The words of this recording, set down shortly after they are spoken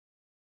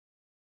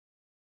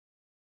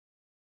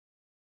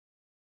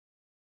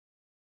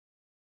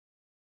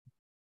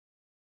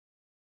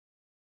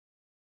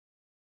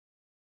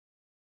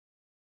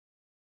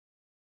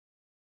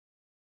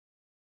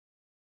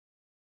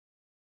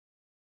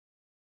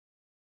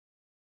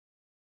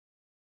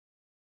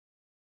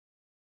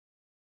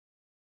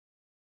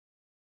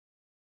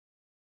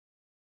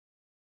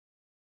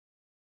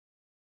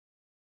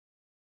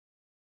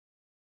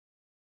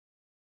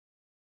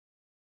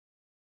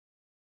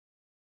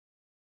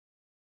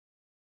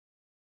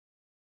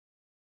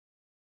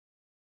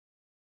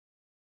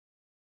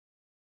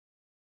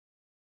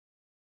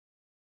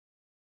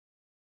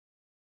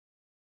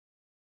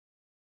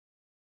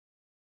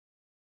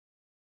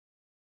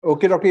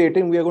Okay, Dr.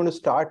 Yating, we are going to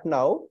start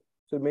now.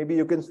 So maybe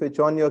you can switch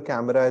on your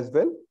camera as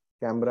well.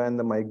 Camera and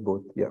the mic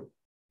both. Yeah.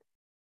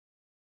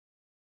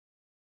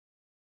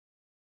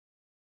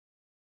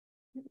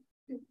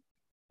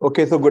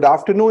 Okay, so good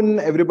afternoon,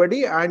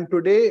 everybody. And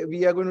today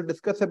we are going to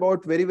discuss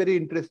about very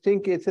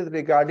interesting cases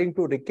regarding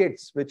to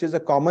rickets, which is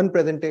a common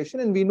presentation.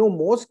 And we know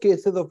most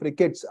cases of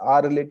rickets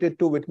are related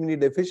to vitamin D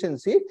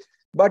deficiency,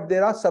 but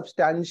there are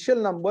substantial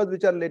numbers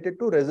which are related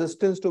to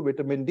resistance to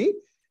vitamin D.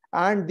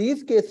 And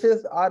these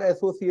cases are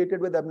associated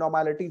with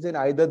abnormalities in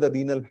either the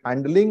renal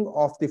handling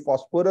of the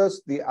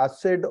phosphorus, the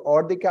acid,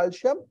 or the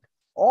calcium,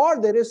 or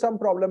there is some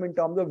problem in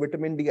terms of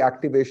vitamin D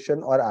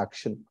activation or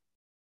action.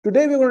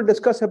 Today, we're going to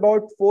discuss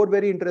about four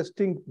very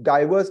interesting,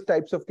 diverse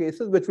types of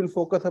cases, which will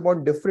focus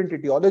upon different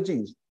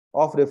etiologies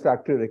of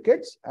refractory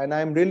rickets. And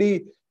I'm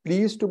really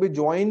pleased to be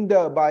joined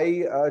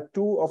by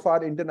two of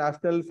our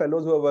international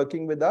fellows who are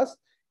working with us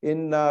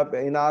in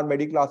our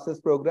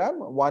MedEClasses program.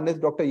 One is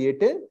Dr.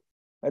 Yating.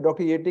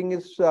 Dr. Yating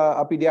is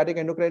a pediatric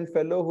endocrine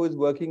fellow who is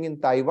working in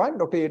Taiwan.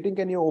 Dr. Yating,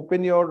 can you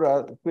open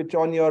your switch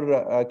on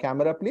your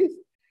camera, please?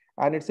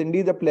 And it's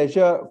indeed a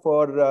pleasure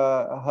for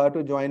her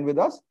to join with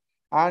us.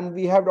 And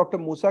we have Dr.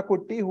 Musa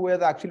Kutti, who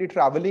is actually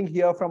traveling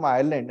here from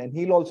Ireland, and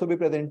he'll also be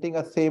presenting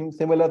a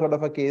similar sort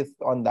of a case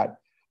on that.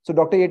 So,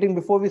 Dr. Yating,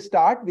 before we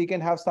start, we can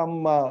have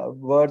some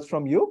words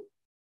from you.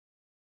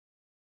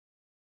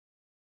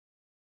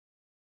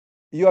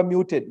 You are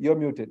muted. You're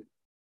muted.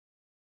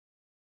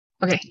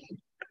 Okay.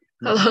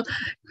 Hello.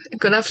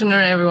 Good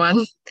afternoon,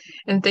 everyone.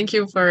 And thank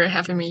you for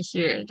having me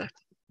here.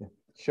 Yeah,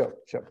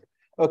 sure.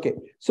 Okay,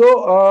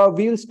 so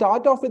we'll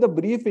start off with a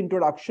brief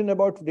introduction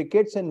about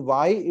rickets and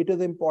why it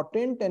is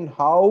important and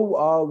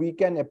how we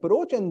can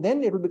approach, and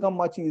then it will become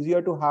much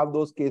easier to have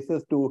those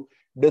cases to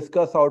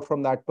discuss out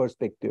from that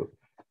perspective.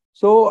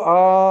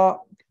 So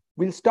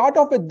we'll start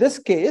off with this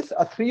case,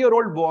 a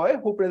 3-year-old boy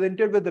who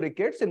presented with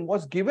rickets and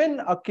was given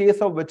a case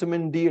of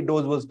vitamin D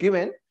dose was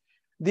given.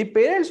 The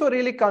parents were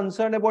really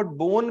concerned about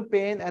bone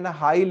pain and a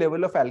high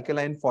level of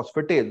alkaline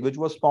phosphatase, which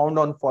was found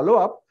on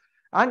follow-up.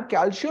 And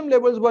calcium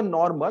levels were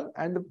normal,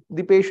 and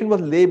the patient was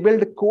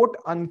labeled quote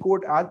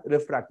unquote as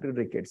refractory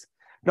rickets.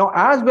 Now,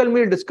 as well,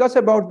 we'll discuss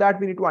about that.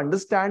 We need to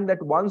understand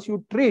that once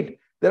you treat,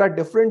 there are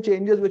different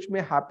changes which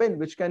may happen,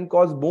 which can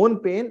cause bone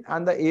pain,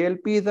 and the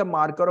ALP is a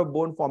marker of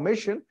bone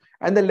formation,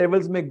 and the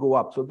levels may go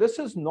up. So this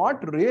is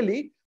not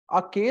really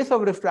a case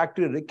of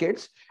refractory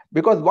rickets,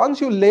 because once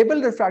you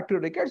label refractory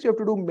rickets, you have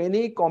to do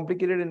many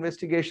complicated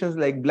investigations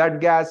like blood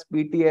gas,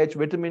 PTH,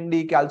 vitamin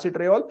D,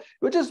 calcitriol,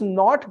 which is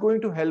not going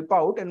to help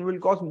out and will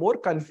cause more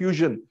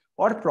confusion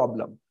or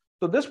problem.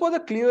 So this was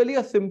clearly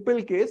a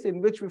simple case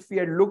in which if we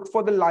had looked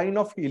for the line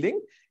of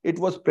healing, it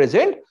was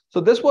present.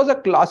 So this was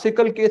a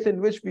classical case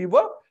in which we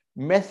were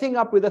messing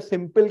up with a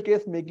simple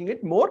case, making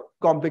it more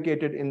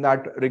complicated in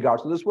that regard.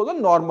 So this was a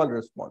normal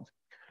response.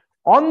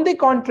 On the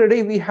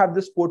contrary, we have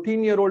this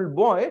 14-year-old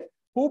boy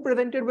who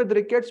presented with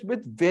rickets with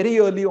very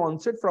early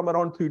onset from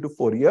around 3 to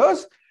 4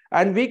 years.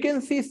 And we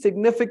can see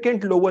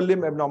significant lower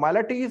limb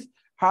abnormalities,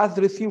 has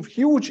received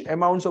huge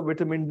amounts of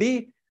vitamin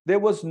D. There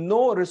was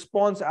no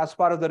response as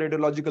far as the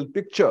radiological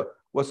picture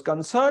was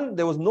concerned.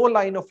 There was no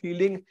line of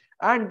healing.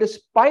 And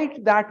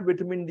despite that,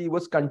 vitamin D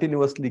was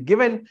continuously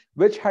given,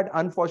 which had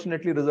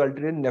unfortunately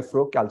resulted in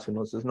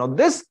nephrocalcinosis. Now,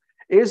 this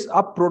is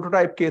a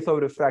prototype case of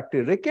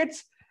refractory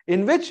rickets,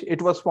 in which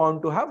it was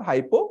found to have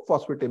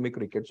hypophosphatemic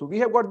rickets. So we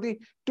have got the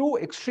two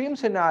extreme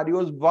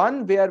scenarios,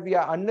 one where we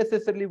are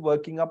unnecessarily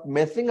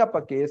messing up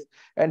a case,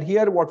 and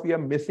here what we are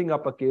messing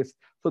up a case.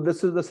 So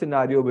this is the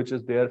scenario which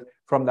is there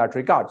from that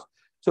regards.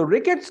 So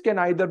rickets can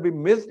either be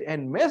missed,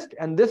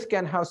 and this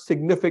can have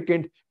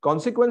significant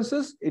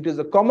consequences. It is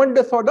a common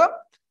disorder.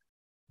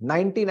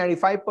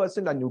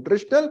 90-95% are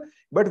nutritional,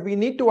 but we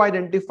need to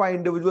identify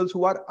individuals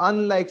who are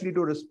unlikely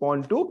to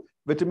respond to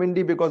vitamin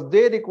D because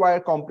they require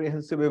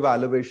comprehensive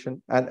evaluation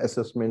and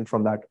assessment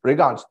from that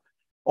regards.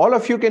 All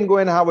of you can go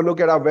and have a look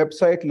at our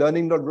website,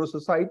 Learning.Grow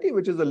Society,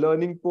 which is a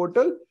learning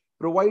portal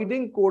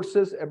providing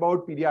courses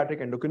about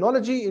pediatric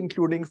endocrinology,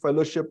 including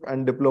fellowship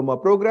and diploma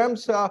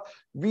programs.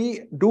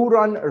 We do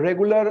run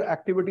regular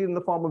activities in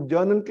the form of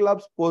journal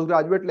clubs,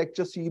 postgraduate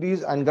lecture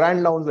series, and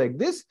grand rounds like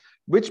this,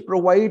 which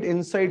provide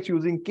insights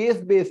using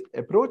case-based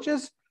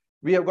approaches.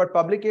 We have got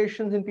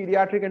publications in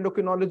pediatric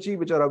endocrinology,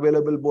 which are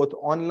available both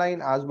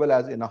online as well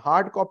as in a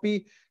hard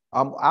copy.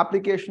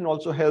 Application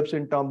also helps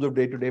in terms of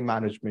day-to-day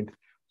management.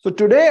 So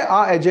today,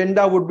 our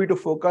agenda would be to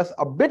focus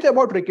a bit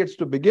about rickets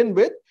to begin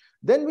with.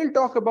 Then we'll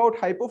talk about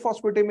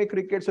hypophosphatemic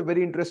rickets, a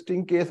very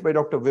interesting case by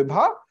Dr.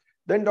 Vibha.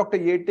 Then Dr.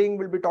 Yating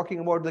will be talking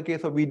about the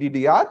case of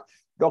VDDR.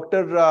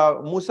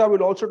 Dr. Musa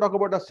will also talk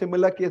about a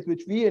similar case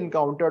which we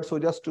encountered. So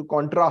just to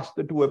contrast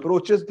the two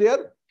approaches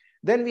there.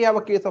 Then we have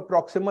a case of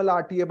proximal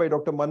RTA by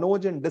Dr.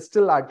 Manoj and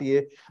distal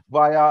RTA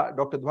via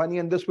Dr. Dhwani.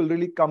 And this will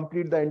really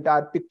complete the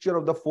entire picture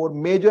of the four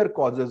major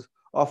causes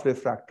of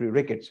refractory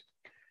rickets.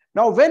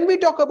 Now, when we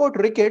talk about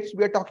rickets,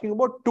 we are talking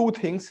about two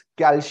things,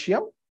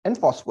 calcium and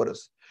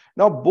phosphorus.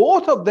 Now,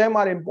 both of them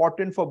are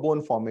important for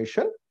bone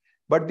formation,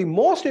 but the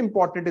most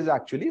important is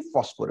actually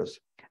phosphorus.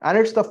 And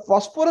it's the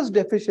phosphorus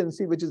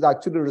deficiency which is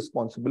actually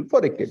responsible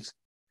for rickets,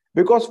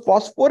 because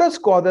phosphorus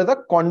causes a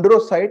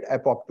chondrocyte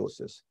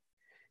apoptosis.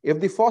 If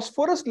the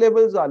phosphorus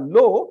levels are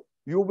low,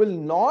 you will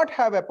not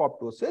have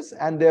apoptosis,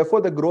 and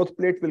therefore the growth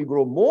plate will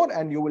grow more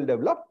and you will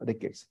develop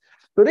rickets.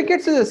 So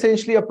rickets is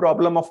essentially a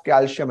problem of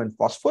calcium and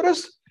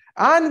phosphorus.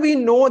 And we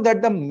know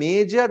that the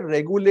major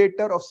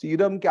regulator of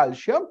serum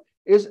calcium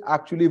is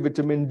actually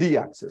vitamin D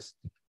axis.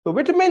 So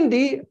vitamin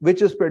D,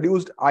 which is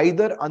produced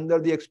either under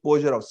the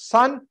exposure of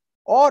sun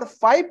or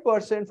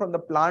 5% from the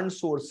plant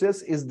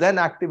sources, is then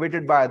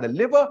activated by the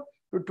liver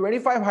to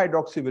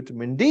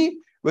 25-hydroxyvitamin D,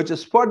 which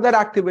is further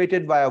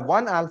activated via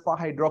 1-alpha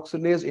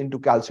hydroxylase into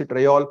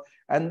calcitriol.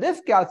 And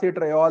this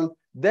calcitriol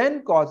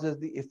then causes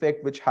the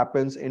effect which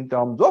happens in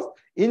terms of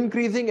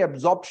increasing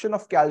absorption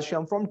of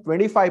calcium from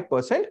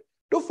 25%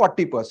 to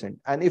 40%.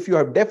 And if you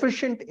are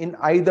deficient in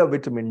either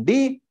vitamin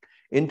D,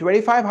 in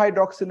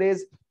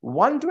 25-hydroxylase,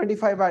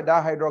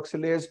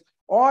 1,25-dihydroxylase,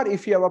 or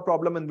if you have a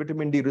problem in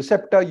vitamin D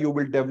receptor, you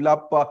will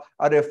develop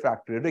a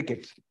refractory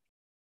rickets.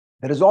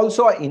 There is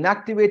also an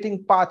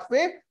inactivating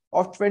pathway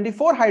of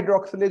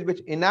 24-hydroxylase,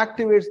 which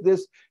inactivates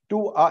this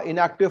to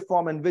inactive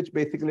form, and which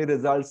basically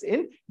results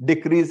in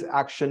decreased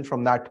action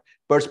from that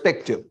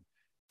perspective.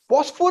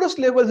 Phosphorus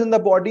levels in the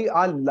body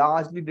are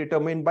largely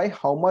determined by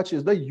how much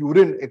is the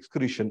urine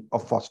excretion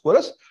of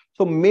phosphorus.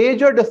 So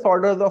major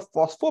disorders of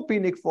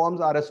phosphopenic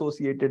forms are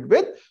associated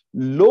with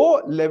low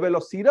level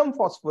of serum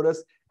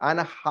phosphorus and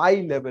a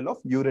high level of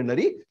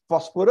urinary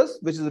phosphorus,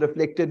 which is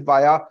reflected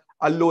via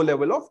a low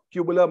level of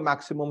tubular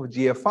maximum of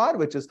GFR,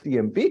 which is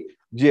TMP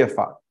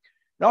GFR.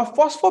 Now,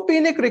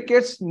 phosphopenic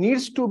rickets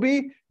needs to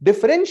be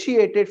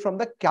differentiated from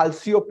the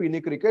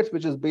calciopenic rickets,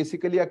 which is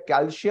basically a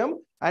calcium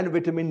and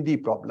vitamin D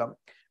problem.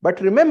 But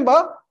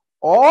remember,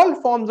 all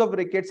forms of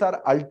rickets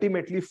are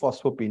ultimately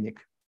phosphopenic,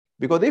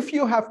 because if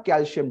you have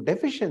calcium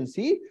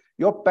deficiency,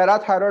 your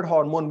parathyroid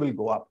hormone will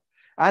go up.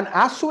 And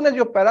as soon as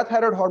your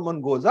parathyroid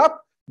hormone goes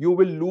up, you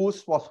will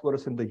lose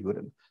phosphorus in the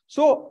urine.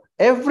 So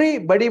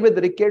everybody with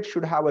rickets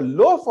should have a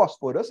low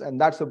phosphorus, and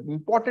that's an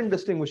important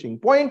distinguishing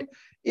point.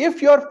 If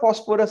your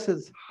phosphorus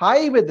is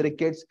high with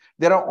rickets,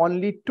 there are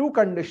only two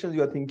conditions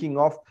you are thinking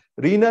of: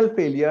 renal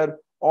failure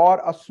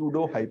or a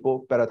pseudo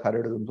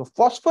hypoparathyroidism. So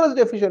phosphorus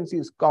deficiency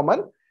is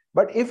common,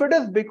 but if it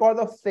is because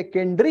of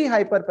secondary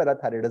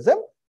hyperparathyroidism,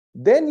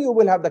 then you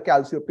will have the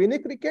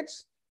calciopenic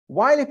rickets.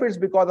 While if it's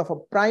because of a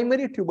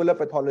primary tubular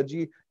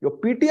pathology, your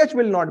PTH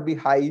will not be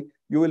high,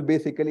 you will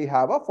basically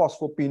have a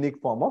phosphopenic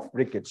form of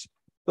rickets.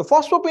 So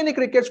phosphopenic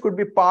rickets could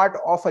be part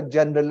of a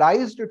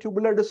generalized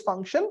tubular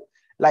dysfunction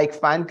like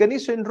Fanconi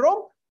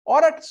syndrome,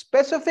 or a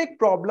specific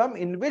problem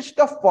in which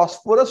the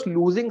phosphorus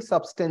losing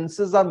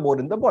substances are more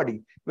in the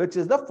body, which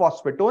is the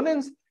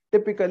phosphatonins,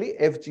 typically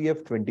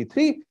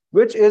FGF23,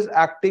 which is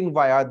acting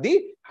via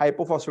the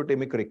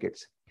hypophosphatemic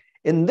rickets.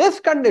 In this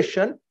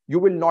condition, you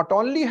will not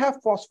only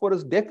have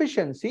phosphorus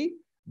deficiency,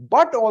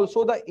 but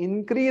also the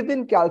increase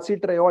in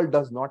calcitriol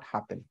does not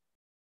happen.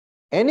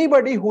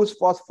 Anybody whose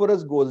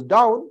phosphorus goes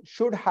down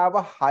should have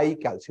a high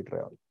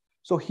calcitriol.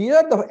 So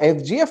here the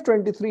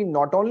FGF23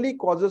 not only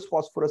causes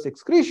phosphorus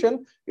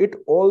excretion, it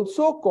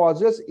also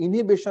causes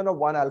inhibition of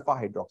 1-alpha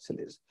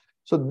hydroxylase.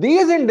 So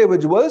these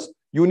individuals,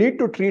 you need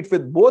to treat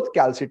with both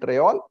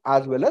calcitriol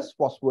as well as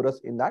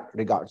phosphorus in that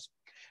regards.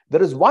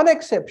 There is one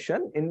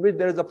exception in which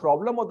there is a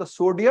problem of the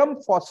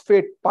sodium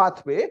phosphate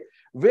pathway,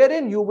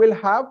 wherein you will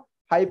have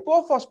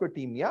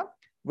hypophosphatemia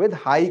with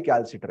high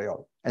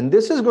calcitriol. And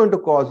this is going to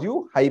cause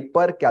you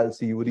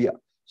hypercalciuria.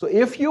 So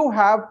if you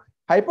have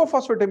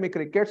hypophosphatemic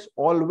rickets,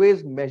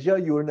 always measure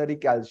urinary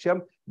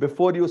calcium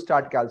before you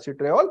start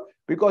calcitriol,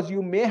 because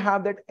you may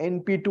have that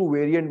NP2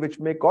 variant which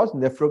may cause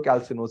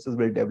nephrocalcinosis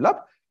will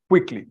develop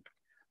quickly.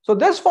 So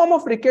this form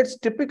of rickets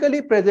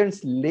typically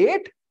presents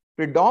late,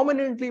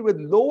 predominantly with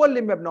lower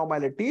limb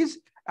abnormalities,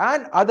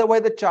 and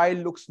otherwise the child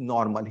looks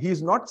normal. He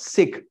is not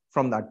sick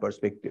from that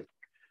perspective.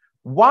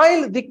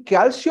 While the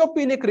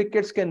calciopenic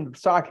rickets can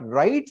start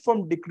right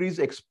from decreased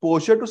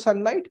exposure to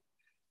sunlight,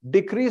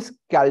 decreased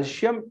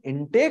calcium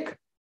intake,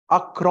 a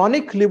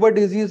chronic liver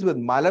disease with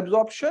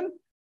malabsorption,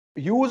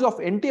 use of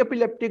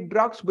anti-epileptic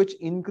drugs which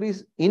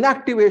increase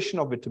inactivation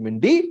of vitamin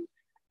D,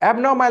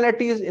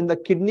 abnormalities in the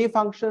kidney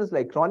functions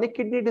like chronic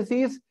kidney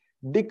disease,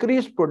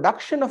 decreased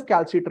production of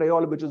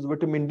calcitriol, which is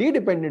vitamin D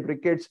dependent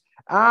rickets,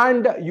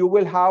 and you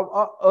will have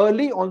an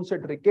early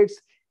onset rickets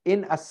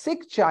in a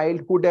sick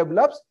child who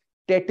develops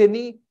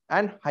tetany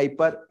and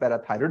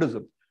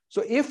hyperparathyroidism.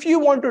 So if you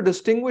want to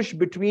distinguish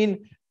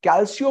between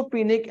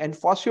calciopenic and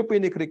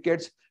phosphopenic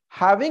rickets,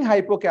 having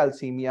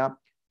hypocalcemia,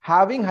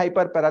 having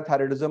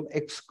hyperparathyroidism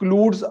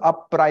excludes a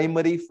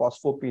primary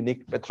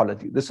phosphopenic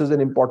pathology. This is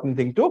an important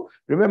thing to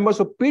remember.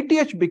 So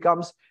PTH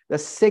becomes the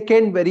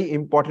second very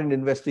important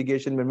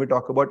investigation when we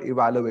talk about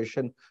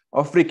evaluation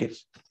of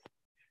rickets.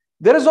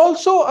 There is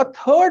also a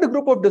third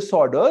group of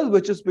disorders,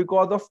 which is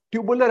because of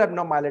tubular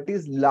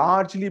abnormalities,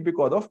 largely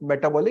because of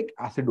metabolic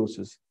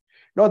acidosis.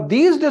 Now,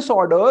 these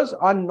disorders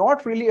are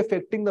not really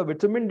affecting the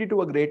vitamin D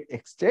to a great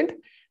extent.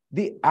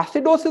 The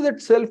acidosis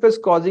itself is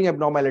causing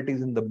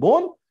abnormalities in the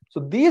bone. So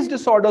these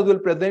disorders will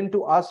present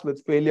to us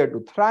with failure to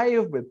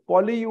thrive, with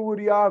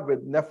polyuria,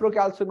 with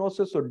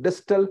nephrocalcinosis, so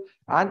distal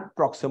and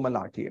proximal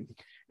RTA.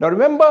 Now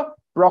remember,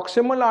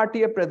 proximal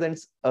RTA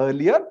presents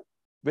earlier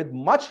with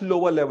much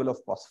lower level of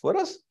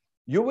phosphorus.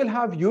 You will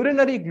have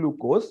urinary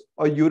glucose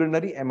or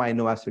urinary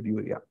amino acid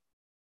urea.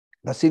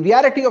 The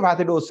severity of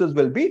acidosis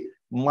will be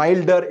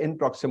milder in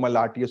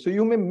proximal RTA. So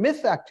you may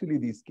miss actually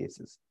these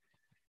cases.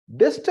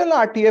 Distal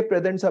RTA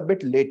presents a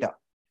bit later,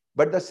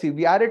 but the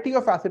severity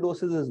of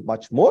acidosis is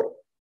much more.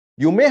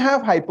 You may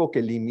have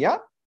hypokalemia.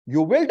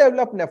 You will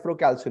develop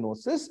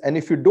nephrocalcinosis. And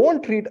if you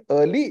don't treat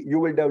early, you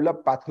will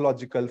develop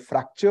pathological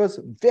fractures,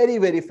 very,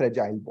 very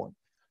fragile bone.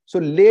 So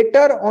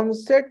later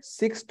onset,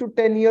 6 to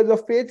 10 years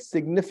of age,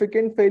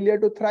 significant failure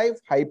to thrive,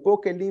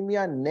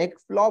 hypokalemia, neck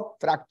flop,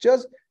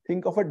 fractures,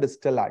 think of a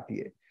distal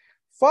RTA.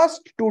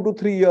 First 2 to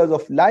 3 years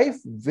of life,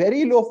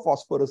 very low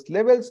phosphorus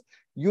levels,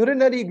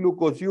 urinary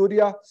glucose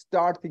urea,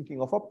 start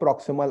thinking of a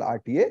proximal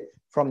RTA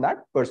from that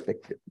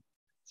perspective.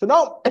 So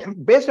now,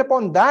 based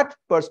upon that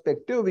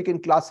perspective, we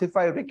can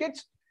classify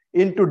rickets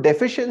into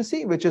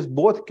deficiency, which is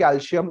both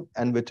calcium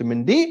and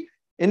vitamin D,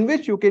 in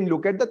which you can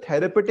look at the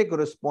therapeutic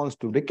response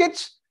to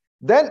rickets.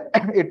 Then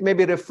it may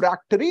be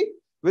refractory,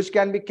 which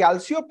can be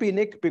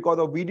calciopenic because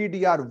of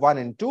VDDR1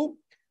 and 2,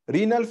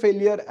 renal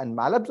failure and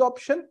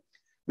malabsorption,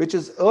 which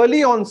is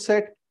early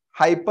onset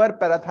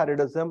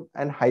hyperparathyroidism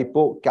and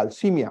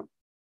hypocalcemia.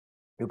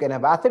 You can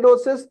have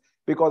acidosis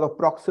because of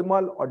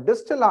proximal or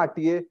distal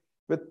RTA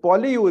with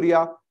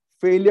polyuria,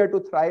 failure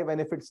to thrive,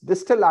 and if it's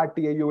distal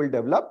RTA, you will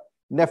develop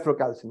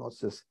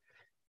nephrocalcinosis.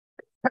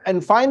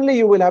 And finally,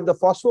 you will have the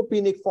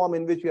phosphopenic form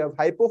in which you have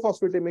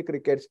hypophosphatemic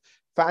rickets,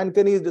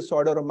 Fanconi's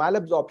disorder or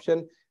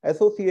malabsorption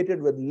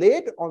associated with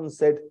late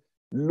onset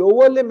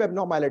lower limb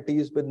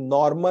abnormalities with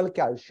normal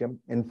calcium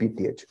in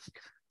PTH.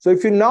 So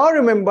if you now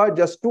remember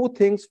just two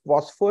things,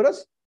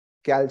 phosphorus,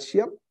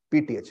 calcium,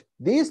 PTH.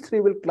 These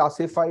three will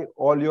classify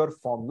all your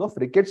forms of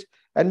rickets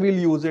and we'll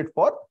use it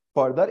for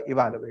further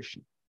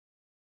evaluation.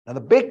 Now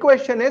the big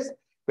question is,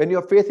 when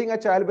you're facing a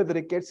child with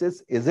rickets,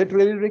 is it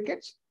really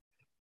rickets?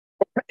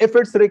 If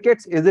it's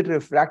rickets, is it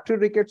refractory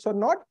rickets or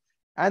not?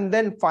 And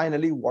then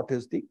finally, what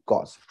is the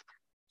cause?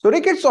 So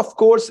rickets, of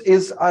course,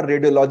 is a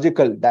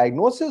radiological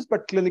diagnosis,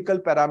 but clinical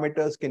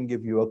parameters can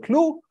give you a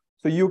clue.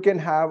 So you can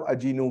have a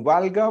genu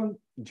valgum,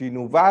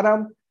 genu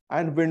varum,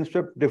 and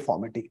windswept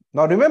deformity.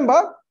 Now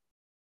remember,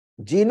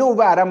 genu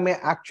varum may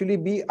actually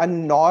be a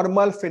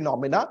normal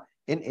phenomena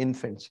in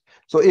infants.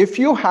 So if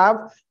you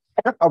have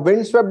a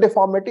windswept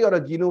deformity or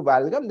a genu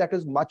valgum, that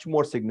is much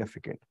more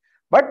significant.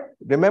 But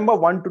remember,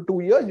 1 to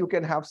 2 years, you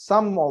can have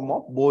some form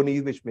of bony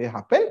which may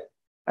happen.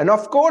 And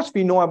of course,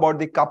 we know about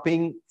the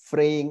cupping,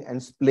 fraying,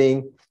 and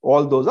splaying.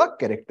 All those are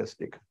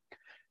characteristic.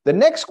 The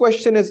next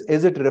question is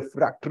it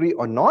refractory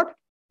or not?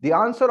 The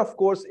answer, of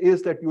course,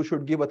 is that you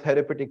should give a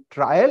therapeutic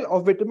trial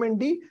of vitamin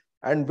D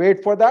and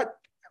wait for that.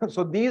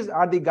 So these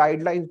are the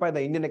guidelines by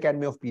the Indian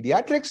Academy of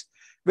Pediatrics,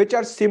 which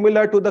are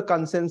similar to the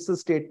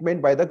consensus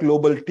statement by the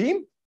global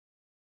team.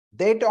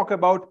 They talk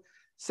about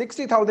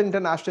 60,000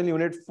 international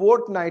units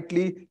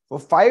fortnightly for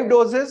 5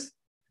 doses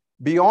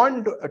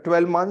beyond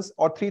 12 months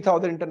or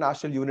 3,000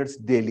 international units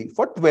daily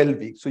for 12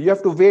 weeks. So you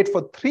have to wait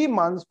for 3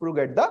 months to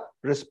get the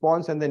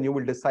response and then you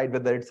will decide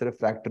whether it's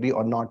refractory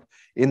or not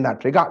in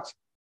that regards.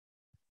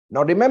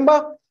 Now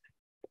remember,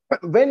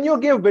 when you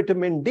give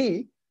vitamin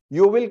D,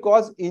 you will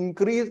cause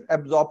increased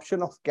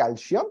absorption of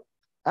calcium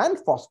and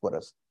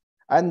phosphorus.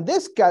 And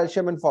this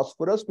calcium and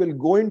phosphorus will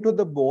go into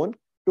the bone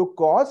to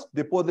cause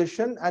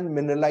deposition and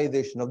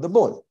mineralization of the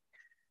bone.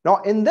 Now,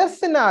 in this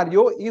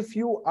scenario, if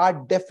you are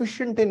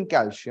deficient in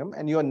calcium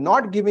and you are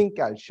not giving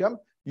calcium,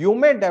 you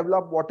may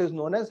develop what is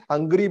known as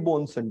hungry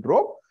bone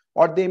syndrome,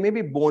 or there may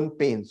be bone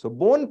pain. So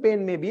bone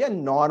pain may be a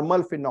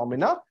normal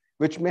phenomena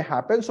which may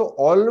happen. So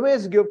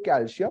always give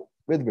calcium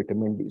with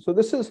vitamin D. So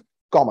this is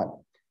common.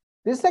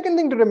 The second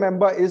thing to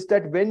remember is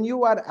that when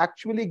you are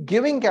actually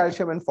giving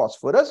calcium and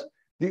phosphorus,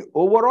 the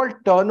overall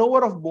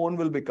turnover of bone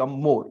will become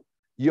more.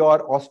 Your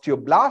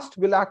osteoblast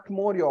will act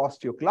more, your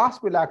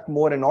osteoclast will act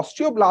more, and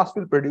osteoblast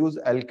will produce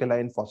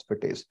alkaline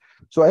phosphatase.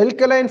 So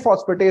alkaline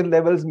phosphatase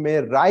levels may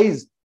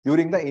rise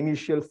during the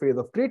initial phase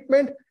of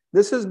treatment.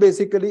 This is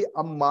basically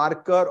a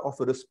marker of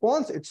a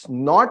response. It's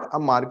not a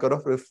marker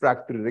of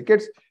refractory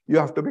rickets. You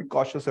have to be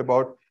cautious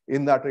about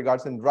in that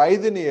regards, and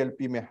rise in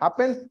ALP may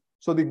happen.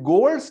 So the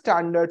gold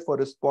standard for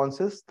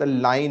response is the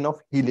line of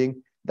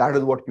healing. That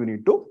is what you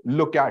need to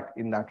look at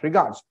in that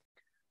regards.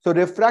 So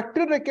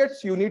refractory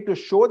rickets, you need to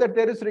show that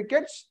there is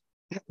rickets,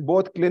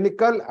 both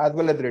clinical as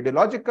well as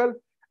radiological,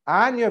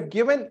 and you have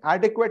given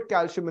adequate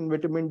calcium and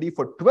vitamin D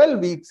for 12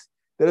 weeks.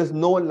 There is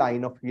no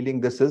line of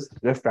healing. This is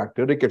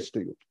refractory rickets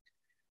to you.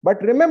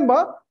 But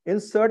remember,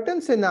 in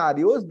certain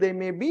scenarios, there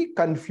may be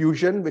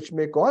confusion which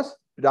may cause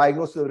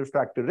diagnosis of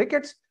refractory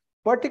rickets,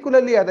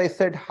 particularly, as I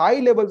said, high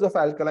levels of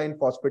alkaline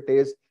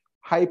phosphatase,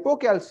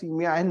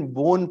 hypocalcemia, and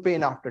bone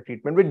pain after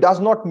treatment, which does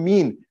not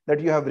mean that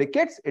you have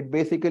rickets. It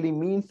basically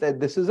means that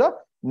this is a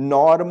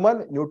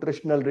normal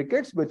nutritional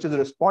rickets, which is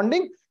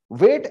responding.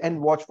 Wait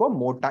and watch for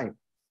more time.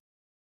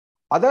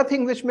 Other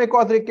things which may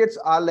cause rickets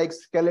are like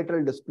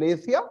skeletal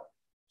dysplasia,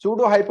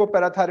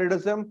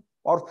 pseudo-hypoparathyroidism,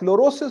 or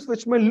fluorosis,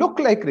 which may look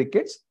like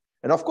rickets.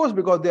 And of course,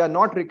 because they are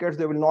not rickets,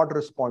 they will not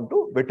respond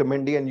to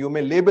vitamin D, and you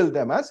may label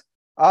them as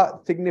a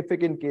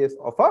significant case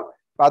of a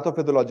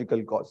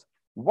pathophysiological cause.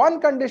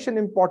 One condition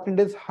important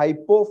is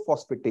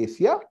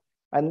hypophosphatasia,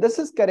 and this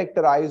is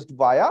characterized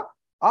via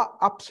an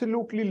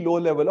absolutely low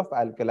level of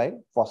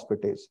alkaline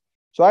phosphatase.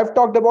 So I've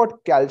talked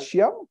about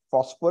calcium,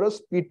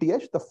 phosphorus,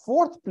 PTH. The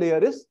fourth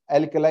player is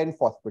alkaline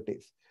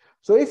phosphatase.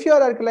 So if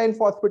your alkaline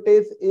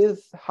phosphatase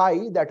is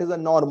high, that is a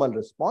normal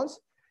response.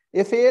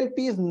 If ALP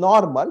is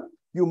normal,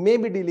 you may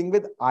be dealing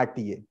with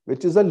RTA,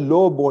 which is a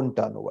low bone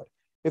turnover.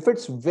 If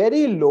it's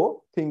very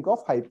low, think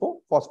of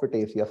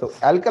hypophosphatasia. So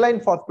alkaline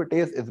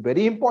phosphatase is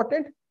very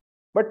important.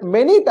 But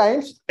many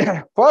times,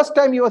 first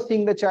time you are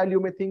seeing the child, you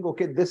may think,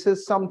 okay, this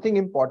is something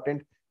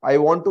important. I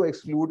want to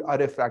exclude a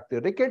refractory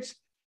rickets.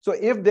 So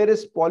if there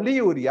is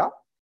polyuria,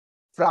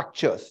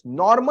 fractures,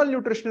 normal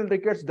nutritional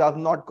rickets does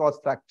not cause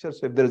fractures.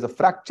 So if there is a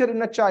fracture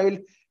in a child,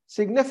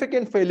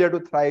 significant failure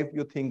to thrive,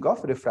 you think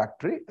of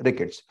refractory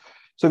rickets.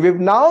 So we've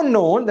now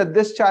known that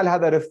this child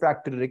had a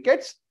refractory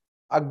rickets.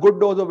 A good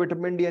dose of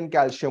vitamin D and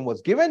calcium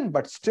was given,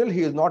 but still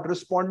he is not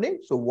responding.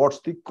 So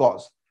what's the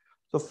cause?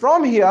 So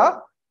from here,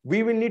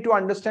 we will need to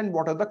understand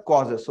what are the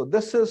causes. So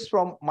this is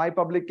from my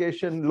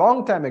publication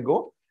long time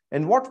ago.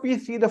 And what we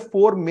see, the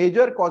four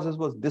major causes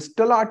was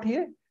distal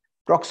RTA,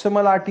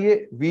 proximal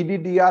RTA,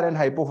 VDDR, and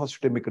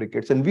hypophosphatemic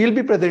rickets. And we'll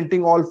be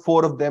presenting all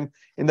four of them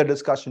in the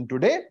discussion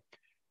today.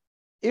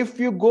 If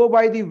you go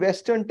by the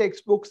Western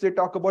textbooks, they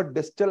talk about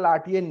distal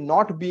RTA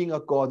not being a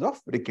cause of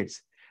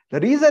rickets. The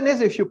reason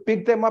is if you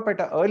pick them up at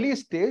an early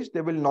stage,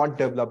 they will not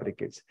develop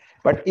rickets.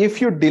 But if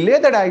you delay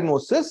the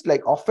diagnosis,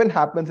 like often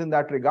happens in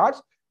that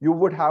regards, you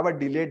would have a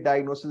delayed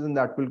diagnosis, and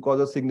that will cause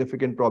a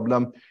significant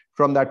problem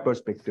from that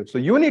perspective. So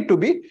you need to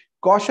be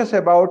cautious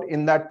about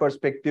in that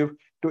perspective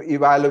to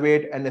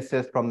evaluate and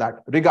assess from that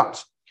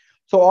regards.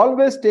 So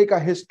always take a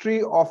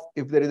history of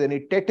if there is any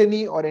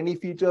tetany or any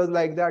features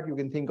like that. You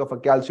can think of a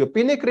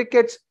calciopenic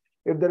rickets.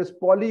 If there is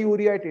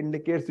polyuria, it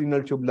indicates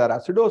renal tubular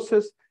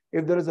acidosis.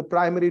 If there is a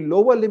primary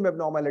lower limb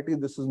abnormality,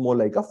 this is more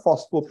like a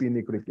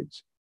phosphopenic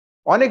rickets.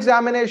 On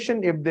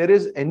examination, if there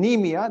is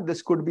anemia,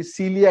 this could be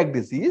celiac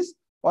disease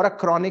or a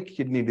chronic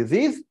kidney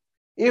disease.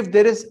 If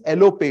there is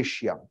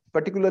alopecia,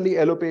 particularly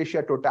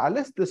alopecia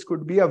totalis, this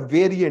could be a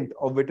variant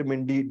of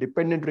vitamin D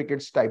dependent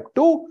rickets type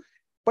 2,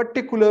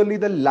 particularly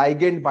the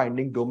ligand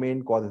binding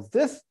domain causes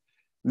this.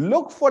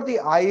 Look for the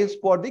eyes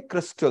for the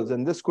crystals,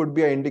 and this could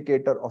be an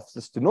indicator of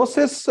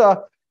cystinosis.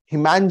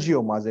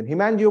 Hemangiomas, and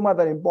hemangiomas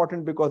are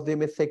important because they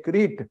may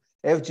secrete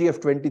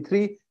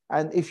FGF23,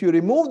 and if you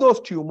remove those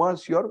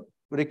tumors, your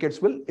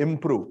rickets will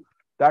improve.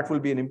 That will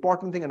be an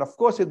important thing. And of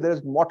course, if there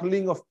is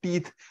mottling of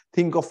teeth,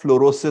 think of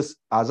fluorosis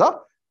as a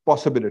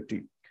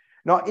possibility.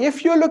 Now,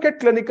 if you look at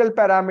clinical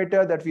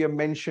parameter that we have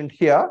mentioned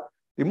here,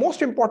 the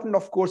most important,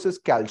 of course, is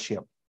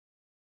calcium.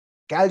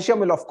 Calcium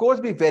will, of course,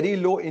 be very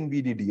low in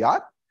VDDR.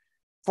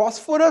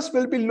 Phosphorus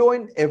will be low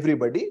in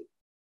everybody.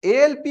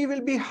 ALP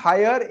will be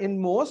higher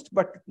in most,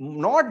 but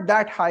not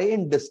that high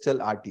in distal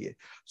RTA.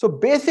 So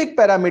basic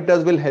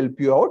parameters will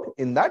help you out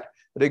in that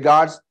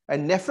regards.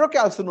 And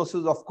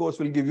nephrocalcinosis, of course,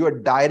 will give you a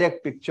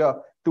direct picture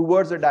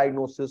towards the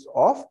diagnosis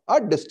of a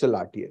distal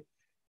RTA.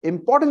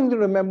 Important to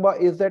remember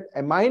is that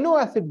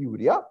amino acid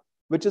urea,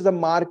 which is a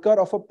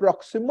marker of a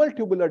proximal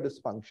tubular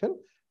dysfunction,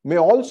 may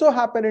also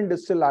happen in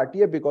distal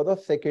RTA because of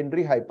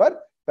secondary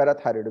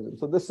hyperparathyroidism.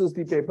 So this is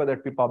the paper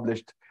that we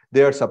published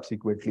there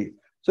subsequently.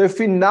 So if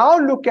we now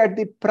look at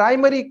the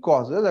primary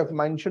causes, I've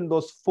mentioned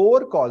those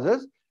four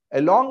causes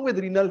along with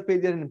renal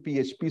failure and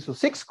PHP, so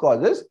 6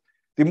 causes.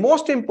 The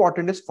most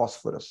important is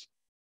phosphorus.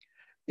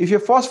 If your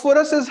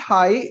phosphorus is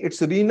high,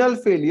 it's renal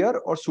failure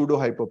or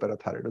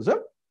pseudo-hypoparathyroidism.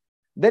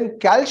 Then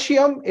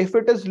calcium, if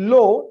it is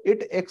low,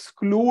 it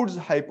excludes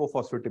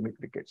hypophosphatemic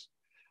rickets.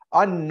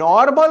 A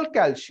normal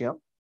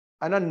calcium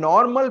and a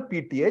normal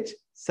PTH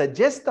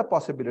suggests the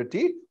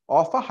possibility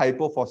of a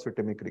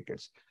hypophosphatemic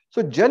rickets.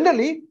 So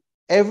generally,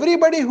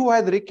 everybody who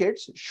has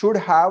rickets should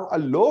have a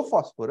low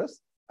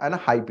phosphorus and a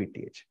high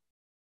PTH.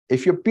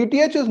 If your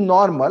PTH is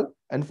normal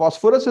and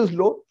phosphorus is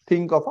low,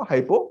 think of a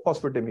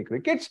hypophosphatemic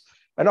rickets.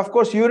 And of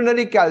course,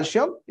 urinary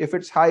calcium, if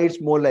it's high, it's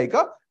more like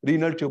a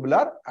renal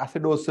tubular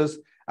acidosis,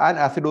 and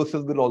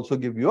acidosis will also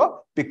give you a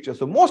picture.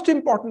 So most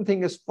important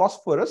thing is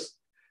phosphorus.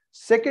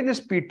 Second is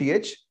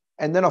PTH.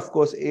 And then, of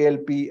course,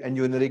 ALP and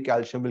urinary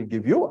calcium will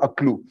give you a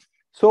clue.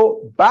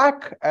 So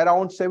back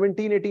around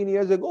 17, 18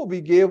 years ago, we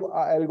gave an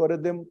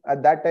algorithm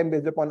at that time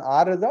based upon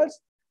our results.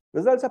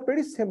 Results are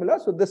pretty similar.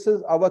 So this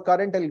is our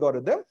current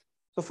algorithm.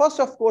 So first,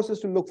 of course, is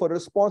to look for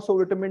response of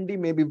vitamin D,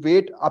 maybe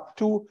wait up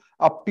to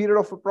a period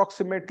of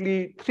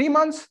approximately 3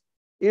 months.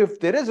 If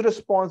there is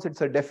response,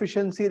 it's a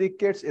deficiency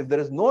rickets. If there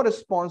is no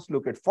response,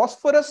 look at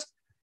phosphorus.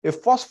 If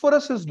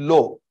phosphorus is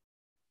low,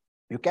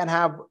 you can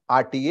have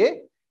RTA,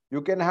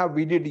 you can have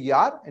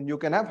VDDR, and you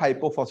can have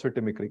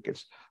hypophosphatemic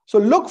rickets. So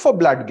look for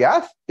blood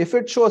gas. If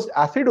it shows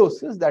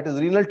acidosis, that is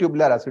renal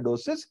tubular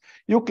acidosis,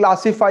 you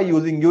classify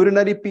using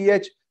urinary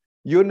pH.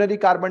 Urinary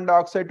carbon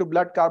dioxide to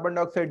blood carbon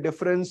dioxide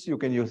difference, you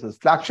can use this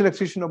fraction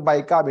excision of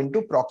bicarb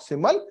into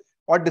proximal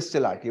or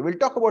distal artery. We'll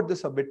talk about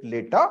this a bit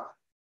later.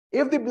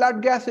 If the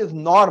blood gas is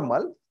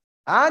normal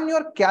and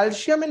your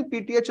calcium in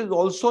PTH is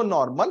also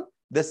normal,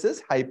 this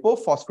is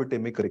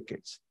hypophosphatemic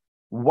rickets.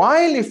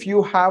 While if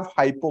you have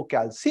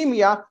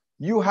hypocalcemia,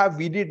 you have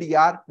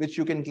VDDR, which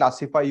you can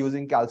classify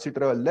using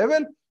calcitriol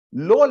level.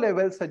 Low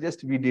level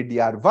suggest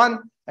VDDR1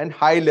 and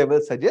high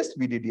level suggest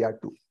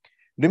VDDR2.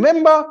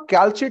 Remember,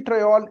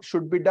 calcitriol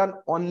should be done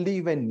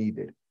only when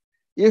needed.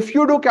 If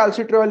you do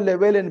calcitriol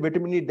level in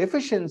vitamin E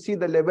deficiency,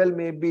 the level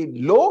may be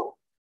low,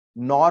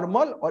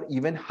 normal, or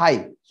even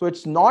high. So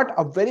it's not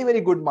a very,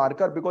 very good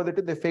marker because it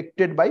is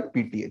affected by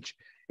PTH.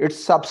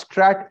 It's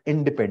substrate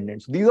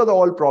independence. These are the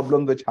all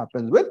problems which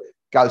happens with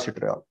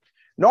calcitriol.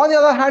 Now, on the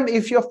other hand,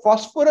 if your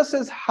phosphorus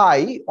is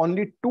high,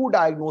 only two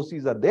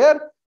diagnoses are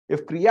there.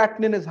 If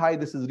creatinine is high,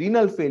 this is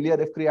renal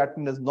failure. If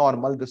creatinine is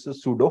normal, this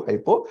is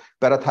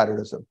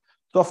pseudo-hypoparathyroidism.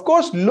 So, of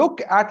course, look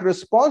at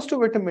response to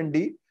vitamin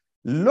D,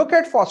 look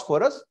at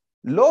phosphorus,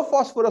 low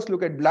phosphorus,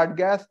 look at blood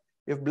gas.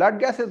 If blood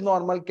gas is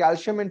normal,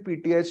 calcium and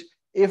PTH.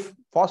 If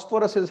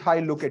phosphorus is high,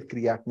 look at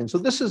creatinine. So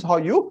this is how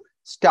you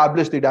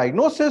establish the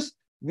diagnosis.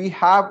 We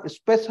have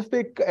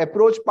specific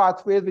approach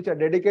pathways which are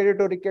dedicated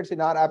to rickets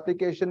in our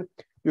application.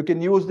 You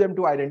can use them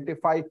to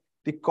identify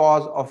the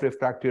cause of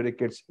refractory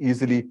rickets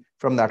easily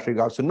from that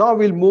regard. So now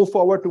we'll move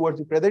forward towards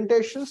the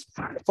presentations.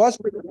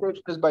 First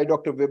presentation is by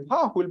Dr.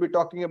 Vibha, who will be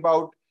talking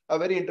about a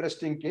very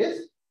interesting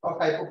case of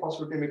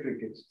hypophosphatemic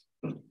rickets.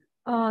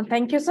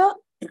 Thank you, sir.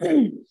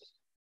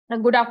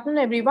 Good afternoon,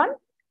 everyone.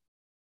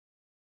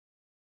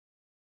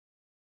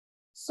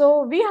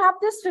 So we have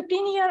this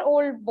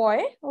 15-year-old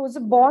boy who was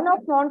born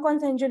of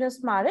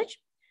non-consanguineous marriage,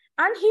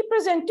 and he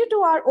presented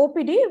to our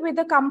OPD with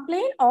a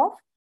complaint of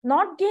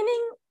not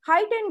gaining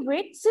height and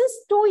weight since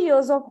 2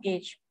 years of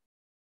age.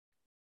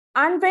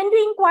 And when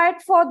we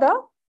inquired further,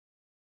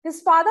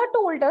 his father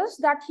told us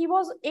that he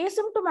was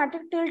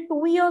asymptomatic till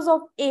 2 years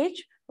of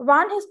age,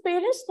 when his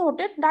parents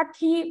noted that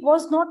he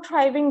was not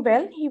thriving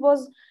well. He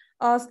was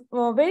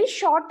very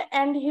short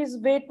and his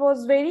weight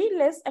was very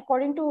less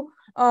according to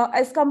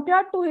as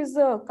compared to his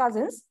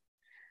cousins.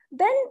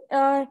 Then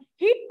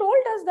he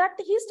told us that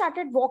he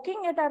started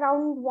walking at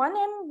around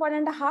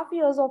 1.5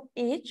 years of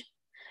age.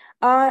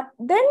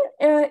 Then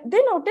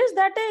they noticed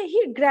that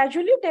he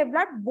gradually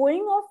developed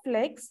bowing of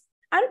legs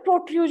and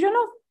protrusion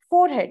of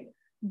forehead,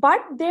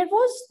 but there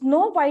was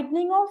no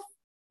widening of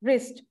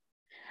wrist.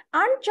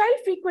 And child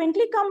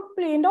frequently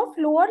complained of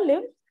lower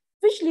limb,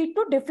 which lead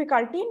to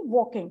difficulty in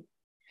walking.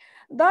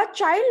 The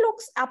child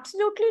looks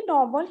absolutely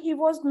normal. He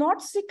was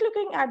not sick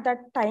looking at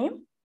that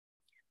time.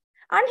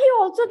 And he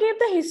also gave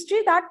the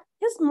history that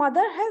his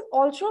mother has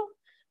also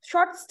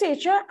short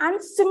stature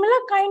and similar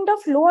kind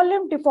of lower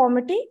limb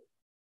deformity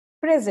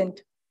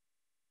present.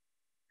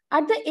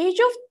 At the age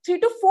of 3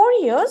 to 4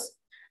 years,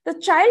 the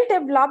child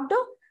developed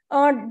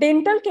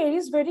dental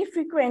caries very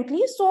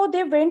frequently. So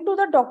they went to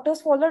the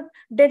doctors for the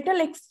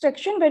dental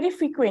extraction very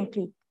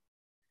frequently.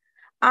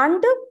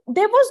 And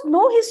there was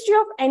no history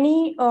of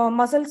any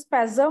muscle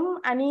spasm,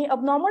 any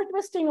abnormal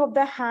twisting of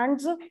the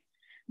hands.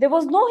 There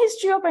was no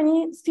history of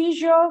any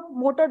seizure,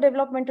 motor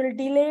developmental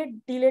delay,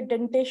 delayed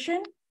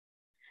dentation.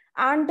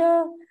 And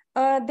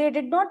they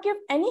did not give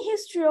any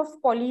history of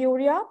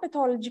polyuria,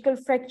 pathological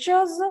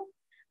fractures,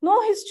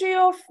 no history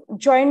of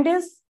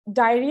jaundice,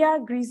 diarrhea,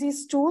 greasy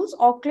stools,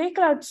 or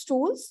clay-colored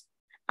stools.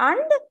 And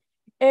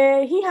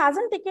he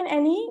hasn't taken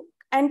any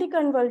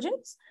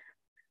anticonvulsants.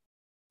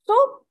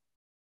 So,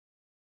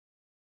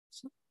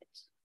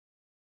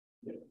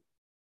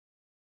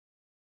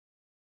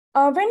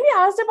 when we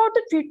asked about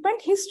the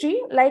treatment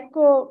history, like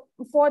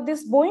for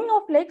this bowing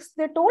of legs,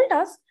 they told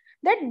us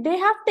that they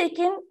have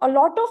taken a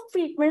lot of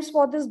treatments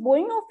for this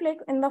bowing of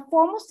legs in the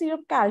form of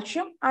syrup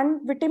calcium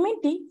and vitamin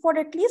D for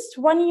at least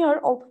 1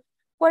 year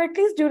for at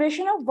least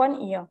duration of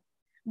 1 year.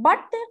 But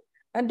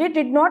they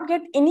did not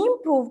get any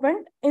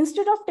improvement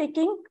instead of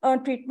taking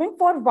treatment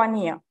for 1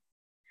 year.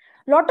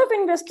 Lot of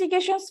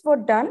investigations were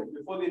done.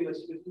 Before the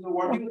investigation, so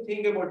what do you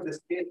think about this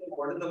case and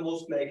what is the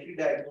most likely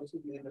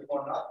diagnosis based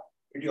upon our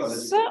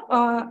etiology? So,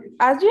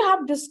 as you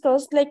have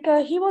discussed, like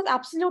he was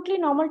absolutely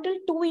normal till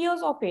 2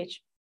 years of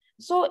age.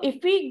 So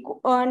if we,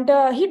 and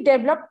he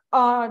developed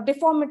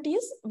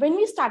deformities when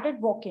we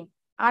started walking,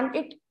 and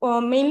it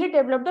mainly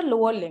developed the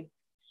lower limb.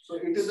 So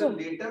it is a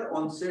later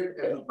onset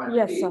abnormality.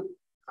 Yes, sir.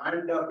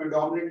 And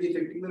predominantly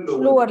affecting the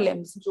lower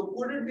limbs. So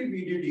could it be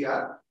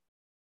VDDR?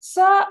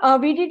 So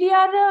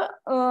VDDR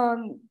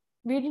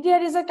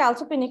is a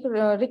calcopenic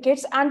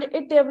rickets, and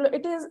it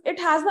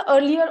has the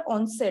earlier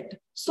onset.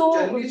 So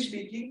generally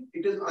speaking,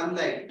 it is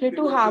unlikely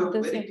to have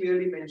this. Very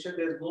clearly mentioned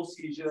there's no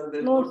seizure,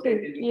 there's no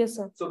tenderness. Yes,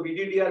 sir. So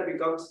VDDR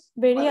becomes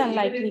very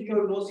unlikely. Even if you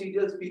have no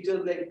seizures,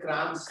 features like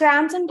cramps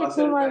and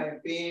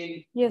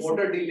pain, yes,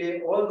 motor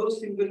delay, all those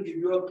things will give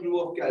you a clue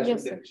of calcium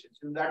deficiency.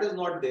 So that is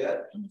not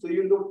there. So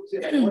you look,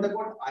 say, and what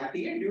about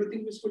RTA? Do you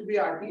think this could be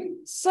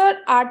RTA?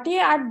 Sir, RTA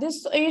at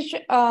this age,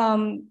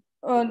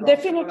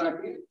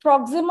 Definitely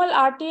proximal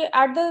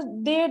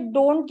RTA they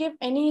don't give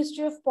any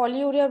history of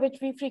polyuria, which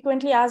we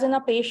frequently ask in a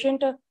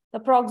patient. The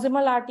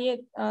proximal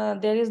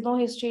RTA, there is no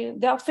history.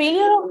 There are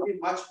failure of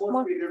much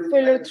more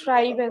failure to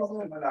thrive as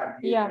well.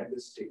 Yeah. At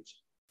this stage.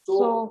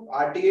 So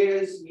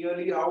RTA is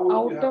nearly out you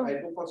have of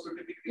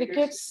hypophosphatemic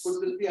rickets.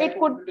 It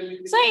could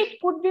So it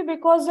could be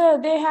because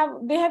they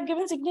have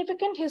given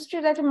significant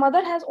history that the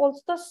mother has also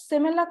the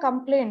similar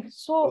complaint.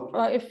 So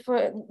if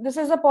this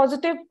is a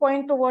positive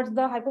point towards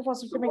the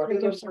hypophosphatemic rickets. So what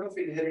is the sort of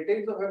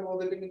inheritance of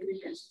hypophosphatemic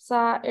rickets?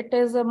 So it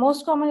is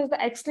most common is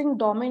the X-linked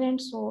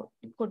dominant. So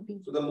it could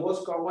be. So the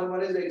most common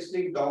one is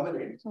X-linked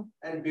dominant,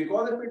 and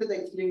because if it is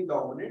X-linked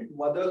dominant,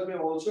 mothers may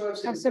also have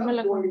symptoms.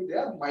 Similar,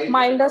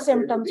 milder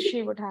symptoms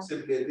she would have.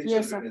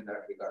 Yes, sir. In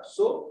that regard.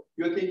 So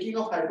you're thinking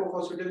of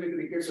hypophosphatemic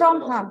rickets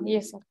from her,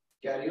 yes, sir.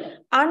 Carry on.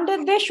 And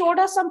they showed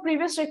us some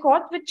previous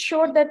record which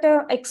showed that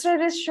X-ray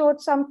wrist showed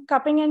some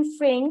cupping and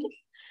fraying,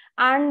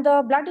 and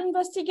the blood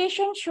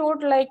investigation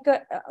showed like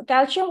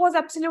calcium was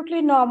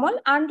absolutely normal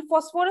and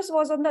phosphorus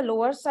was on the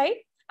lower side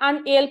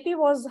and ALP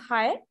was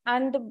high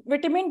and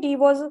vitamin D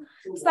was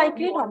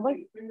slightly normal.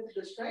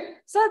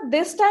 So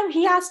this time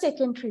he has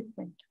taken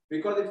treatment.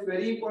 Because it's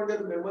very important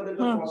to remember that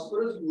the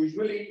phosphorus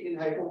usually in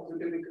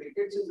hypophosphatemic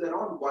rickets is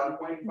around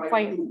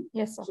 1.52.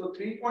 Yes, sir. So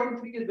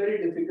 3.3 is very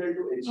difficult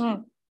to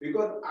achieve.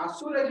 Because as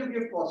soon as you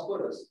give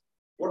phosphorus,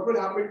 what will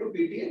happen to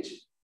PTH?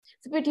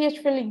 So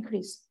PTH will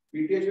increase.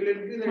 PTH will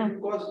increase and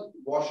it will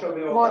wash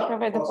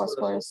away the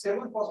phosphorus. So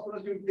 7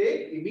 phosphorus you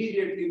take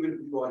immediately will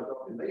be washed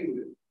off in the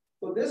urine.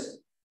 So this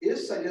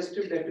is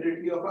suggestive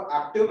definitely of an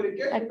active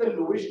ricket with the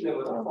lowest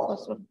level of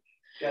phosphorus.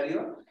 Carry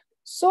on.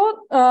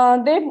 So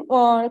they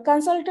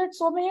consulted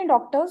so many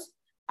doctors,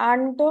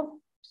 and there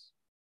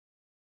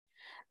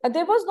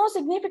was no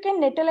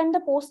significant natal and the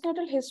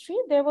postnatal history.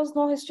 There was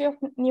no history of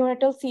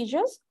neonatal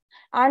seizures,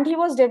 and he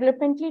was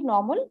developmentally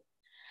normal.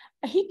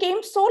 He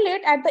came so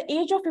late at the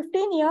age of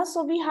 15 years.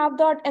 So we have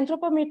the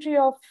anthropometry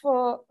of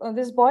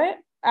this boy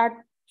at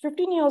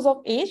 15 years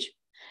of age.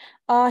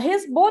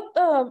 His both,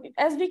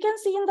 as we can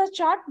see in the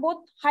chart, both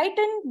height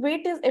and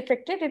weight is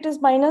affected. It is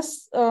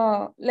minus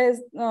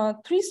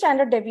 3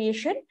 standard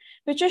deviation,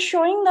 which is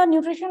showing the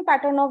nutrition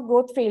pattern of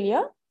growth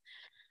failure.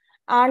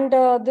 And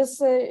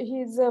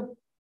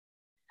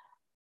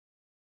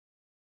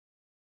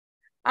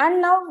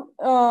and now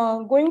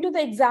going to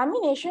the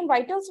examination,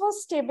 vitals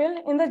was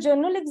stable. In the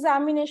general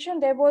examination,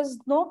 there was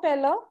no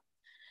pallor,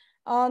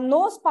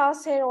 no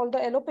sparse hair, all the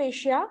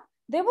alopecia.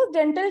 There was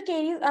dental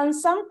caries and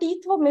some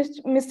teeth were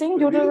missing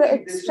due to the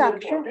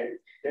extraction.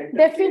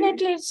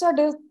 Definitely, so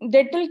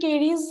dental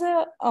caries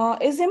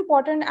is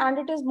important, and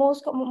it is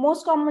most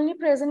commonly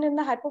present in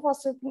the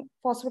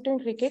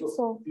hypophosphatemic rickets.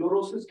 So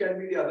fluorosis can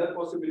be the other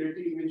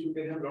possibility in which you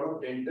can have a lot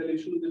of dental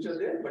issues which are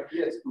there. But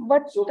yes,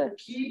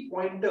 key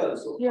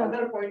pointers. So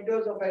other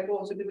pointers of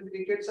hypophosphatemic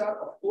rickets are,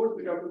 of course,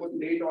 we talked about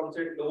late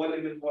onset, lower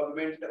limb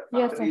involvement,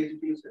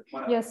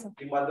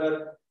 the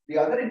mother. The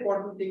other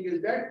important thing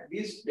is that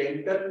these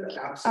dental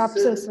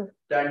abscesses,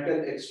 dental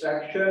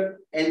extraction,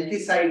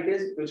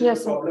 enthesitis, which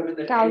is a problem in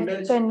the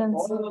tendons,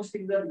 all those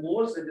things are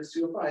more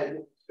suggestive of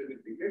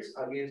hypophosphatemic rickets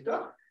against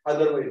the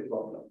otherwise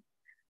problem.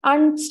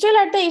 And still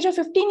at the age of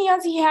 15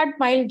 years, he had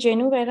mild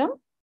genuverum.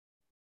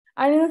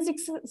 And in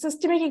the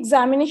systemic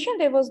examination,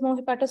 there was no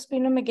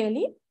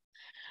hepatosplenomegaly.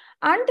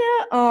 And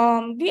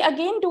we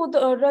again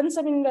run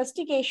some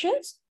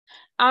investigations.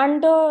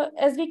 And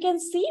as we can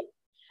see,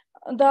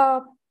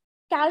 the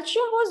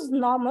calcium was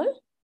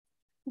normal.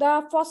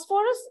 The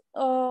phosphorus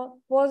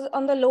was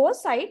on the lower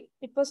side.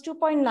 It was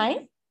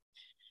 2.9.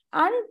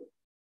 And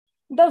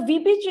the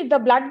VBG, the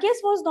blood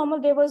gas was normal.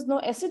 There was no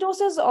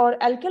acidosis or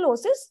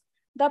alkalosis.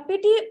 The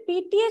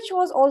PTH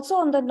was also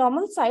on the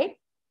normal side.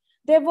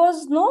 There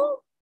was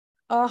no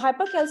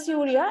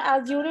hypercalciuria,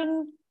 as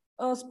urine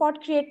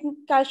spot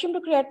calcium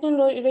to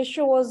creatinine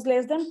ratio was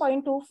less than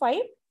 0.25.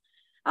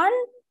 And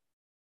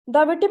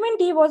the vitamin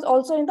D was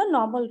also in the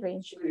normal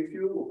range. So if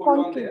you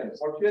hold on there,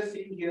 what we are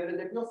seeing here is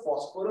that your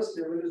phosphorus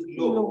level is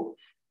low.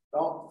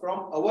 Now,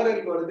 from our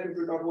algorithm, if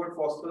you talk about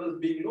phosphorus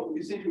being low,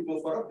 we say you go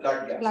for a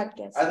blood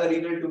gas. As a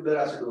renal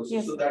tubular acidosis.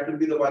 Yes. So that will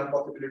be the one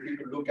possibility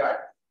to look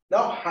at.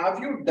 Now, have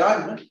you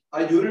done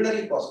a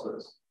urinary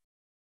phosphorus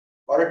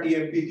or a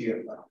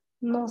TMP-GFR?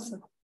 No,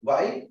 sir.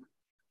 Why?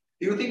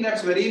 Do you think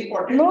that's very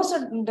important? No,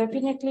 sir,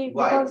 definitely.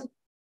 Why? Because,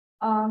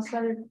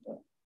 sir,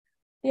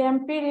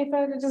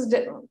 TMP-GFR is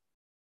different.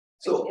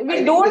 So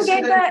we don't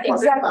get the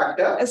exact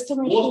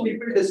estimation. Most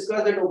people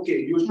discuss that,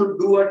 okay, you should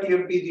do a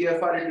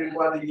TMP-GFR and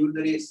require the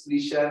urinary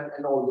excretion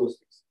and all those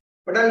things.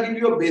 But I'll give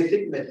you a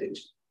basic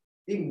message.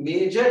 The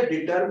major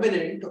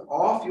determinant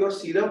of your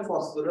serum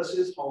phosphorus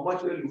is how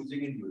much you are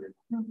losing in urine.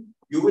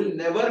 You will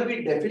never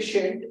be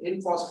deficient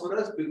in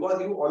phosphorus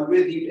because you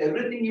always eat.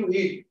 Everything you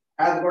eat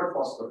has got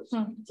phosphorus.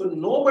 So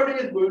nobody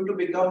is going to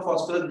become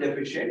phosphorus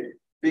deficient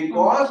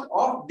because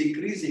of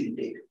decreased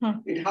intake.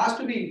 It has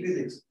to be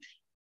increasing.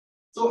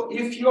 So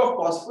if your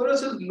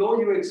phosphorus is low,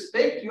 you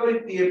expect your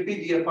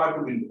TMP-GFR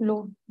to be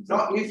low.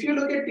 Now, if you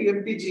look at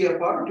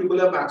TMP-GFR,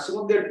 tubular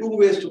maximum, there are two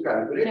ways to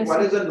calculate. Yes,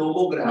 one is a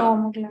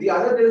nomogram. The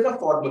other, there is a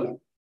formula.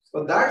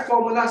 So that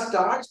formula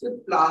starts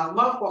with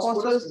plasma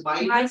phosphorus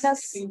minus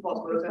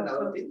phosphorus and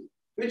other things,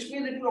 which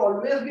means it will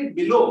always be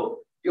below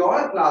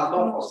your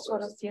plasma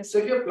phosphorus. Yes. So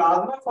if your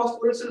plasma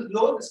phosphorus is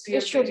low, the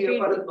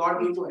TMP-GFR is not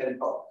going to help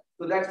out.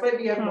 So that's why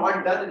we have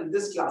not done in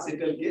this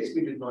classical case,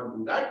 we did not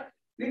do that.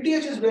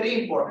 PTH is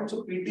very important.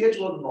 So PTH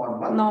was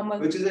normal,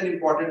 which is an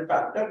important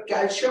factor.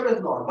 Calcium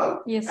is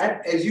normal. Yes. And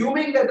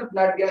assuming that the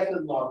blood gas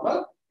is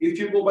normal, if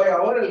you go by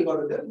our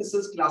algorithm, this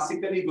is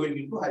classically going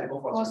into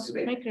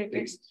hypophosphatemic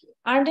rickets.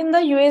 And in the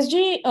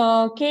USG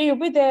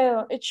KUB,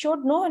 there it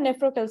showed no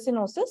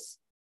nephrocalcinosis.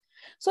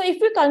 So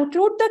if we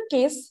conclude the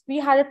case, we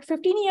had a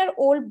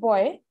 15-year-old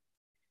boy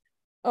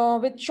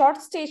with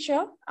short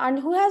stature and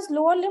who has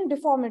lower limb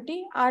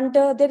deformity, and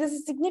there is a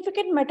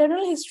significant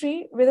maternal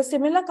history with a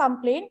similar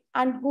complaint,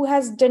 and who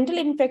has dental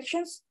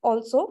infections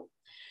also.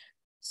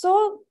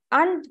 So,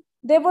 and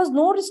there was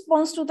no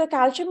response to the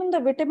calcium and the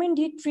vitamin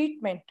D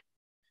treatment.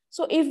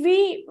 So if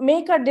we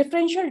make a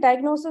differential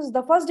diagnosis,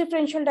 the first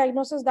differential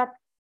diagnosis that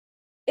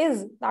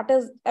is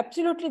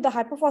absolutely the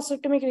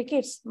hypophosphatemic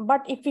rickets.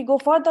 But if we go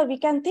further, we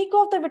can think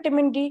of the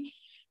vitamin D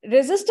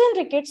resistant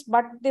rickets,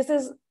 but this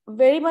is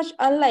very much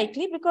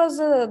unlikely because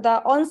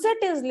the onset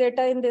is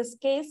later in this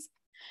case,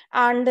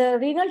 and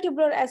renal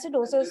tubular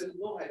acidosis,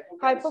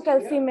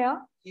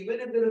 hypocalcemia. Even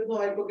if there is no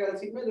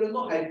hypocalcemia, there is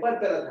no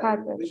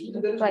hyperparathyroidism, which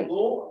means there is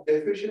no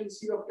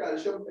deficiency of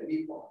calcium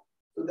anymore.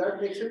 So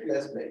that makes it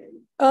less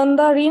likely. On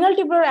the renal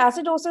tubular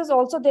acidosis,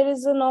 also there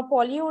is no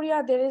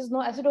polyuria, there is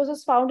no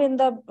acidosis found in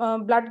the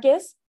blood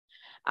gas.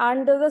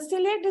 And the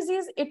celiac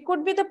disease, it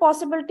could be the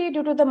possibility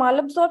due to the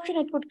malabsorption,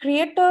 it could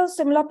create a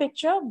similar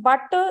picture,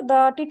 but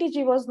the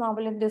TTG was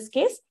normal in this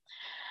case.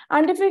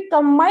 And if we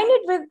combine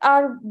it with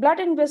our blood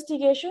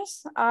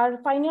investigations,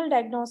 our final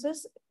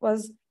diagnosis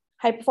was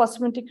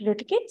hypophosphatemic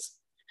rickets.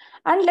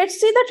 And let's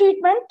see the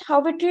treatment,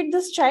 how we treat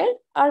this child.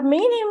 Our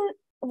main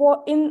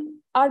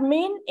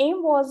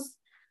aim was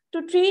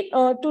to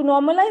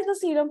normalize the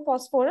serum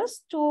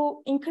phosphorus,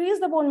 to increase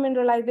the bone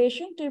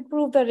mineralization, to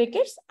improve the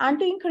rickets, and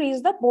to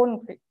increase the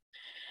bone growth.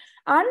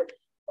 And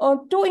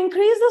to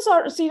increase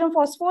the serum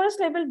phosphorus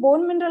level,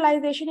 bone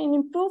mineralization, and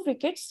improve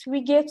rickets,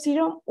 we gave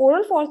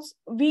oral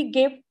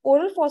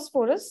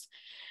phosphorus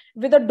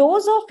with a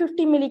dose of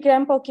 50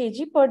 milligram per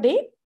kg per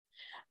day.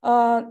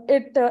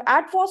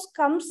 Adphos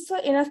comes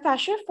in a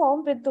sachet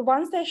form with the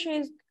one sachet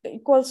is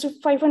equals to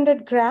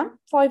 500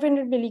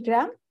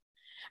 milligram.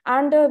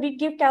 And we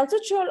give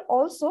calcitriol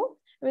also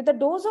with a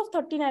dose of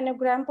 30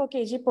 nanogram per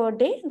kg per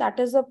day, that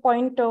is a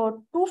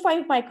 0.25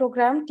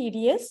 microgram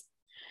TDS.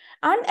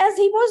 And as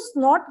he was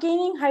not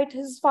gaining height,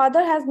 his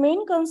father has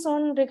main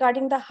concern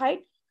regarding the height.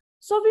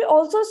 So we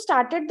also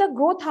started the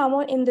growth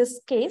hormone in this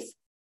case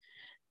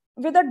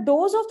with a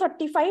dose of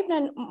 35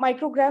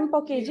 microgram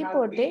per kg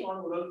per day. On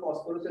oral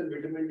phosphorus and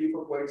vitamin D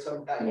for quite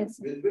some time, yes,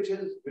 with which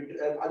his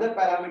other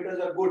parameters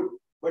are good,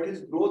 but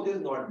his growth is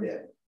not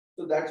there.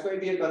 So that's why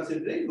we are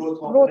considering growth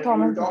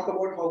hormone. We'll talk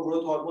about how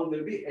growth hormone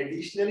will be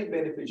additionally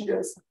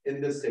beneficial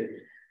in this setting.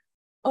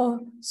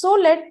 So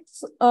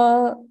let's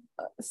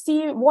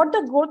see what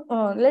the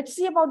growth. Let's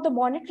see about the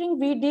monitoring.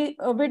 We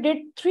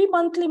did 3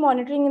 monthly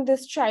monitoring in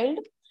this child,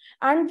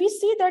 and we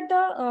see that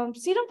the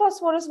serum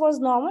phosphorus was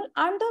normal,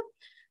 and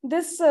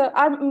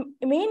our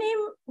main aim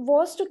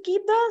was to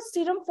keep the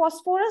serum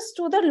phosphorus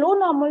to the low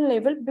normal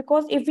level,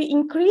 because if we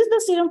increase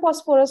the serum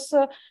phosphorus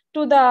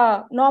to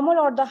the normal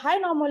or the high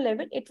normal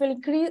level, it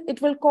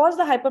will cause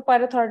the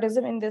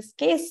hyperparathyroidism in this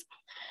case.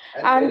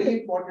 And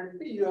very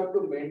importantly, you have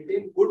to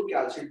maintain good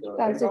calcitriol.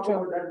 I talk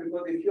about that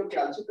because if your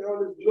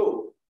calcitriol is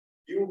low,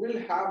 you will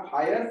have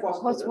higher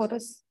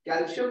phosphorus.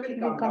 Calcium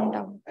will come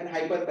down, and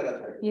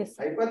hyperparathyroidism. Yes.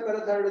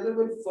 Hyperparathyroidism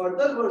will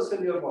further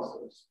worsen your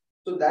phosphorus.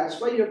 So that's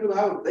why you have to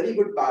have very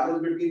good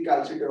balance between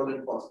calcitriol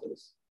and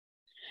phosphorus.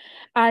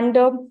 And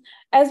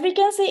as we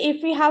can see,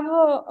 if we have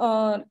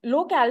a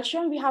low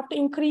calcium, we have to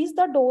increase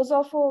the dose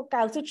of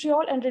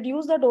calcitriol and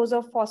reduce the dose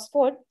of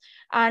phosphorus.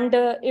 And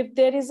if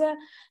there is a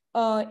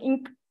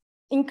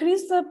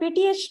increase the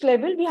PTH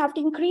level, we have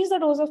to increase the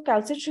dose of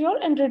calcitriol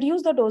and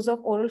reduce the dose of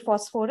oral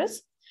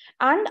phosphorus.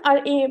 And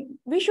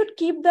we should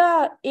keep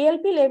the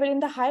ALP level in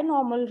the high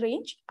normal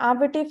range.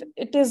 But if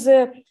it is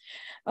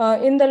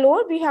in the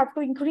lower, we have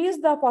to increase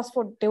the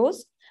phosphorus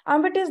dose.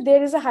 But if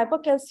there is a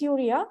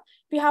hypercalciuria,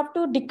 we have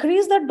to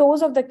decrease the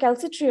dose of the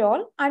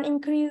calcitriol and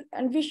increase,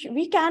 and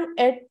we can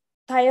add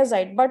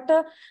thiazide. But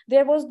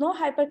there was no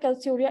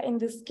hypercalciuria in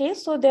this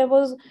case, so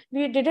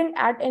we didn't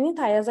add any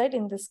thiazide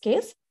in this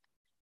case.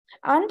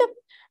 And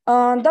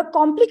the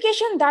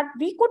complication that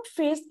we could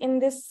face in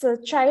this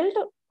child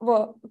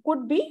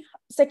could be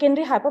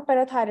secondary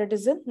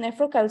hyperparathyroidism,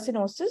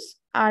 nephrocalcinosis,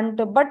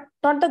 but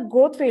not the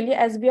growth failure,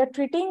 as we are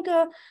treating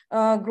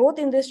growth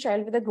in this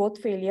child with the growth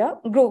failure,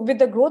 with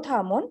the growth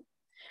hormone.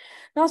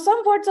 Now,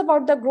 some words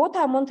about the growth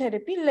hormone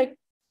therapy, like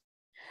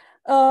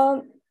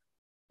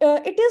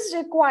it is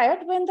required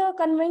when the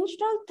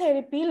conventional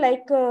therapy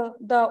like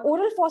the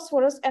oral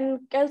phosphorus and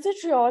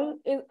calcitriol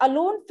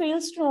alone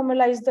fails to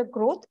normalize the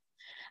growth.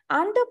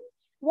 And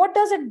what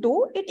does it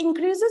do? It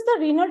increases the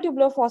renal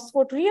tubular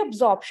phosphate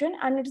reabsorption,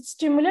 and it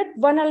stimulates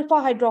 1-alpha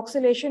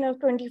hydroxylation of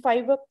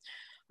 25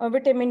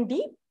 vitamin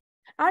D.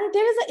 And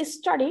there is a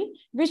study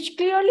which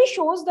clearly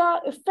shows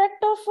the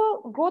effect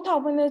of growth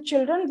hormone in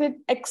children with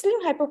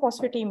X-linked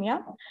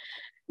hypophosphatemia.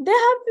 They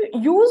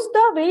have used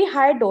the very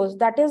high dose,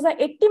 that is the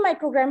 80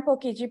 microgram per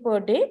kg per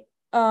day.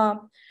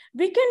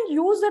 We can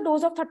use the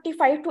dose of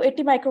 35 to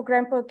 80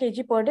 microgram per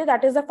kg per day.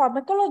 That is the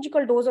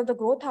pharmacological dose of the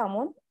growth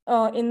hormone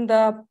in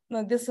the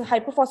this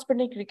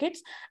hypophosphatic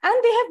rickets.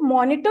 And they have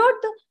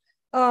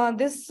monitored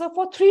this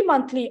for 3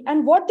 monthly.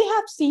 And what they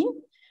have seen,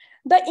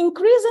 the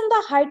increase in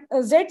the height,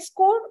 Z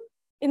score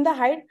in the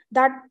height,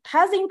 that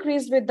has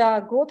increased with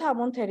the growth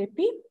hormone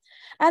therapy.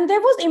 And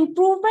there was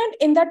improvement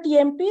in the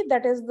TMP,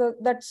 that is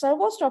that sir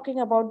was talking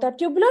about, the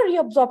tubular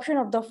reabsorption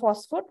of the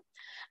phosphate.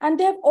 And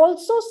they have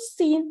also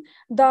seen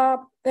the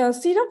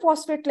serum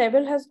phosphate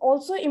level has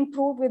also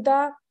improved with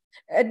the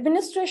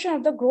administration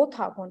of the growth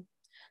hormone.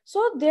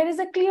 So there is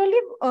a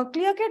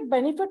clear-cut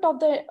benefit of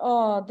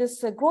the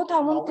this growth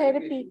hormone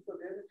therapy.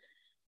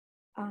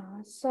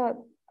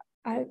 So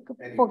I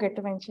forget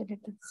to mention it.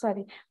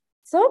 Sorry.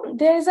 So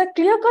there is a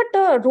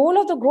clear-cut role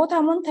of the growth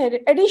hormone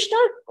therapy,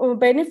 additional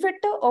benefit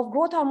of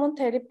growth hormone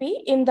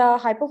therapy in the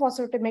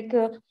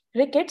hypophosphatemic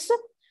rickets.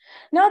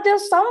 Now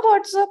there's some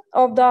words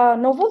of the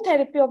novel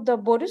therapy of the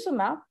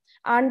borusumab,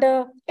 and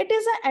it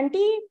is an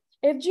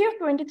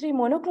anti-FGF23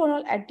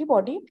 monoclonal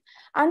antibody,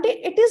 and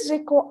it is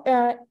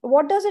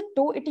what does it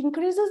do? It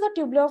increases the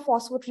tubular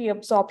phosphate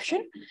reabsorption,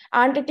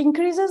 and it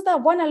increases the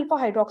 1-alpha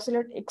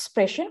hydroxylate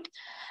expression.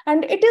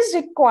 And it is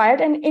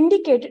required and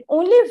indicated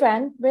only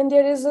when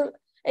there is a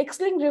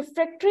X-linked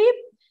refractory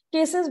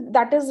cases,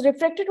 that is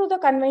refractory to the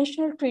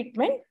conventional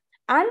treatment,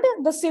 and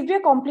the severe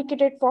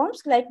complicated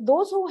forms like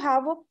those who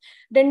have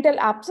dental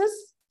abscess,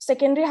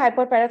 secondary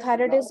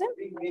hyperparathyroidism.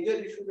 The major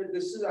issue that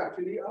this is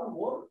actually a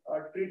more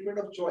treatment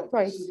of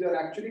choice. We are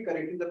actually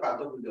correcting the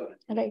pathophysiology.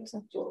 Right,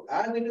 sir. So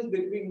as it is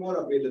becoming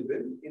more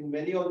available in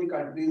many of the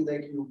countries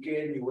like UK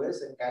and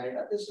US and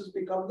Canada, this has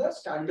become the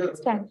standard.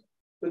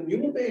 So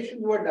new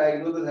patients who are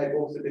diagnosed with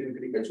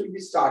hypophosphatemic rickets will be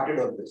started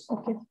on this.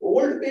 Okay.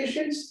 Old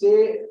patients,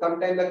 they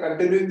sometimes are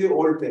continuing the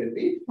old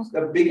therapy. Okay.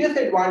 The biggest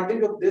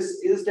advantage of this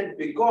is that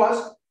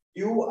because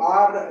you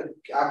are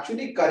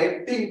actually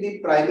correcting the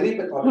primary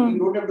pathology, you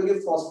don't have to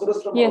give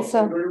phosphorus from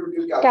outside, you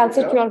don't have to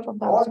give calcitriol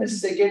from all the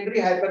secondary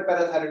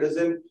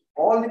hyperparathyroidism,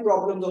 all the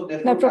problems of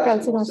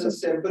nephrocalcinosis,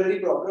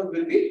 temporary problems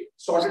will be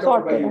sorted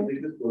out by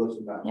using this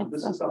borusumab. So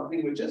this is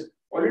something which is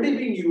already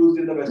being used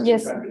in the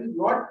Western countries,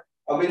 not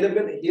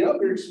available here,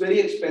 but it's very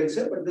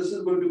expensive, but this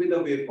is going to be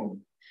the way forward.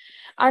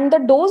 And the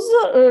dose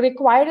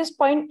required is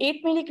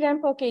 0.8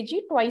 milligram per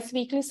kg, twice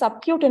weekly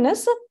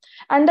subcutaneous.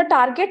 And the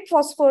target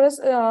phosphorus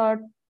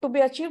to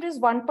be achieved is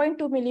 1.2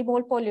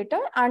 millimole per liter.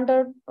 And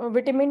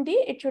vitamin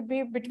D, it should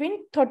be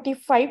between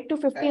 35 to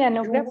 50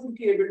 nanograms. You will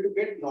be able to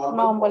get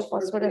normal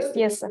phosphorus.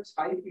 Yes, sir.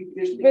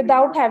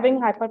 Without having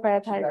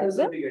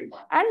hyperparathyroidism.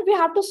 And we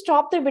have to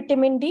stop the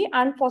vitamin D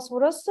and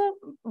phosphorus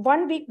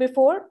 1 week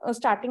before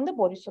starting the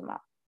borusumab.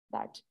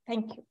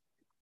 Thank you.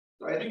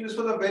 So I think this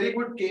was a very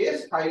good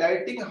case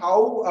highlighting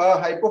how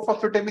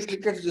hypophosphatemic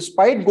rickets,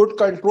 despite good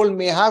control,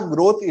 may have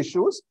growth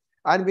issues,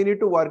 and we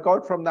need to work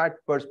out from that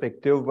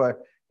perspective,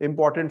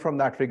 important from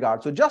that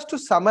regard. So just to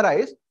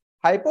summarize,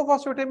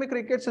 hypophosphatemic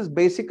rickets is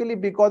basically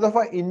because of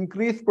an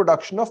increased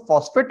production of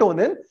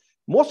phosphatonin,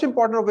 most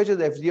important of which is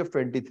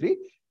FGF23.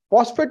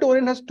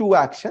 Phosphatonin has two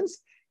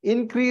actions: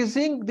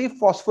 increasing the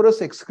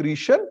phosphorus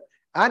excretion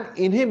and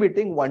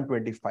inhibiting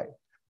 125.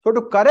 So to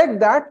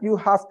correct that, you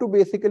have to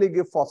basically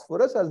give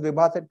phosphorus, as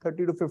Vibha said,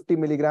 30 to 50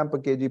 milligram per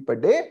kg per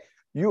day.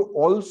 You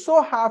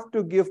also have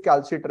to give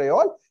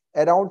calcitriol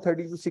around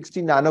 30 to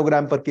 60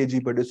 nanogram per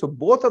kg per day. So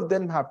both of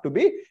them have to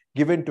be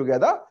given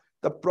together.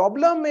 The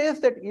problem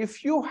is that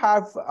if you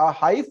have a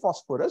high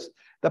phosphorus,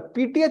 the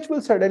PTH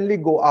will suddenly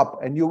go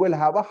up and you will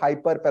have a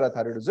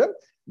hyperparathyroidism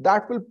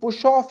that will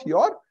push off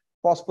your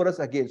phosphorus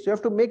again. So you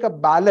have to make a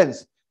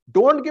balance.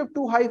 Don't give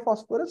too high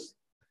phosphorus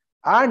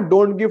and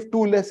don't give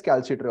too less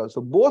calcitriol.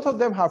 So both of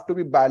them have to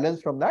be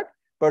balanced from that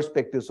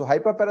perspective. So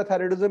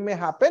hyperparathyroidism may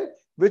happen,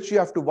 which you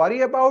have to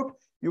worry about.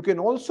 You can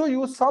also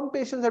use, some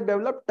patients have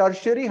developed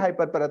tertiary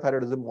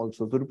hyperparathyroidism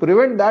also. So to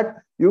prevent that,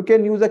 you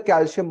can use a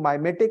calcium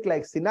mimetic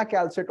like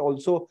cinacalcet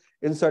also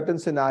in certain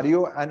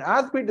scenario. And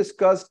as we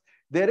discussed,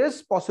 there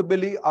is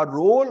possibly a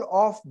role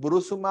of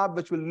borusumab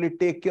which will really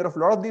take care of a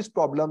lot of these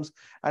problems,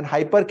 and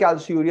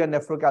hypercalciuria,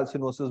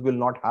 nephrocalcinosis will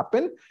not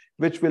happen,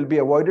 which will be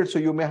avoided. So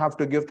you may have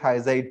to give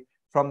thiazide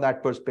from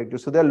that perspective.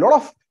 So there are a lot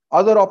of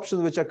other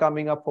options which are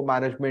coming up for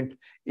management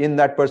in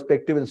that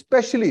perspective, and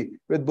especially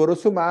with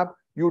borusumab,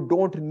 you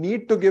don't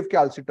need to give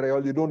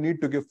calcitriol, you don't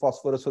need to give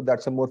phosphorus. So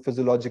that's a more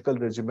physiological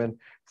regimen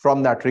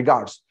from that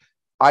regards.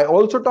 I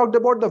also talked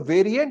about the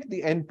variant,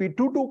 the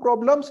NP22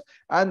 problems,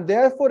 and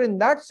therefore in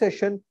that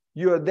session,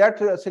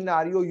 that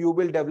scenario, you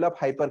will develop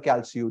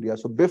hypercalciuria.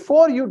 So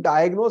before you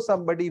diagnose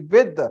somebody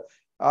with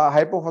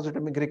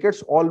hypophosphatemic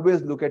rickets,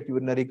 always look at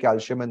urinary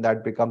calcium, and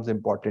that becomes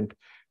important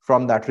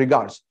from that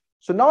regards.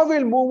 So now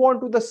we'll move on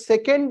to the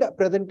second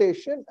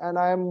presentation, and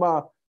I am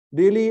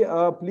really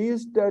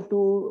pleased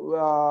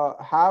to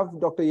have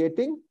Dr.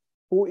 Yeting,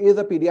 who is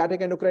a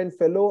pediatric endocrine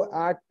fellow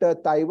at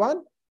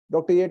Taiwan.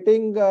 Dr.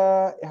 Yeting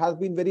has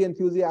been very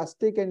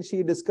enthusiastic, and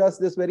she discussed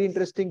this very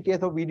interesting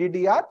case of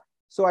VDDR.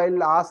 So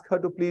I'll ask her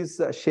to please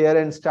share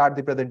and start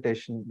the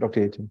presentation,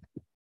 Dr. Yeting.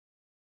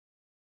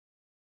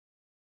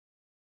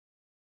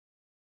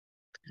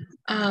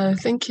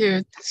 Thank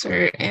you,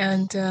 sir.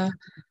 And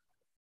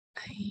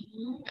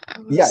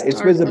yeah,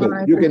 it's visible.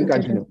 You can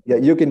continue. Yeah,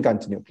 you can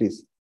continue,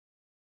 please.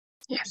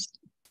 Yes.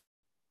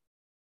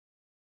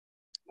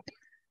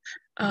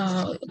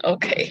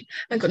 Okay.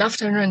 And good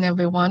afternoon,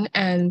 everyone.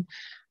 And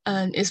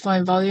is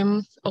my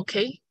volume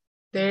okay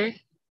there?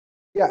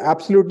 Yeah,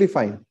 absolutely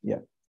fine.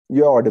 Yeah,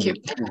 you're audible.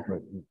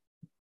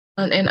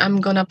 And I'm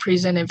gonna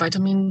present a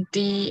vitamin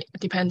D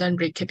dependent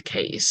ricket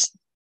case.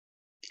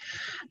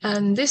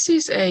 And this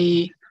is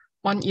a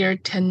 1 year,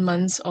 10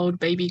 months old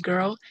baby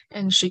girl,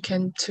 and she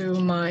came to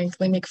my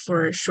clinic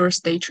for short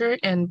stature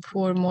and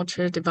poor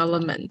motor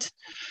development.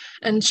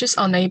 And she's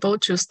unable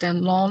to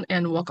stand long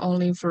and walk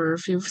only for a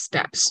few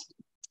steps.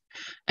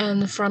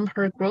 And from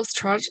her growth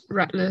chart,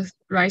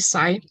 right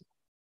side,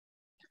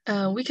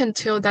 we can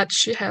tell that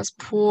she has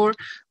poor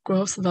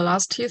growth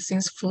velocity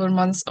since 4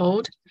 months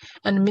old.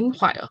 And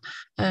meanwhile,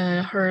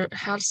 her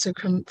head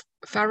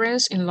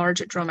circumference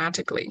enlarged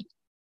dramatically.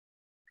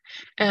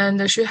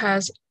 And she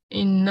has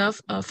enough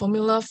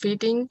formula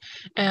feeding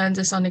and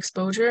sun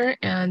exposure,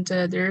 and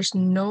there's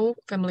no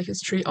family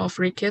history of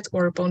rickets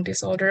or bone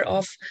disorder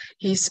of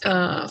his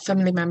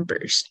family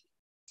members.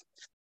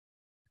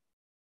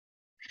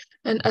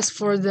 And as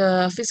for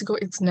the physical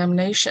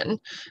examination,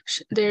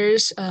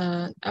 there's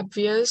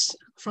obvious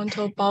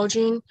frontal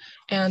bulging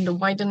and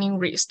widening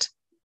wrist.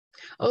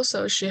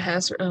 Also, she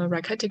has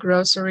rachitic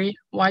rosary,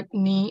 wide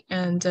knee,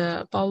 and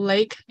bow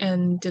leg,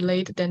 and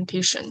delayed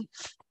dentition.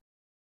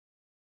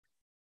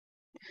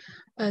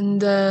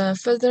 And the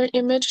further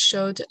image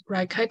showed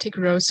rachitic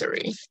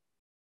rosary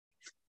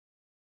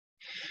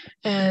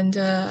and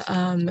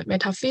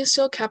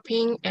metaphyseal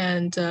capping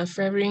and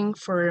flaring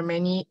for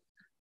many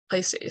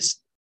places.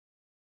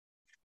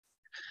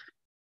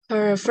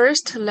 Her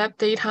first lab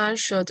data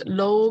showed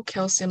low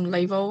calcium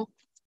level,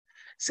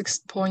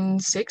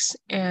 6.6,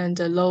 and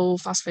low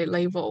phosphate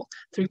level,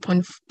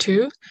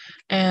 3.2,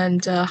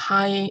 and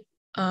high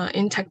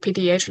intact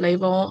PTH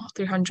level,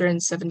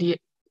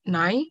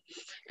 379,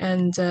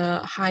 and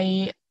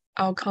high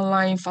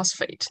alkaline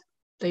phosphate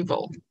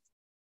level.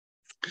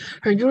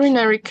 Her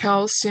urinary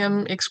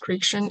calcium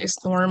excretion is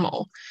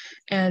normal,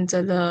 and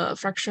the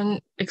fraction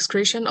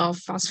excretion of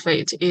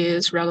phosphate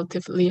is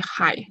relatively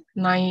high,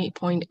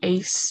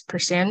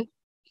 9.8%.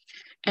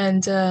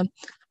 And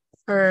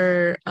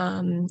her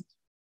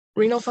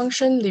renal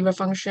function, liver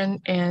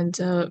function, and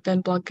vein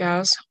blood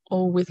gas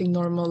all within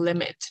normal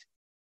limit.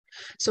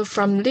 So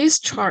from this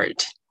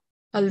chart,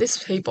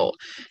 this table,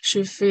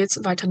 she fits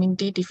vitamin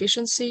D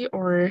deficiency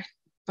or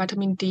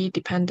vitamin D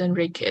dependent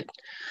ricket.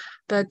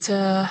 But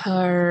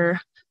her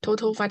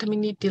total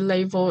vitamin D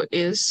level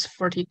is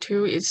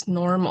 42, is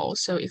normal,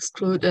 so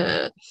exclude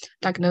the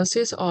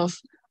diagnosis of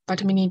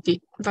vitamin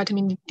D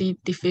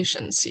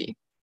deficiency.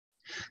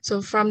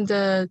 So from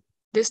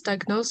this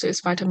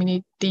diagnosis,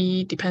 vitamin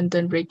D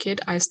dependent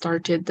ricket, I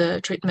started the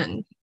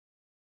treatment.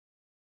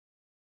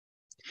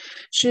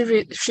 She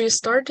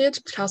started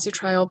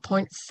calcitriol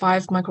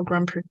 0.5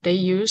 microgram per day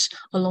use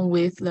along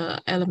with the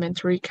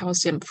elementary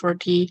calcium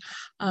 40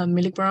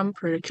 milligram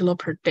per kilo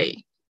per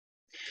day.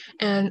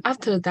 And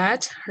after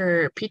that,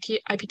 her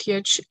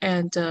IPTH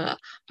and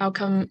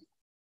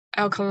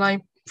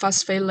alkaline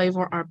phosphate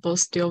level are both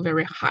still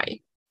very high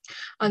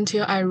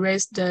until I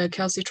raised the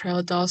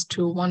calcitriol dose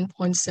to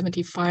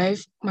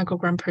 1.75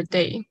 microgram per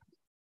day.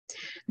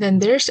 Then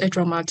there's a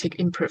dramatic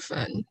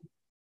improvement.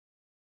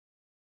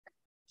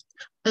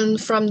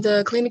 And from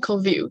the clinical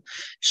view,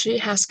 she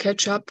has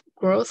catch-up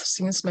growth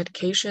since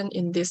medication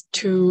in these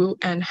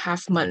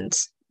 2.5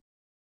 months.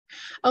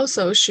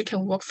 Also, she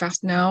can walk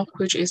fast now,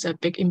 which is a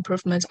big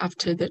improvement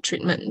after the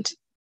treatment.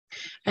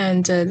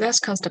 And less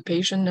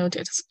constipation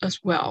noted as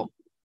well.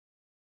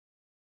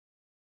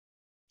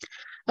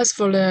 As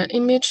for the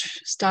image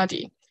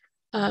study,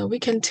 we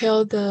can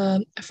tell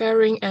the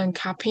flaring and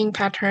capping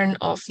pattern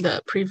of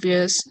the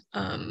previous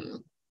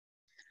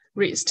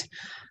wrist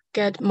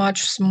get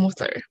much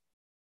smoother.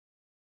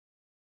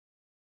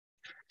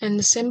 And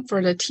the same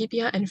for the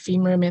tibia and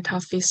femur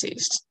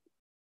metaphysis.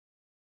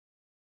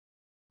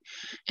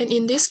 And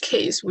in this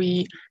case,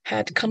 we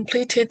had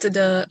completed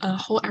the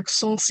whole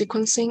exome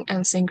sequencing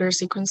and single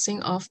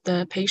sequencing of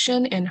the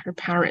patient and her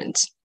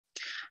parents.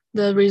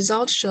 The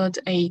result showed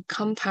a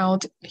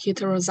compound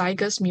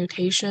heterozygous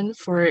mutation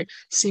for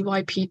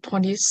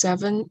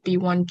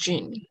CYP27B1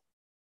 gene.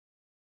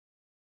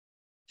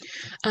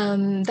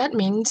 That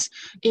means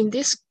in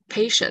this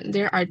patient,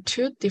 there are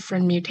two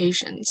different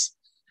mutations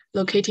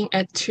locating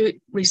at two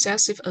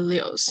recessive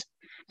alleles.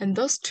 And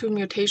those two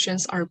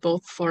mutations are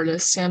both for the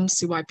same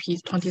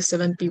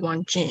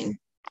CYP27B1 gene.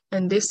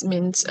 And this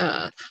means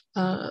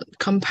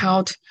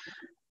compound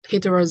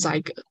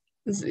heterozygote.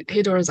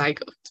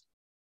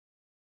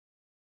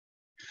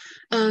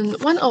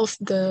 And one of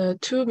the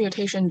two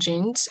mutation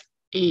genes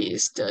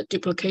is the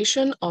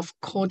duplication of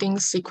coding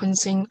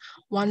sequencing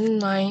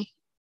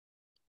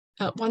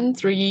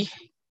 1319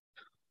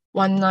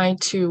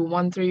 to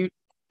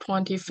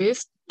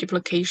 1325th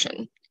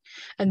duplication.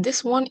 And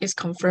this one is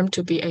confirmed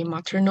to be a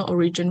maternal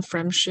origin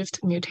frameshift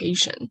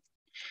mutation.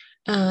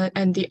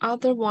 And the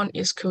other one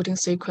is coding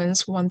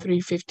sequence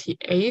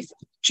 1358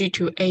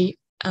 G2A,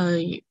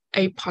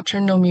 a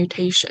paternal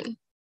mutation.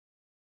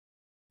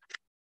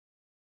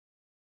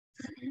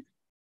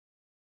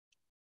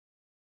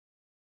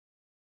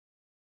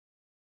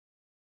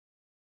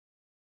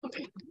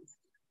 Okay.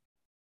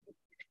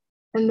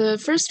 And the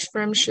first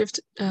frameshift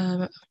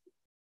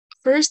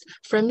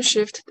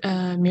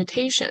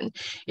mutation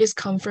is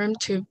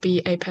confirmed to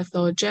be a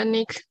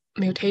pathogenic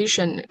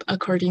mutation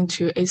according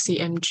to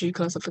ACMG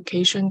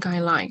classification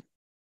guideline.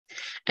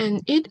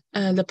 And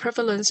the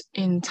prevalence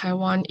in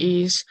Taiwan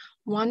is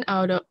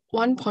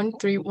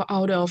 1.3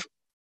 out of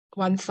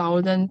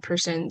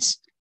 1,000%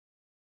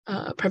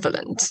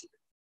 prevalent.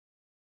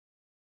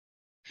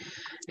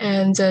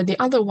 And the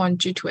other one,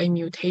 G2A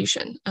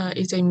mutation,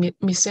 is a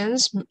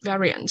missense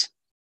variant.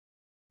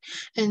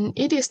 And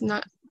it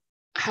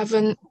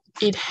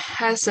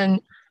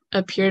hasn't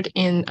appeared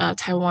in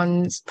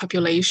Taiwan's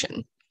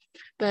population,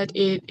 but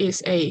it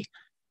is a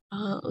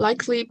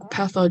likely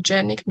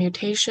pathogenic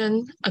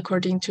mutation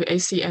according to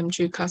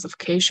ACMG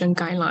classification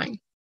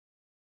guideline.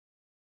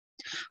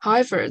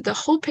 However, the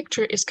whole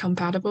picture is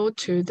compatible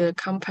to the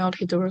compound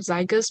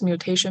heterozygous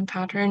mutation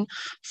pattern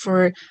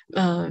for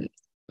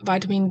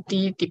vitamin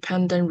D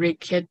dependent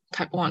ricket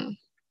type 1.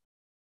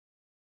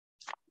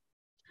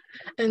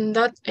 And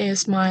that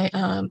is my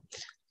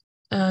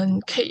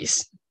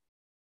case.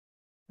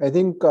 I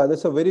think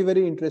that's a very,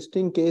 very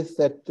interesting case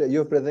that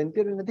you've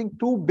presented. And I think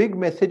two big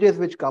messages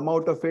which come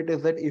out of it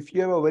is that if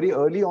you have a very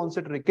early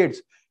onset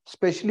rickets,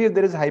 especially if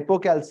there is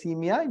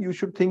hypocalcemia, you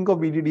should think of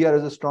VDDR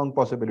as a strong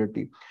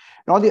possibility.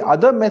 Now, the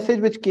other message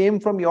which came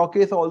from your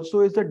case also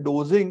is the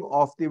dosing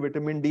of the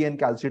vitamin D and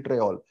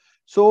calcitriol.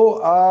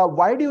 So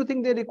why do you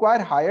think they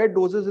require higher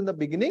doses in the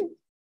beginning?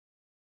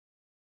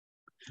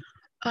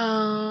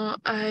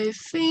 I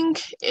think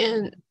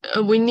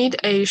we need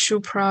a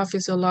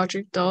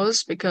supraphysiologic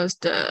dose because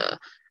the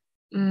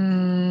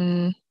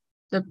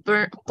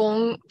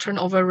bone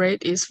turnover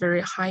rate is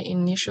very high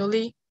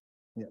initially.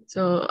 Yeah.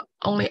 So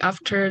only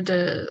after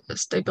the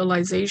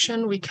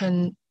stabilization we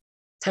can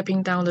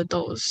tapping down the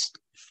dose.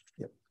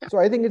 Yeah. Yeah. So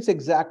I think it's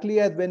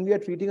exactly as when we are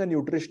treating a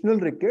nutritional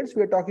rickets,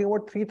 we are talking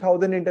about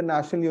 3,000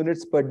 international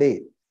units per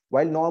day,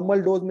 while normal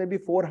dose may be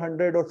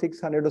 400 or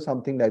 600 or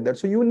something like that.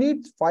 So you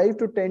need 5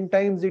 to 10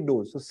 times the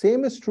dose. So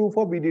same is true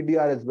for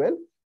BDDR as well.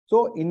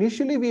 So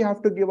initially we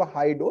have to give a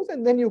high dose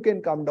and then you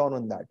can come down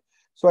on that.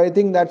 So I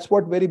think that's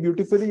what very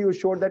beautifully you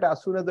showed, that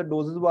as soon as the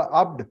doses were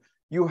upped,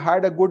 you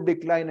had a good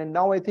decline. And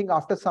now I think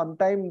after some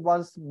time,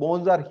 once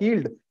bones are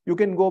healed, you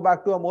can go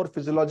back to a more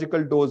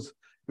physiological dose,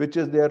 which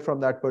is there from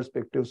that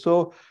perspective.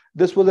 So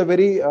this was a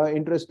very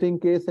interesting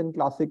case, and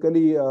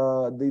classically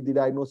the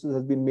diagnosis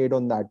has been made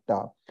on that.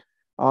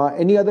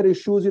 Any other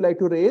issues you like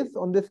to raise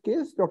on this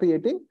case, Dr.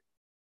 Yating?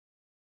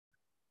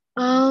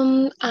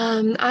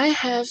 I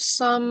have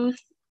some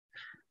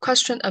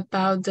question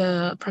about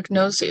the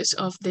prognosis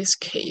of this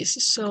case.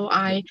 So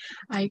I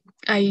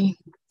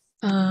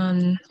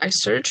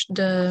searched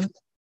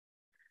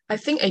I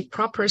think a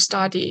proper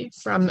study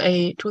from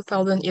a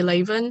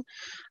 2011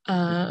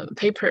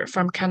 paper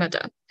from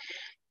Canada.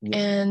 Yeah.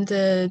 And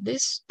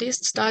this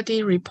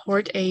study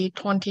report a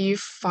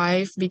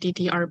 25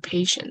 VDDR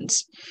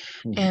patients.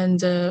 Mm-hmm. And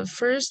the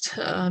first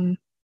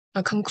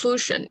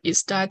conclusion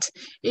is that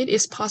it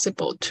is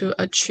possible to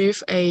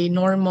achieve a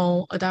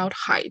normal adult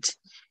height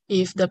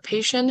if the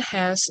patient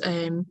has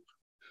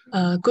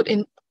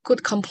good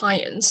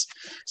compliance.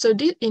 So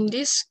in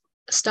this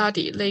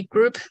study, they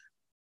put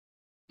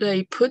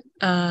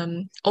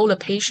all the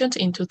patients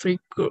into 3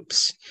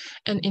 groups.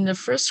 And in the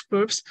first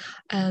groups,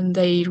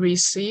 they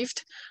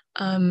received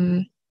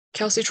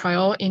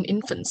calcitriol in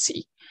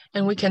infancy.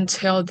 And we can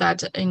tell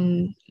that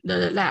in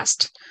the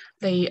last,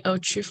 they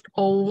achieved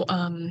all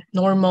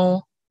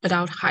normal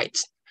adult height,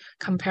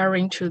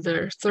 comparing to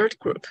the third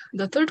group.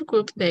 The third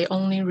group, they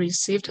only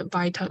received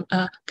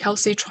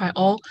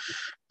calcitriol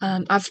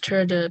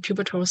after the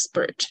pubertal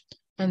spurt.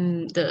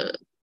 And the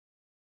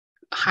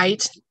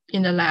height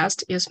in the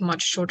last is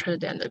much shorter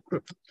than the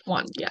group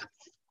 1. Yeah.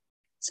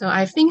 So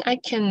I think I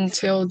can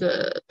tell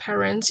the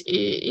parents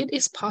it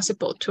is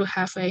possible to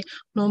have a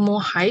normal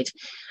height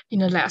in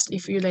the last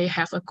if they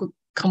have a good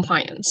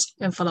compliance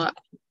and follow up.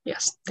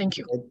 Yes, thank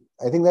you.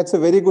 I think that's a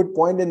very good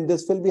point, and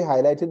this will be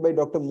highlighted by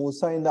Dr.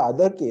 Musa in the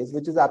other case,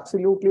 which is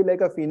absolutely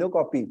like a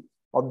phenocopy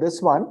of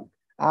this one.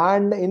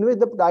 and in which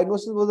the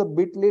diagnosis was a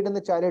bit late and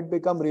the child had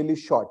become really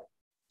short.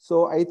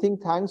 So I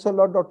think thanks a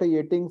lot, Dr.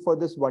 Yeting, for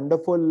this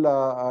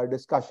wonderful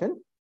discussion.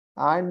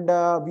 And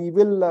we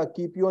will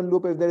keep you on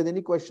loop. If there is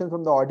any questions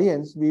from the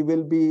audience, we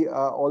will be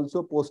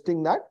also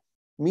posting that.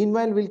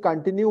 Meanwhile, we'll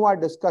continue our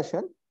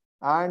discussion.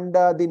 And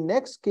the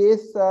next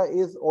case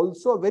is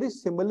also a very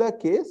similar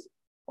case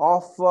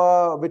of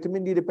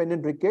vitamin D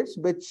dependent rickets,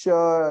 which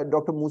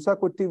Dr. Musa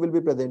Kutti will be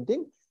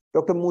presenting.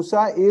 Dr.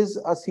 Musa is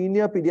a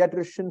senior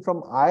pediatrician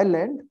from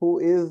Ireland who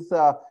is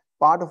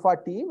part of our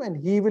team, and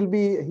he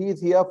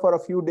is here for a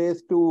few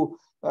days to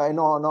on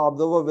an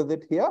observer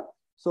visit here.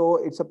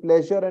 So it's a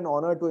pleasure and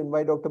honor to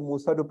invite Dr.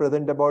 Musa to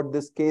present about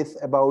this case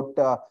about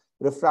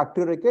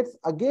refractory rickets.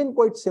 Again,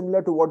 quite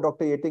similar to what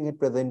Dr. Yeting had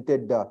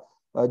presented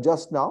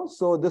just now.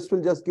 So this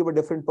will just give a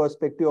different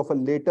perspective of a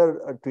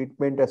later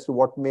treatment as to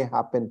what may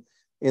happen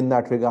in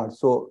that regard.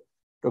 So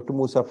Dr.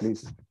 Musa,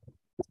 please.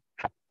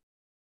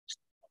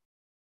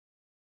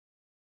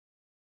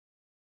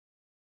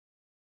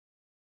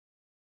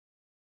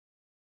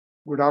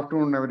 Good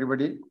afternoon,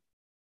 everybody.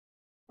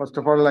 First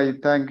of all, I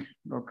thank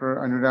Dr.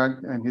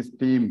 Anurag and his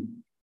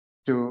team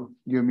to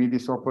give me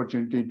this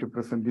opportunity to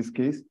present this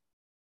case.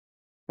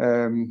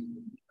 While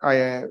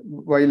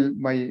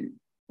my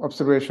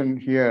observation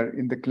here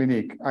in the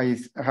clinic, I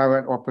have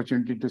an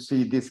opportunity to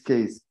see this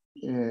case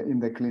in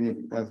the clinic.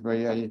 That's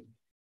why I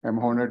am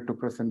honored to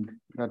present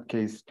that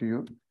case to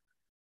you.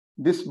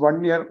 This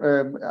 1 year,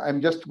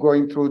 I'm just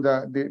going through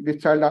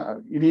this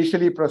child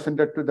initially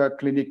presented to the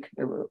clinic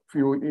a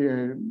few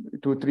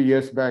 2-3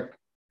 years back.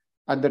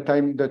 At the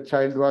time, the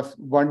child was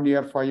 1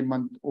 year, 5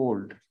 months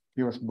old.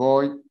 He was a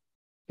boy.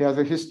 He has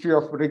a history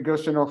of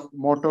regression of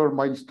motor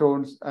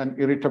milestones and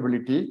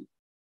irritability.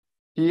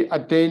 He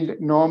attained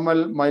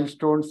normal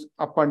milestones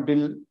up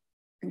until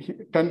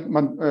 10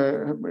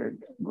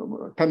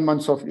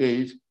 months of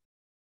age.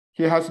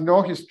 He has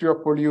no history of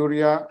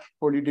polyuria,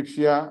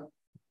 polydipsia,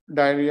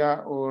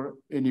 diarrhea, or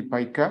any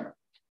pica.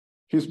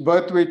 His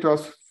birth weight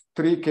was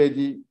 3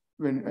 kg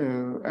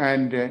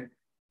and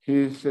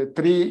his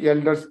 3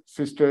 elder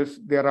sisters,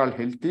 they are all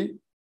healthy.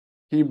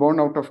 He born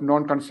out of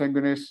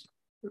non-consanguineous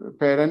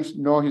parents,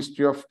 no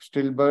history of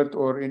stillbirth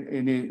or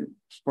any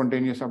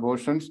spontaneous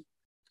abortions.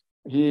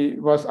 He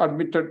was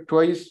admitted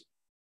twice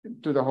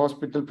to the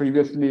hospital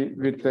previously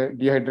with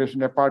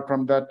dehydration. Apart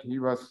from that, he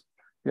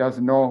has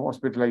no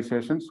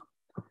hospitalizations.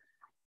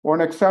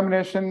 On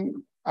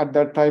examination, at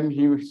that time,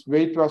 his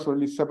weight was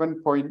only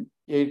 7.89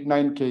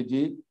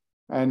 kg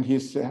and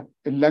his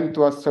length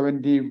was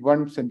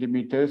 71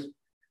 centimeters.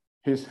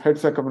 His head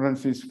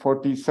circumference is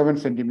 47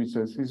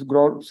 centimeters. He's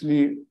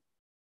grossly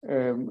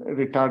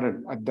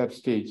retarded at that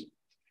stage.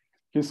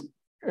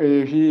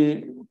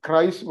 He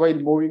cries while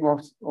moving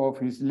off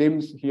his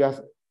limbs. He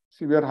has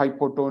severe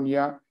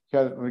hypotonia. He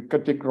has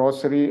ricketic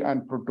rosary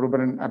and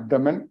protuberant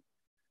abdomen.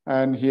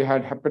 And he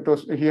has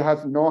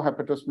no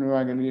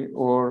hepatosplenomegaly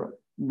or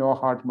no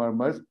heart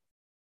murmurs.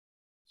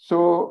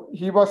 So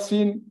he was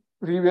seen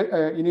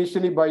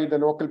initially by the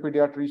local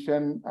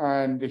pediatrician,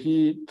 and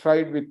he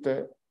tried with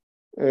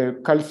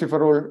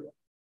calciferol.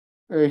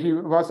 He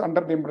was under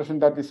the impression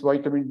that this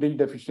vitamin D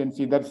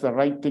deficiency, that's the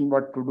right thing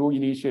what to do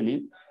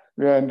initially.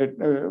 And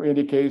in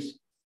any case,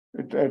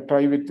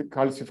 try with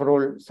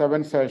calciferol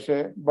 7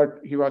 sachet, but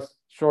he was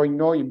showing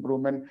no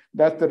improvement.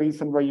 That's the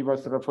reason why he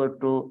was referred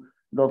to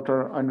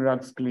Dr.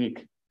 Anurag's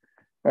clinic.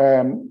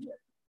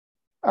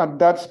 At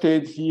that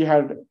stage, he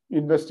had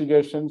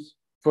investigations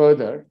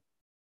further,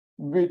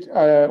 which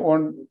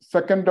on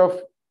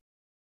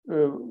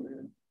the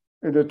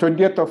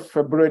 20th of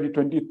February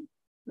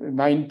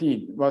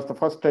 2019 was the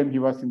first time he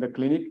was in the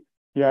clinic.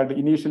 He had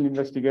initial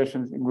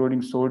investigations,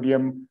 including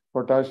sodium,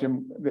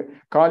 potassium. The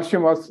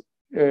calcium was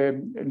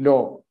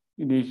low,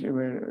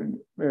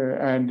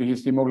 and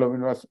his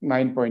hemoglobin was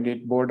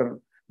 9.8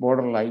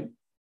 borderline.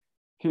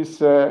 His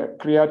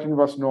creatinine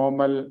was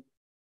normal.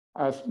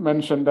 As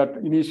mentioned, that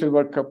initial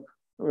workup,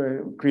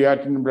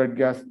 creatinine blood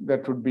gas,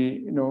 that would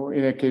be,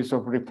 in a case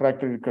of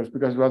refractory rickets,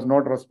 because it was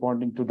not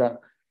responding to the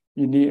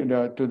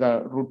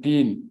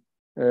routine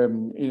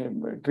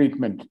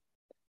treatment.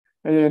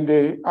 And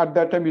at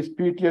that time, his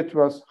PTH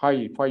was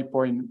high,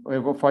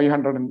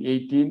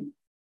 518.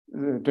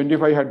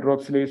 25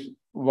 hydroxylase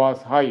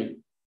was high.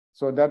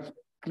 So that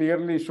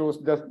clearly shows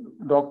that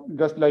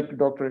just like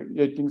Dr.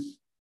 Yeting's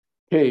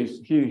case,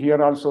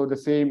 here also the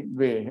same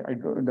way,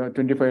 the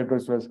 25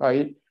 hydroxylase was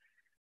high.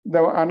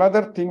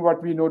 Another thing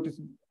what we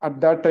noticed at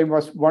that time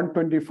was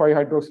 125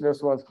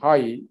 hydroxylase was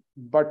high,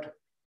 but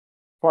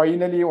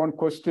finally on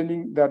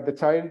questioning that the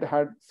child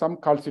had some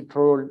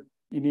calcitrol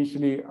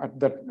initially at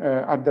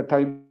the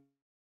time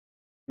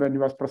when he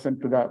was present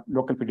to the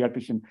local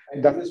pediatrician.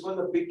 And this was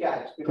a big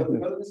catch, because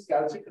of this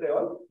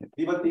calcitriol,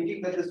 we were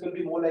thinking that this will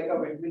be more like a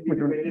vitamin D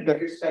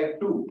rickets type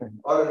 2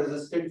 or a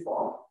resistant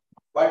form.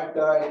 But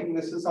I think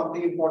this is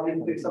something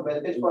important. It's a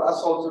message for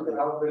us also to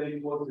have a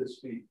very close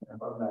history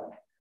on that.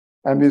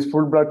 And his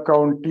full blood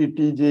count,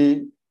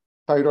 TTG,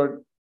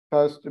 thyroid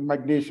test,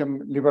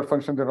 magnesium, liver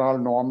function, they're all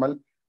normal.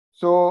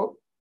 So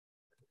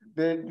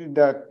they did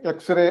the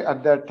X-ray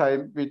at that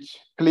time, which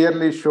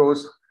clearly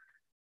shows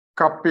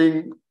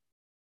cupping,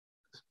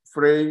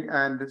 fraying,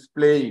 and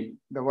splaying,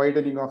 the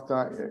widening of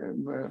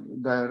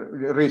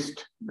the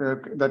wrist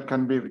that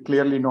can be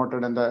clearly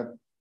noted in the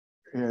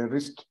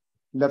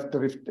left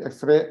wrist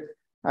X-ray,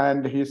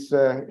 and his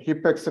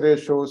hip X-ray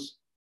shows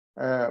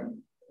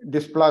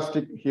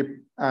dysplastic hip,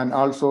 and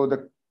also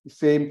the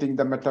same thing,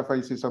 the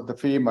metaphysis of the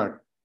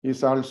femur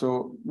is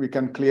also, we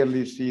can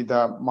clearly see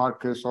the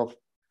markers of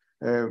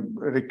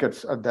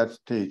rickets at that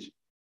stage.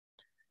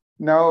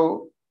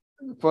 Now,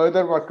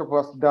 further workup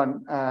was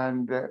done,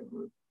 and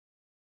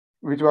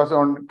which was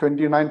on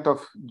 29th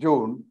of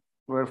June,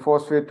 where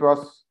phosphate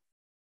was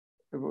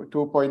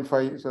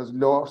 2.5, it was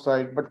low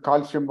side, but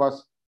calcium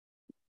was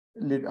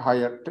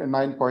higher,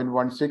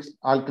 9.16.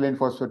 Alkaline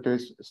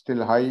phosphatase is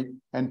still high,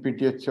 and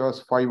PTH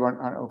was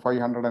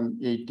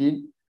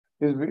 518.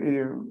 His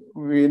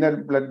renal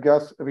blood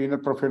gas, renal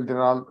profile, they're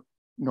all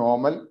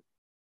normal.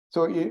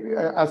 So,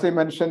 as I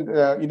mentioned,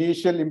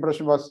 initial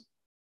impression was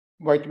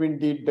vitamin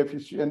D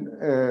deficient,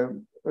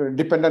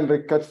 dependent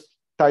rickets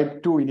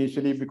type 2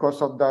 initially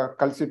because of the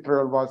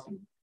calcitriol was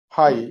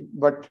high,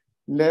 but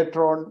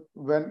later on,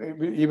 when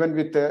even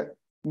with a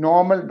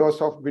normal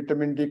dose of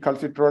vitamin D,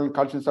 calcitriol,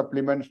 calcium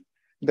supplements,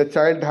 the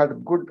child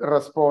had good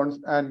response,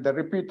 and the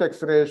repeat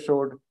X-ray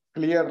showed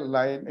clear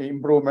line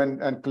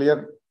improvement and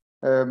clear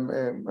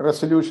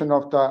resolution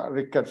of the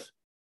rickets.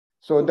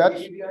 So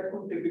that's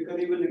PDR2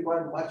 typically will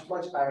require much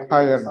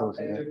higher dose.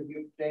 Yeah. It will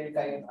give 10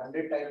 times,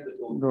 100 times the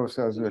dose. Dose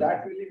as well.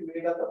 That really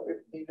made up a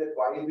bit that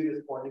why is he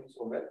responding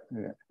so well.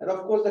 Yeah. And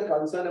of course, the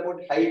concern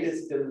about height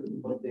is still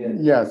there.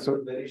 Yeah,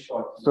 so very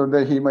short. So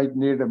that he might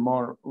need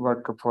more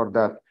work for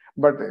that.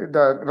 But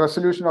the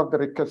resolution of the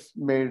rickets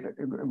made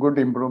good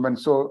improvement.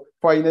 So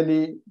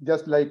finally,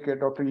 just like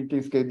Dr.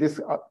 E.T.'s case, this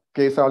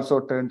case also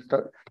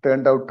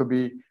turned out to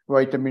be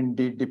vitamin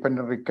D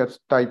dependent rickets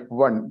type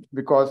 1,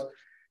 because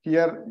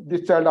here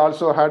this child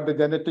also had the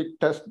genetic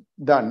test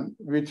done,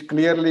 which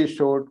clearly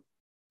showed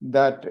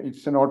that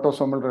it's an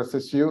autosomal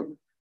recessive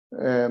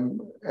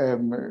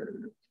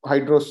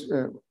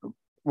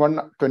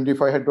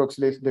 125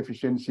 hydroxylase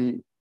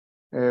deficiency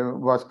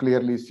was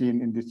clearly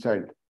seen in this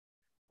child.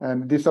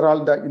 And these are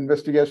all the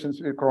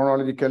investigations,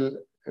 chronological,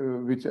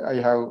 which I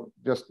have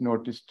just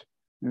noticed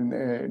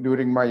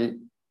during my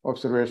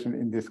observation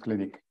in this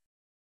clinic.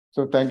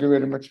 So thank you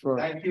very much for.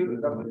 Thank you,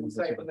 Dr.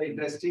 Desai, for the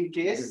interesting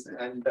case,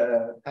 and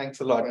thanks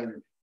a lot.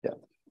 Yeah.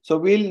 So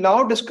we'll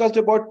now discuss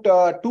about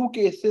 2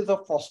 cases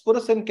of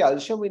phosphorus and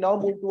calcium. We now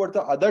move towards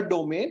the other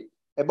domain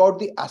about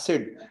the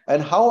acid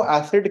and how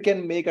acid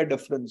can make a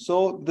difference.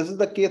 So this is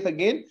the case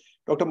again.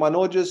 Dr.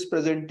 Manoj is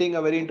presenting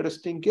a very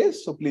interesting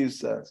case. So please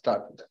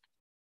start with that.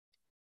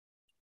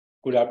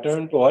 Good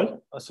afternoon to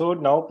all. So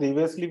now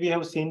previously we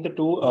have seen the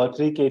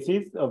 3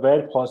 cases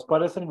where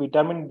phosphorus and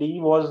vitamin D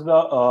was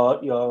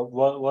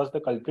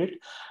the culprit.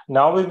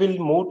 Now we will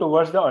move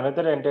towards the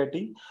another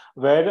entity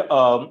where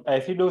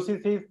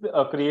acidosis is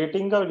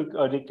creating a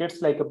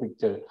rickets like a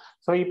picture.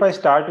 So if I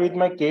start with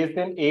my case,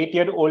 then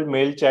 8-year-old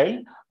male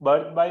child,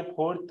 birth by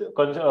fourth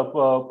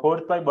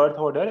by birth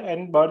order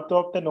and birth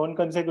of the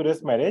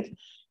non-consecutive marriage.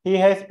 He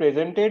has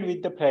presented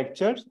with the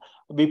fractures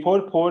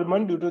before 4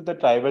 months due to the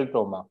tribal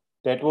trauma.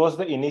 That was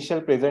the initial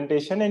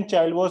presentation, and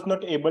child was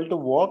not able to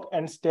walk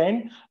and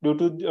stand due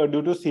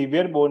to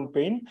severe bone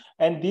pain.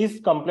 And this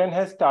complaint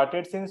has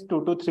started since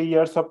 2 to 3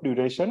 years of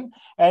duration.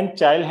 And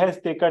child has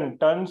taken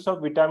tons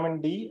of vitamin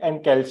D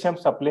and calcium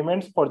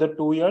supplements for the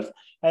 2 years.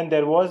 And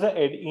there was an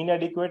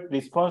inadequate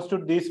response to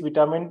this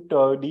vitamin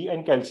D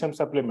and calcium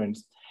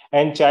supplements.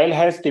 And child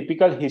has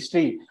typical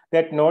history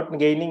that not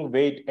gaining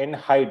weight and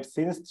height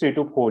since 3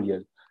 to 4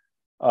 years.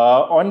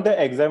 On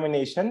the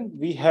examination,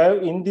 we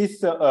have in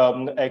this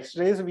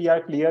X-rays, we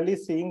are clearly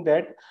seeing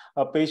that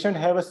a patient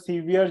have a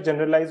severe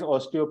generalized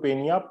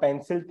osteopenia,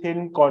 pencil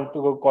thin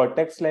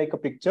cortex like a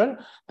picture.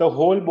 The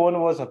whole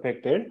bone was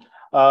affected.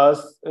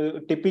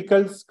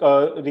 Typical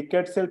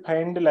rickets cell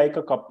find like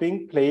a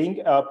cupping,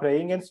 praying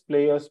and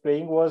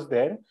spraying was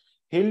there.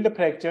 Healed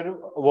fracture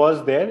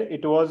was there.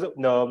 It was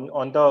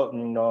on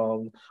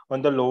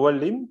the lower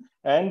limb.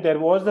 And there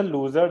was a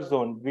loser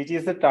zone, which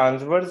is a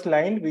transverse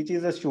line, which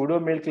is a pseudo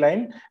milk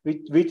line,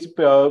 which is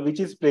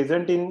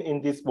present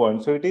in this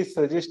bone. So it is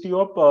suggestive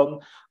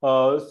of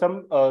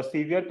some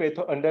severe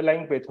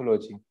underlying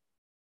pathology.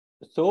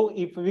 So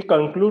if we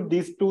conclude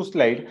these 2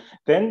 slides,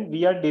 then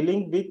we are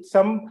dealing with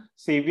some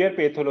severe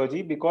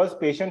pathology because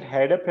patient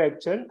had a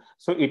fracture.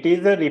 So it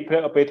is a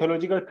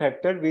pathological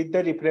fracture with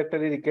the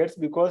refractory rickets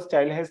because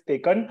child has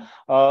taken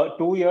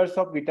 2 years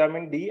of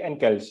vitamin D and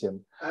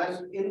calcium.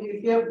 And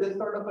if you have this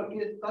sort of a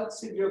case, such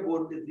severe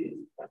bone disease,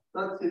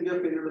 such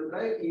severe period,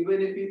 right?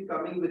 Even if he's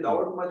coming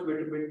without much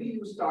vitamin D,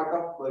 you start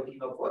off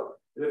working up for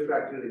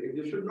refractory rickets.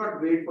 You should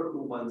not wait for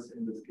 2 months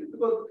in this case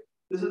because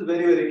this is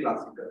very, very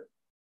classical.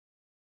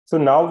 So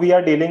now we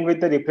are dealing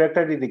with the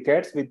refractory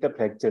rickets with the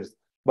fractures.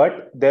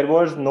 But there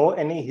was no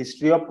any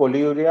history of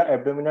polyuria,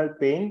 abdominal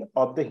pain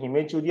of the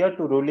hematuria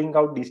to ruling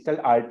out distal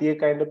RTA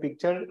kind of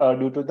picture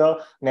due to the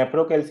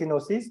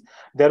nephrocalcinosis.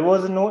 There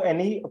was no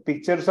any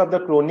pictures of the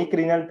chronic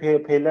renal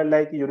failure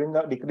like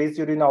decreased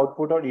urine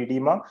output or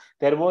edema.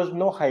 There was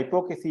no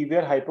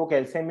severe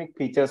hypocalcemic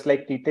features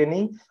like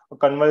tetany,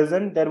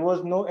 conversion. There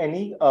was no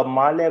any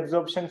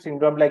malabsorption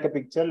syndrome like a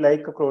picture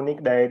like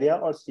chronic diarrhea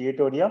or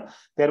steatorrhea.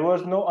 There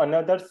was no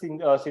another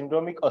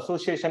syndromic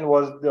association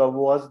was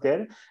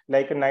there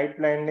like night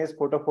blindness,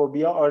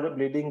 photophobia, or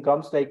bleeding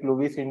gums like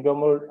Lewis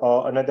syndrome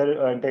or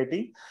another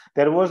entity.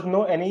 There was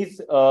no any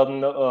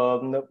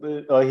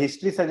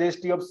history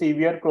suggestive of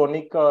severe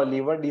chronic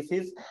liver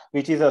disease,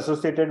 which is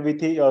associated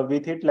with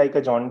it like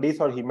a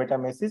jaundice or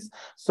hematemesis.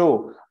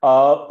 So,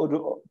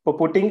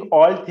 putting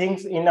all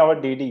things in our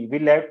DD, we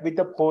left with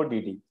the 4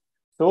 DD.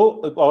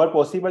 So, our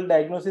possible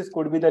diagnosis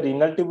could be the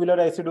renal tubular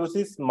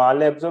acidosis,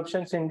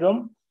 malabsorption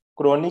syndrome,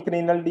 chronic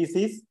renal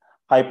disease,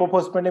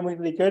 hypophosphatemic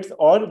rickets,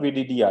 or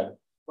VDDR.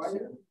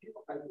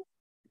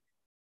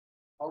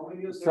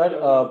 Sir,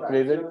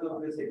 present.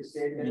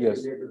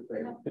 Yes.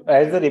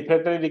 As the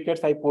refractory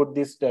rickets, I put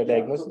this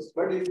diagnosis.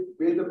 But if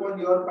based upon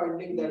your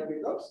finding, that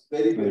becomes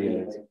very, very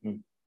high.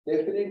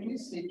 Definitely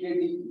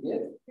CKD,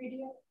 yes.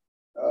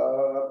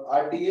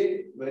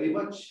 RTA, very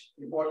much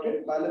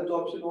important.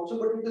 Malabsorption also,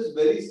 but it is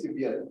very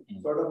severe,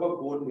 sort of a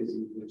bone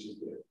disease, which is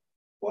there.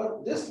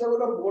 For this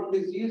level of bone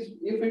disease,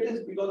 if it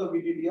is because of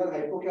VDDR,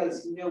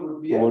 hypocalcemia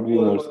would be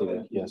more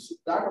severe. Yes.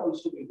 That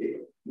also will be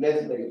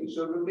less likely.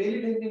 So we're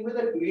mainly thinking with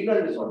a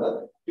renal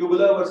disorder.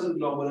 Tubular versus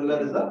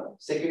glomerular is the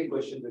second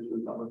question which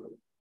will come up.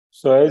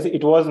 So as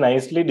it was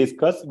nicely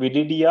discussed,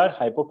 VDDR,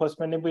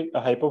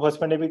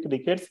 hypophosphatemic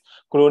rickets,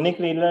 chronic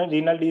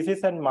renal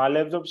disease, and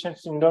malabsorption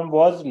syndrome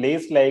was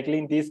less likely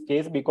in this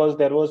case because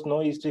there was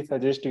no history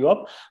suggestive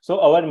of. So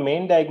our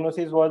main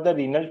diagnosis was the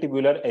renal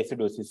tubular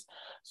acidosis.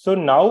 So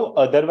now,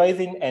 otherwise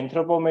in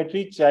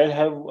anthropometry,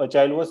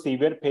 child was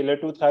severe failure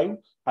to thrive.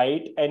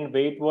 Height and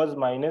weight was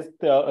less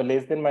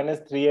than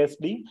 -3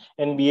 SD,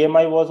 and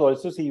BMI was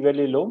also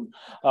severely low.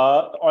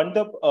 On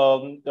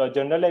the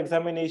general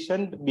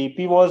examination,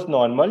 BP was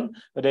normal,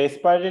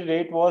 respiratory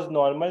rate was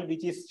normal,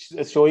 which is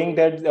showing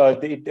that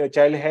the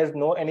child has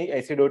no any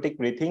acidotic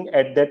breathing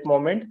at that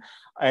moment.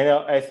 And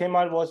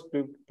SMR was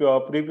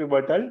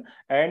pre-pubertal,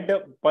 and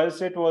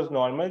pulse rate was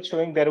normal,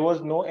 showing there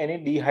was no any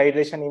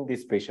dehydration in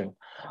this patient.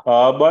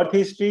 Birth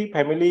history,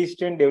 family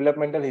history, and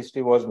developmental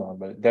history was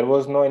normal. There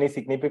was no any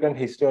significant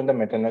history on the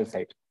maternal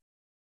side.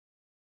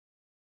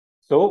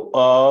 So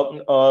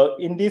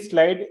in this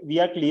slide, we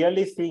are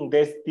clearly seeing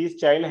this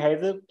child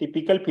has a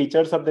typical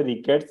features of the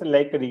rickets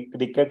like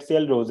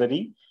rickettsial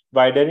rosary,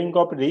 widening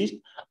of wrist,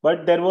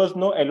 but there was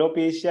no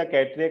alopecia,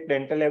 cataract,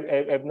 dental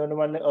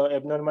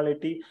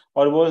abnormality,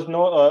 or was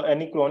no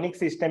any chronic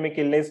systemic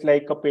illness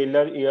like a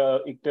pallor,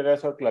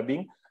 icterus, or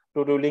clubbing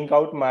to ruling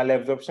out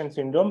malabsorption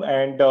syndrome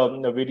and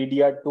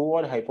VDDR2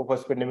 or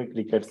hypophosphatemic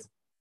rickets.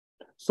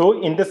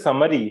 So in the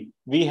summary,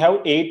 we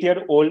have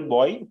 8-year-old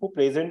boy who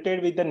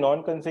presented with a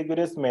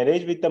non-contiguous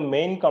marriage with the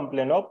main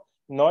complaint of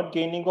not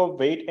gaining of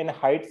weight and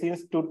height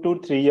since 2 to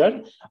 3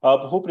 years,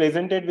 who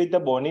presented with the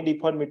bony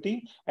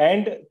deformity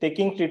and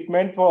taking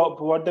treatment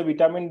for the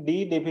vitamin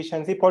D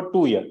deficiency for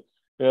 2 years.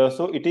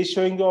 So it is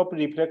showing you of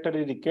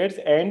refractory rickets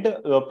and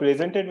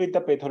presented with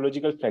the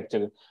pathological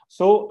fracture.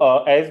 So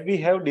as we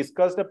have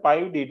discussed the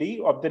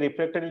 5DD of the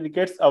refractory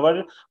rickets,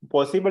 our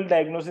possible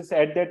diagnosis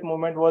at that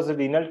moment was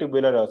renal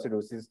tubular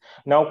acidosis.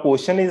 Now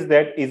question is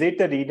that, is it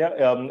the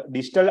renal,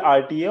 distal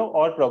RTA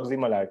or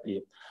proximal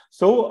RTA?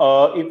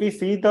 So if we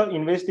see the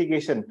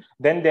investigation,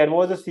 then there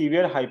was a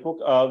severe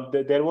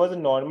there was a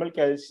normal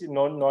calcium,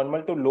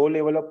 normal to low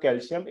level of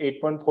calcium,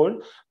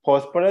 8.4,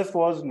 phosphorus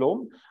was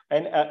low,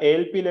 and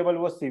ALP level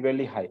was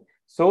severely high.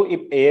 So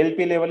if ALP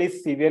level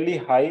is severely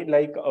high,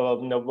 like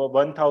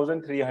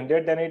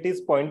 1,300, then it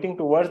is pointing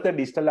towards the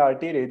distal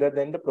RTA rather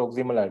than the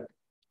proximal RTA.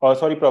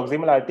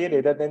 Proximal RTA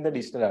rather than the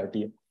distal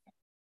RTA.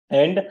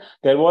 And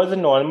there was a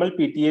normal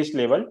PTH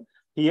level.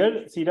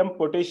 Here, serum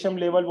potassium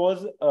level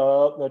was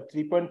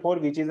 3.4,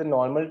 which is a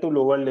normal to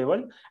lower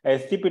level.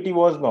 STPT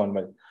was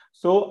normal.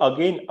 So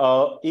again,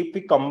 if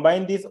we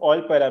combine these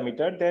all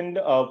parameters, then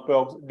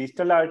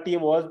distal RTA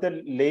was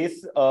the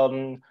less,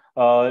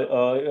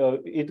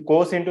 it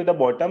goes into the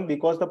bottom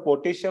because the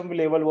potassium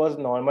level was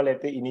normal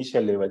at the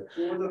initial level.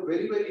 So it was a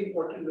very, very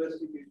important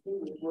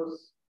investigation, which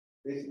was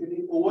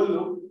basically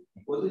overlooked,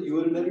 was the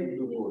urinary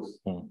glucose.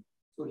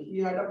 So he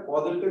had a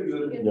positive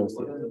urinary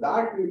glucose, and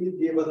that really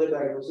gave us a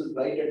diagnosis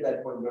right at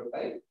that point of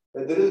time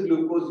that there is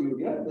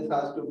glucoseuria. This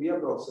has to be a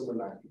proximal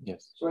RTA.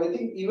 Yes. So I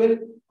think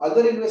even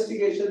other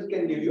investigations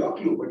can give you a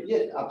clue. But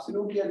yes,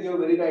 absolutely, as you have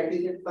very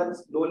rightly said,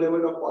 low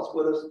level of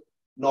phosphorus,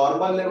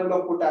 normal level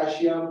of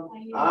potassium,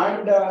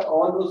 and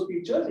all those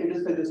features, it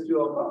is suggestive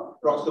of a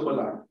proximal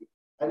RTA.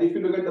 And if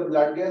you look at the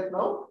blood gas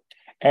now,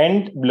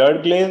 And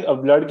blood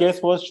gas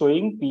was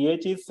showing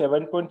pH is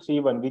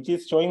 7.31, which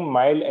is showing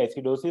mild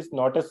acidosis,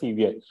 not a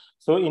severe.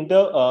 So in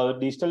the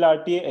distal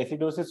RTA,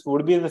 acidosis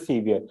would be the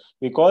severe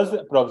because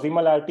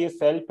proximal RTA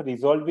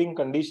self-resolving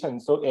condition.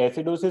 So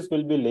acidosis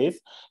will be less.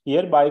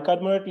 Here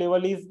bicarbonate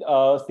level is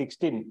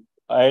 16.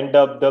 And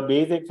the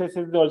base excess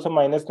is also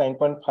minus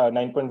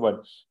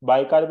 9.1.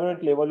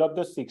 Bicarbonate level of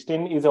the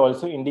 16 is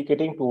also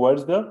indicating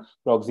towards the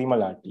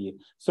proximal RTA.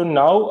 So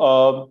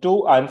now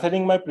to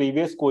answering my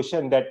previous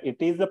question that it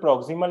is the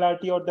proximal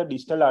RTA or the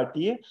distal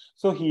RTA.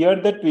 So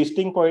here the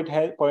twisting point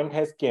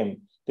has came.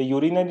 The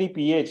urinary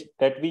pH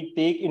that we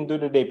take into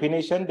the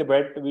definition,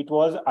 it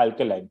was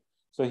alkaline.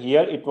 So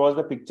here it was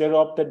the picture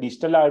of the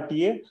distal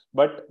RTA,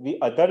 but the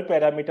other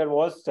parameter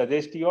was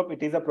suggestive of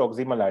it is a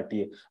proximal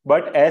RTA.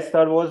 But as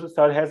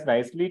sir has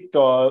nicely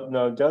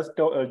just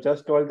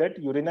told that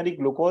urinary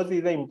glucose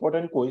is an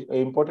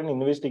important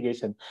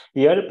investigation.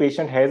 Here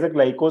patient has a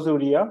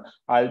glycosuria,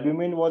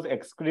 albumin was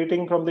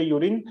excreting from the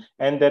urine,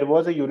 and there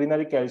was a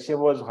urinary calcium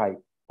was high.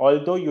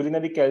 Although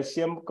urinary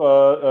calcium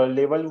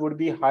level would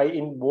be high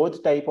in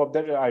both type of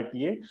the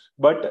RTA,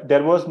 but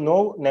there was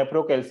no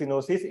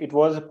nephrocalcinosis. It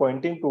was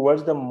pointing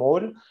towards the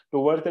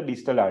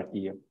distal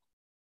RTA.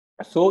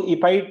 So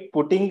if I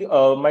putting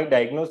my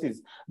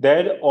diagnosis,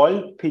 there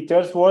all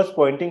features was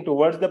pointing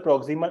towards the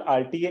proximal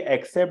RTA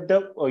except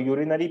the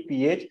urinary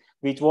pH,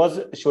 which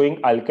was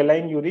showing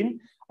alkaline urine.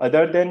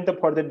 Other than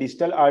for the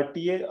distal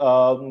RTA,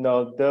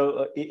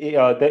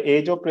 the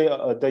age of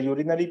the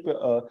urinary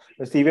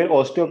severe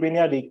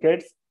osteopenia,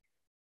 rickets,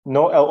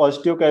 no no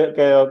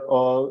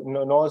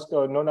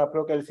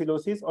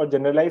nephrocalcidosis or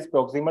generalized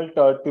proximal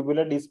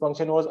tubular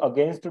dysfunction was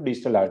against to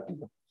distal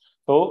RTA.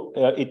 So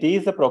it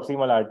is a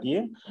proximal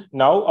RTA.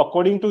 Now,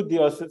 according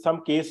to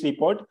some case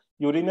report,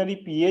 urinary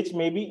pH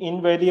may be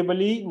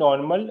invariably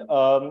normal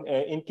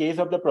in case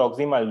of the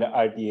proximal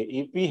RTA.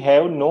 If we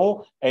have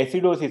no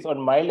acidosis or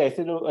mild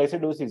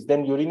acidosis,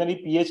 then urinary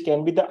pH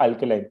can be the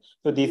alkaline.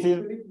 So this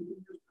is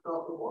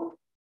talk about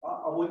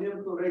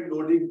ammonium chloride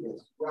loading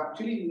test to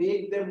actually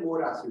make them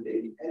more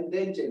acidic and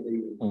then check the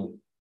urine.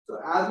 So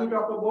as we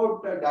talk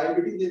about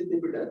diabetes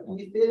inhibitor,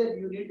 we say that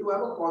you need to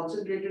have a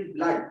concentrated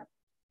blood,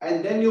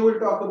 and then you will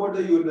talk about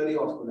the urinary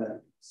osmolality.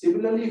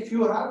 Similarly, if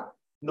you have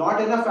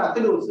not enough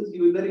acidosis,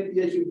 urinary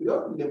pH will be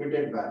of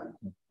limited value.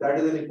 That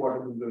is an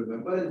important thing to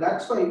remember, and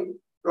that's why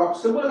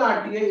proximal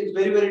RTA is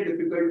very, very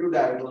difficult to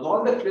diagnose.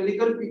 All the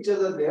clinical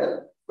features are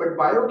there, but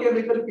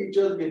biochemical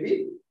features may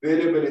be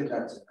variable in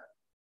that scenario.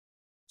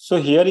 So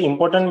here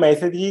important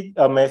message is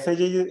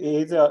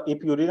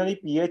if urinary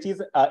pH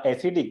is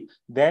acidic,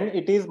 then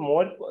it is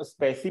more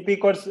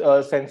specific or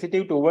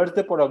sensitive towards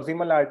the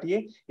proximal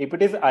RTA. If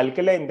it is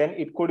alkaline, then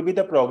it could be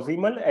the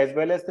proximal as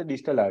well as the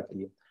distal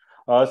RTA.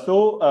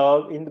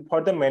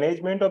 For the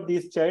management of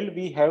this child,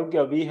 we have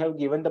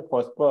given the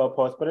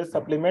phosphorus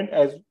supplement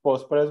as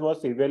phosphorus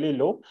was severely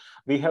low.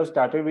 We have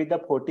started with the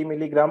 40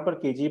 milligram per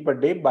kg per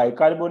day.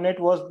 Bicarbonate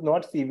was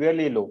not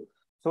severely low.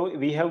 So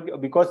we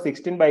have, because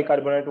 16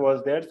 bicarbonate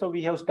was there, so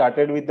we have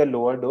started with the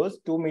lower dose.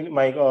 But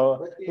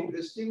the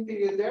interesting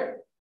thing is that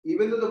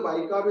even though the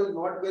bicarb is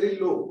not very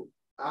low,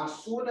 as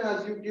soon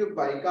as you give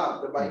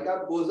bicarb, the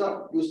bicarb goes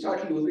up, you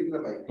start losing the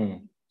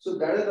bicarb. So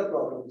that is the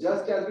problem.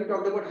 Just as we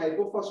talked about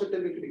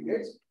hypophosphatemic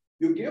rickets,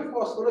 you give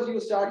phosphorus, you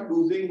start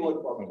losing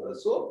more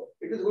phosphorus. So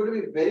it is going to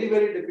be very,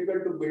 very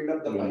difficult to build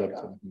up the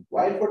bicarb.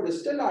 While for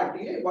distal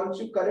RTA, once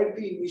you correct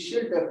the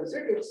initial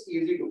deficit, it's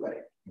easy to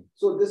correct.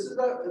 So this is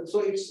so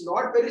it's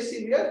not very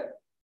severe,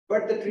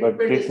 but the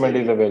treatment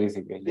is very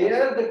severe.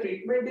 There, the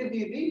treatment is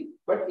easy,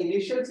 but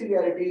initial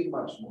severity is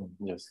much more.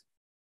 Yes.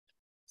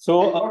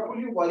 So what will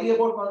you worry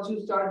about once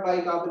you start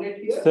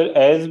bicarbonate here? Sir,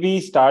 as we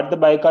start the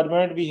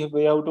bicarbonate, we have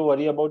to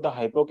worry about the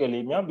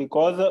hypokalemia,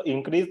 because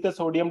increase the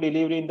sodium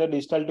delivery in the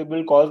distal tube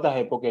will cause the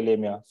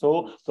hypokalemia.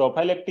 So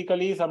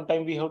prophylactically,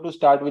 sometimes we have to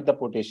start with the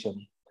potassium.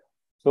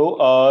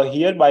 So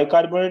here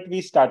bicarbonate,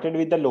 we started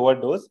with the lower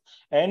dose,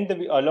 and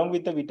along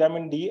with the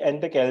vitamin D and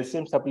the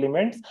calcium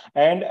supplements.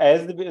 And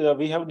as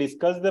we have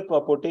discussed, the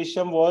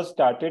potassium was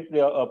started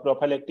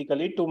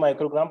prophylactically 2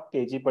 microgram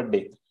kg per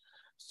day.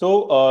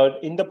 So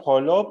in the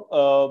follow-up,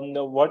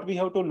 what we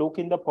have to look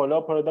in the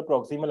follow-up for the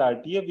proximal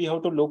RTA, we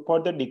have to look for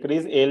the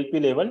decreased ALP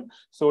level,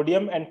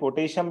 sodium and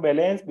potassium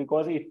balance,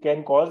 because it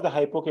can cause the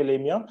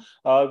hypokalemia.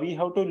 We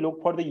have to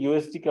look for the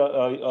USG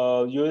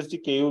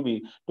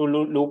KUB to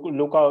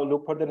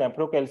look for the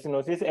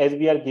nephrocalcinosis, as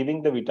we are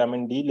giving the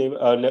vitamin D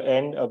level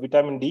and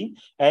vitamin D,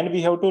 and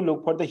we have to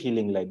look for the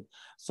healing line.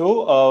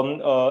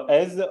 So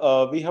as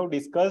we have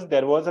discussed,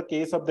 there was a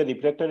case of the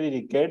refractory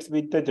rickets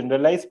with the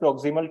generalized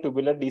proximal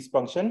tubular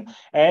dysfunction,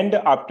 and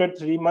after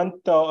 3 months,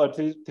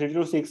 3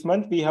 to 6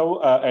 months, we have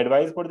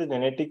advised for the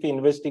genetic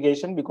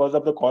investigation because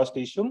of the cost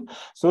issue.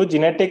 So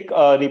genetic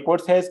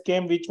reports has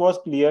came, which was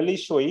clearly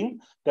showing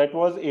that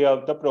was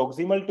the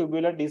proximal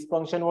tubular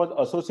dysfunction was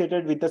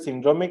associated with the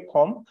syndromic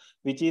form,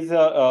 which is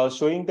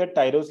showing that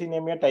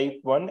tyrosinemia type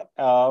 1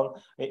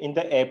 in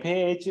the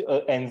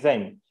FAH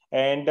enzyme.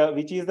 and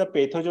which is the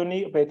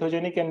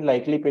pathogenic and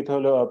likely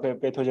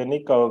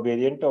pathogenic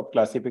variant of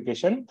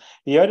classification.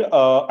 Here,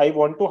 I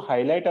want to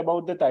highlight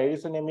about the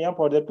tyrosinemia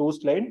for the 2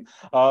 slides.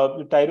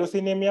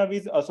 Tyrosinemia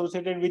is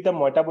associated with the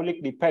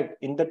metabolic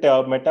defect in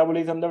the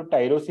metabolism of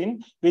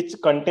tyrosine, which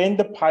contain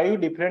the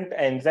 5 different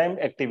enzyme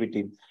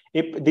activity.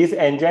 If this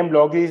enzyme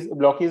block is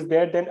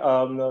there, then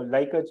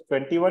like a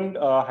 21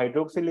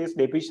 hydroxylase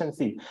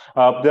deficiency,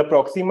 the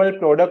proximal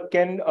product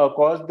can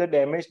cause the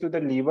damage to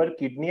the liver,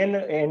 kidney,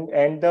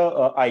 and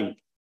the eye.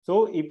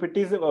 So if it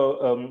is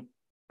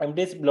and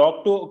this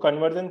block to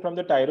conversion from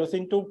the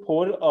tyrosine to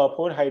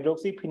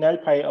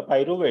 4-hydroxyphenyl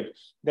pyruvate,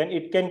 then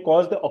it can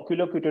cause the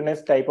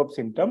oculocutaneous type of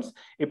symptoms.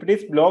 If it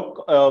is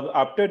blocked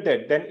after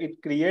that, then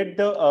it creates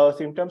the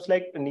symptoms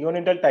like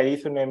neonatal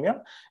tyrosinemia.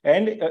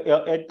 And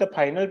at the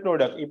final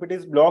product, if it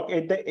is blocked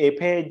at the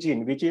FAH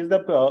gene, which is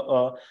the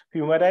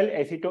fumarate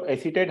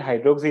acetate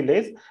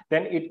hydroxylase,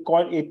 then it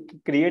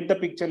create the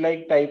picture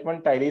like type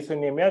 1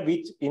 tyrosinemia,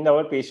 which in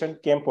our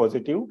patient came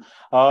positive.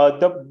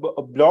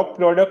 The block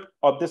product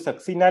of the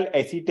succinyl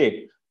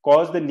acetate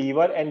cause the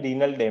liver and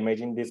renal damage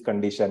in this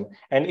condition,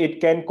 and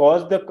it can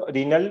cause the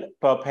renal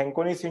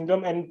Fanconi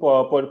syndrome and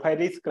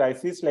porphyritis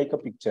crisis like a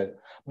picture.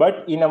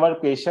 But in our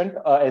patient,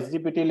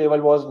 SGPT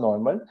level was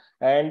normal,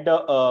 and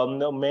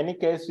many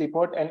case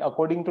report, and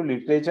according to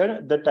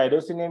literature, the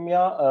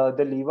tyrosinemia,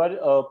 the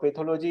liver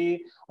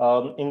pathology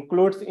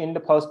includes in the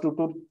first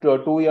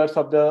 2 years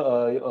of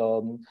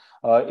the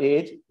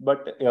age,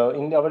 but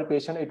in our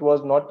patient it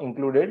was not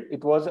included.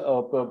 It was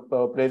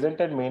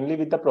presented mainly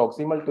with the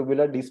proximal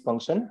tubular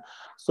dysfunction.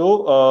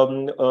 So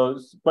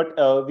but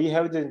we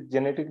have the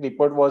genetic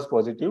report was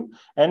positive.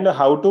 And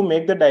how to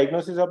make the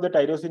diagnosis of the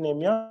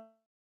tyrosinemia?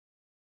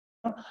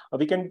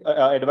 We can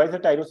advise the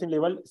tyrosine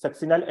level,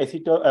 succinyl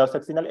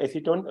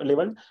acetone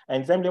level,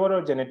 enzyme level,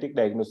 or genetic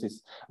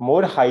diagnosis.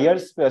 More higher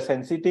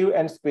sensitive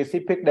and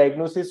specific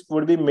diagnosis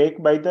would be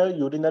made by the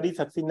urinary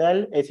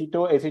succinyl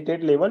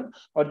acetoacetate level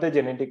or the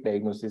genetic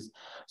diagnosis.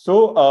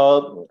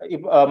 So if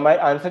my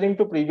answering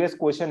to previous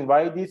question,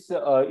 why this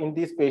in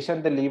this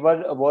patient the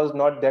liver was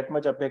not that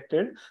much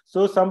affected.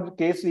 So some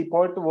case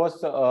report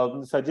was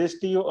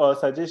suggestive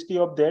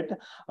of that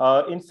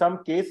in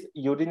some case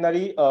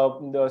urinary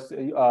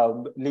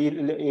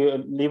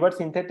liver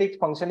synthetic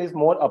function is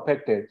more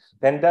affected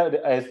than the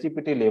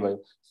SGPT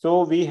level.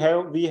 So we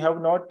have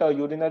not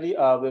urinary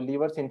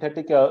liver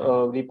synthetic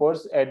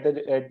reports at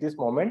this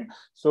moment.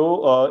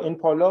 So in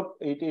follow-up,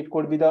 it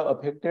could be the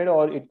affected,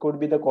 or it could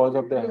be the cause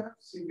of the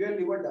severe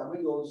liver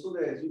damage. Also, the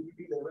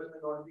SGPT level may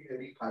not be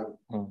very high.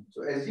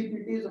 So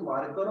SGPT is a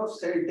marker of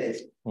cell death.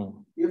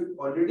 If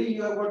already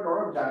you have got a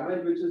lot of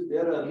damage which is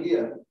there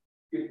earlier,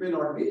 it may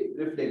not be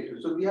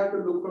reflected. So we have to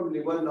look from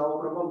liver now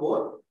from a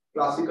more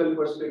classical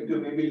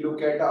perspective. Maybe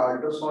look at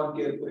ultrasound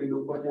carefully,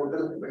 look for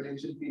portal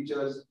hypertension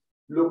features,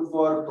 look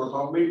for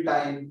prothrombin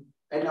time,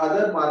 and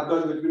other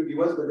markers which will give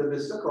us whether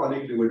this is a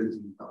chronic liver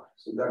disease now.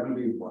 So that will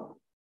be important.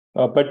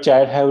 But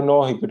child have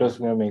no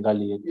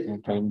hepatosplenomegaly. Yeah.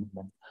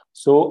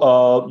 So,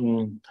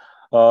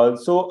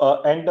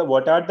 and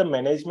what are the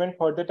management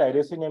for the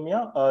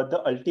tyrosinemia?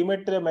 The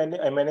ultimate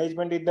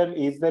management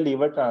is the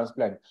liver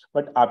transplant.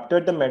 But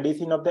after the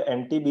medicine of the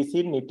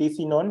NTBC,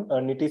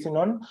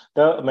 nitisinone,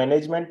 the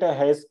management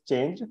has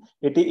changed.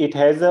 It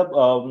has a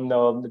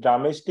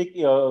dramatic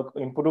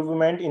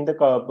improvement in the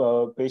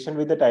patient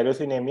with the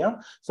tyrosinemia.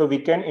 So we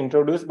can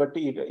introduce, but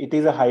it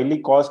is a highly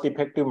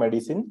cost-effective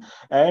medicine.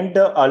 And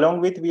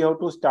along with, we have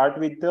to start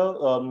with the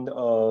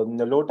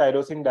low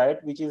tyrosine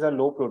diet, which is a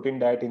low protein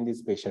diet in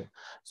this patient.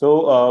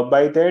 So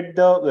by that,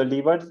 the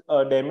liver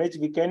damage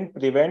we can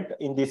prevent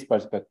in this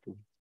perspective.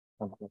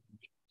 Okay.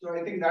 So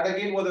I think that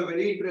again was a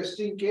very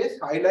interesting case,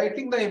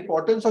 highlighting the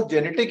importance of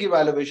genetic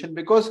evaluation,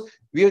 because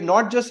we have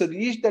not just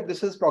reached that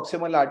this is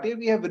proximal artery,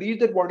 we have reached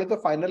that what is the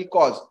final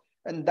cause.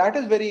 And that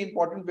is very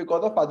important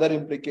because of other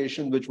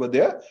implications which were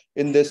there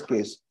in this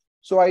case.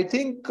 So I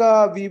think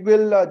we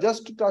will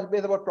just touch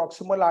base about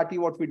proximal artery.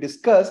 What we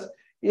discussed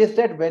is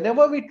that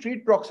whenever we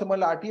treat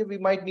proximal artery, we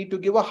might need to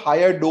give a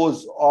higher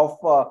dose of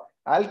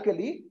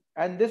alkali,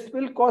 and this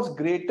will cause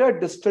greater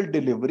distal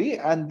delivery,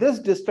 and this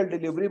distal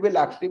delivery will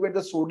activate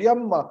the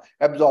sodium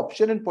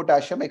absorption and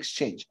potassium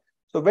exchange.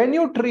 So when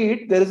you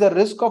treat, there is a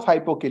risk of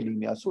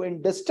hypokalemia. So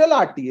in distal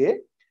RTA,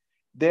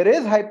 there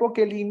is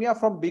hypokalemia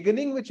from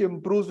beginning, which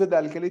improves with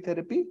alkali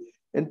therapy.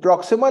 In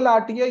proximal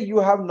RTA, you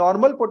have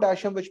normal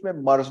potassium, which may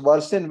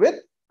worsen with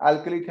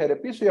alkali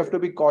therapy. So you have to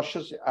be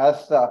cautious,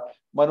 as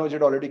Manoj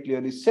had already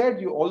clearly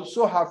said. You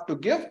also have to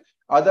give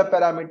other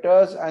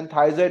parameters, and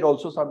thiazide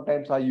also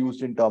sometimes are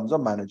used in terms of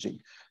managing.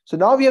 So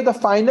now we have the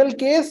final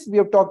case. We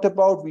have talked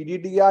about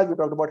VDDR, we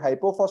talked about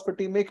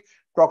hypophosphatemic,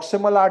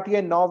 proximal RTA,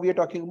 and now we are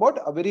talking about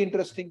a very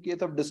interesting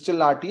case of distal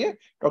RTA.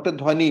 Dr.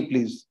 Dhwani,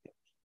 please.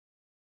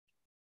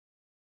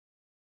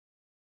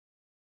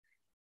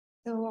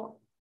 So,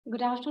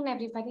 good afternoon,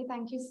 everybody.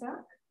 Thank you,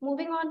 sir.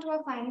 Moving on to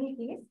our final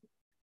case.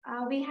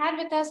 We had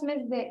with us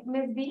Ms.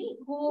 B,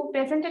 who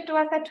presented to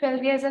us at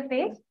 12 years of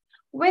age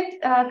with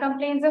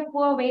complaints of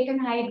poor weight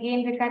and height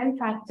gain, recurrent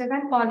fractures,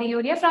 and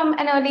polyuria from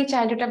an early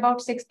childhood,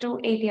 about 6 to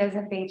 8 years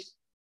of age.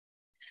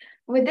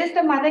 With this,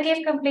 the mother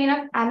gave complaint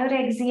of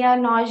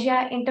anorexia,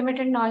 nausea,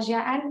 intermittent nausea,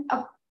 and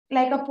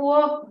a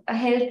poor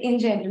health in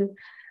general.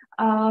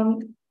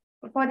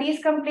 For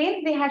these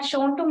complaints, they had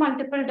shown to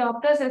multiple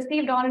doctors,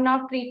 received on and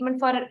off treatment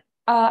for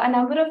a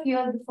number of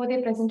years before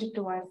they presented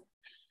to us.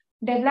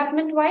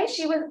 Development-wise,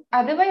 she was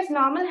otherwise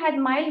normal, had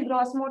mild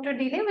gross motor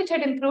delay, which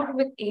had improved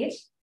with age.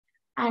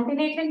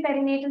 Antenatal and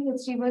perinatal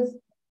history was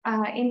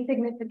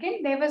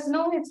insignificant. There was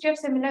no history of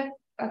similar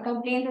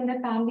complaints in the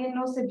family and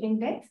no sibling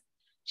deaths.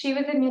 She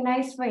was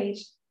immunized for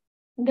age.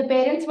 The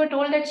parents were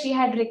told that she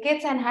had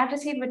rickets and had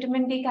received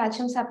vitamin D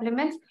calcium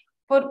supplements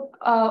for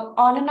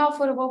on and off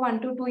for over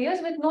 1 to 2 years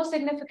with no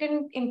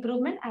significant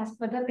improvement as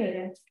per the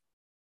parents.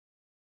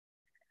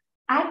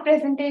 At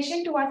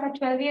presentation to us at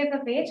 12 years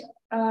of age,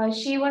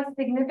 she was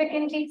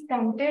significantly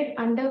stunted,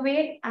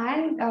 underweight,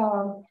 and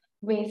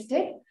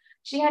wasted.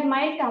 She had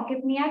mild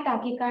tachypnea,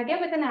 tachycardia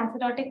with an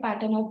acidotic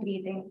pattern of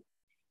breathing.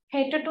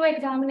 Head-to-toe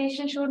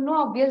examination showed no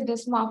obvious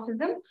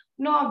dysmorphism,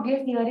 no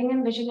obvious hearing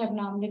and vision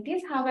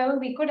abnormalities. However,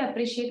 we could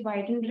appreciate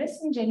widened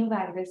wrist and genu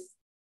valgus.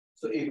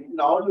 So if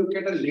now look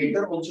at a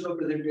later onset of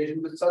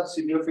presentation with such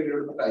severe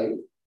failure to thrive,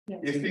 Yes.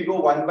 if we go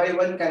one by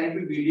one, can it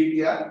be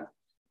VDTR?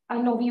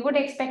 No, we would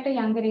expect a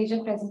younger age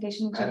of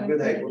presentation. And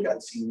with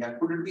hypocalcemia,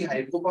 could it be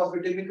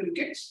hypophosphatemic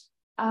rickets?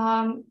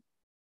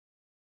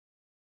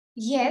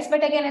 Yes,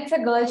 but again, it's a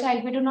girl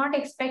child. We do not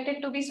expect it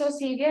to be so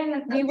severe,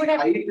 and we would have.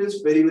 Height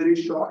is very, very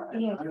short,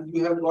 Yes. and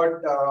you have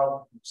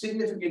got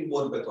significant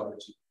bone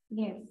pathology.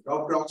 Yes.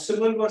 Now,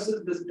 proximal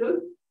versus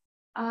distal.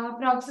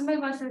 Proximal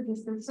versus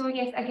distal. So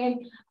yes, again,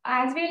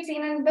 as we had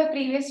seen in the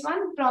previous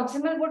one,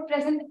 proximal would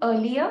present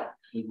earlier.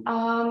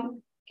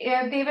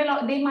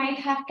 They might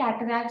have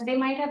cataracts, they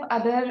might have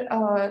other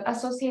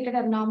associated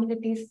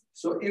abnormalities.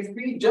 So if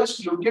we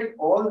just look at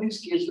all these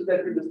cases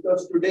that we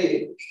discussed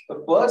today,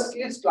 the first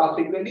case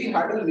classically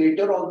had a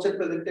later onset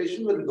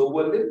presentation with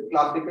lower lip,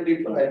 classically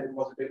it was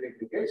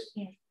hypophosphatemic rickets.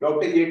 Yes.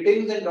 Dr.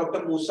 Yating's and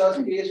Dr.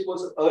 Musa's case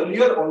was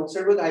earlier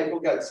onset with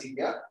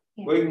hypocalcemia,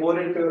 going more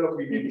in favor of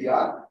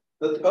VDTR.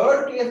 The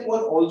third case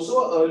was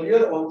also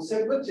earlier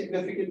onset with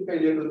significant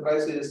failure to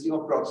thrive, suggesting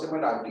of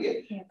proximal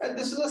RTA. Yes. And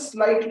this is a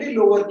slightly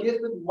lower case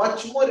with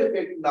much more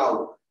effect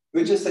now,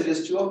 which is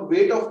suggestive of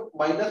weight of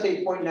minus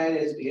 8.9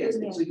 SDS. Yes.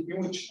 It's a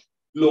huge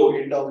low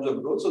in terms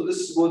of growth. So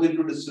this goes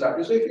into distal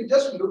RTA. So if you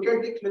just look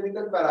at the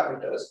clinical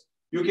parameters,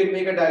 you can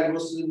make a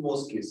diagnosis in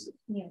most cases.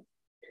 Yes.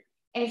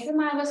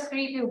 SMI was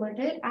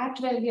pre-pubertal at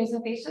 12 years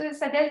of age. So it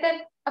suggests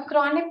that a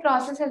chronic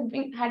process had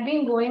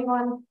been going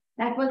on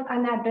that was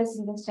unaddressed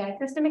in this child.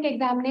 Systemic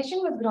examination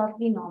was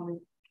grossly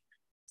normal.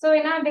 So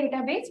in our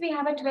database, we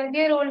have a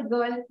 12-year-old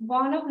girl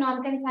born of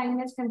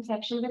non-consanguineous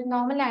conception with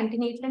normal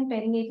antenatal and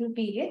perinatal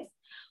periods,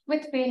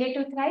 with failure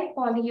to thrive,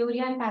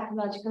 polyuria, and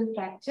pathological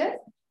fractures.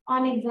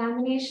 On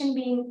examination,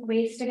 being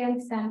wasted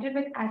and stunted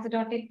with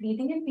acidotic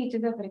bleeding and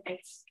features of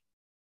rickets.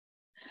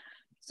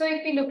 So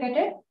if we look at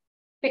it,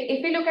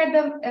 if we look at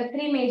the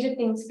three major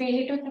things,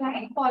 failure to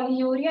thrive,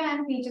 polyuria,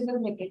 and features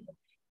of rickets.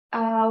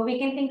 We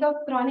can think of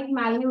chronic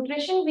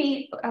malnutrition,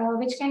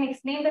 which can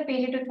explain the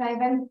failure to thrive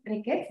and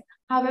rickets.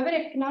 However,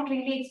 it cannot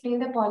really explain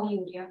the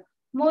polyuria.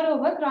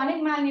 Moreover,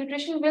 chronic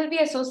malnutrition will be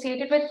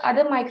associated with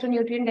other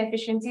micronutrient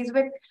deficiencies,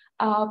 with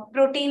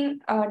protein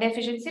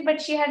deficiency,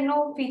 but she had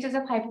no features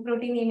of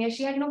hypoproteinemia.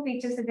 She had no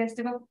features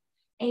suggestive of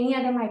any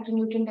other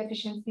micronutrient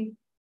deficiency.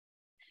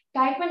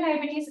 Type 1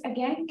 diabetes,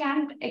 again,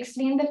 can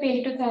explain the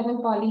failure to thrive and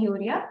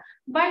polyuria.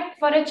 But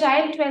for a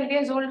child 12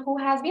 years old who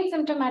has been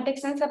symptomatic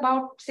since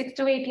about 6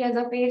 to 8 years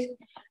of age,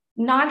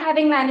 not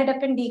having landed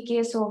up in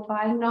DK so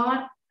far,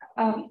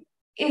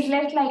 is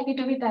less likely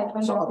to be type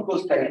 1. So of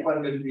course, type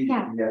 1 will be.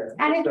 Yeah.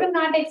 And it will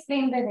not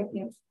explain the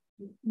rickets.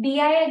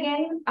 DI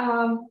again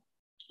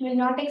will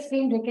not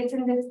explain rickets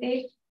in this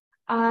stage.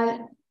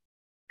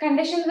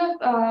 Conditions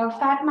of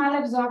fat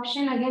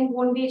malabsorption again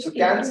won't be explained.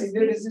 So can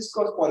severe disease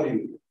cause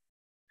polyuria?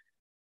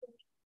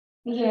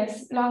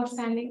 Yes,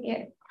 long-standing,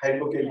 yes.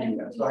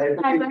 Hypokalemia. So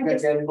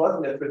hypokalemia can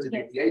cause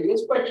nephrogenicity.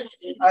 Yes, but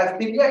I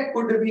think it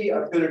could be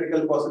a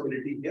theoretical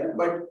possibility here.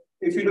 But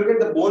if you look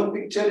at the bone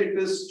picture, it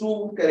is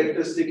too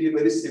characteristically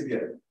very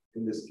severe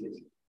in this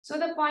case. So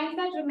the points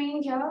that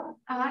remain here,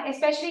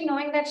 especially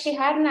knowing that she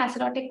had an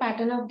acidotic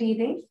pattern of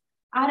breathing,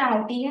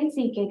 are RT and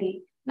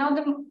CKD. Now,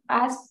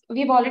 as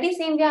we've already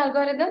seen the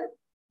algorithm,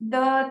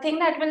 the thing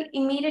that will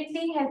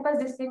immediately help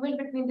us distinguish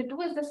between the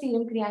two is the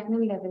serum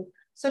creatinine level.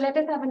 So let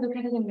us have a look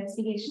at the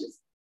investigations.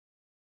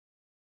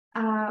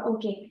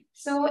 Okay,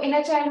 so in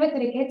a child with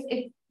rickets,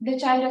 if the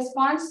child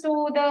responds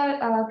to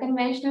the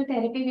conventional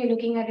therapy, we're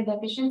looking at a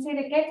deficiency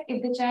rickets.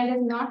 If the child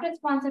is not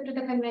responsive to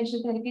the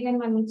conventional therapy, then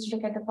one needs to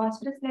look at the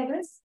phosphorus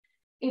levels.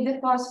 If the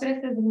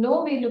phosphorus is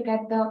low, we look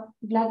at the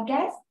blood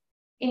gas.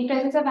 In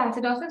presence of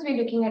acidosis,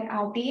 we're looking at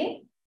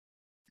RTA.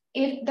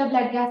 If the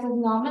blood gas is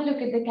normal,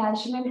 look at the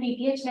calcium and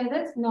PTH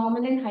levels,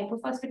 normal in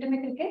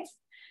hypophosphatemic rickets.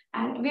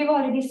 And we've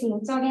already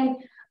seen. So again,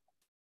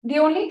 The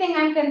only thing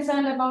I'm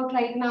concerned about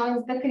right now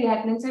is the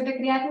creatinine. So if the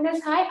creatinine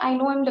is high, I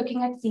know I'm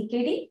looking at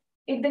CKD.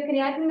 If the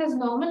creatinine is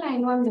normal, I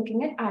know I'm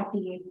looking at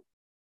RTA.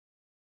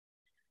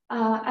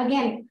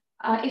 Again,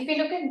 if we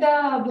look at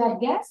the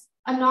blood gas,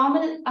 a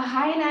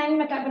high in iron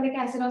metabolic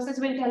acidosis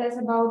will tell us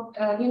about,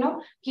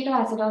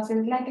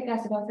 ketoacidosis, lactic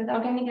acidosis,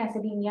 organic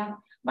acidemia.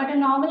 But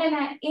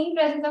in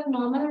presence of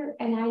normal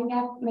anion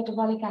gap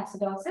metabolic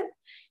acidosis,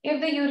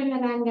 if the urine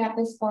anion gap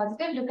is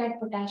positive, look at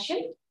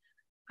potassium.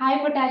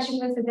 High potassium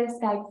will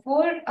suggest type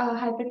 4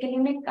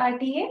 hyperkalemic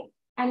RTA,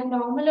 and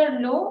normal or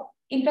low,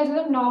 in presence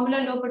of normal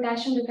or low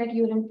potassium, look at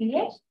urine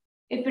pH.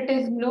 If it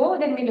is low,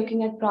 then we're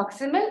looking at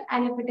proximal,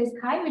 and if it is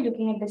high, we're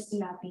looking at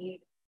distal RTA.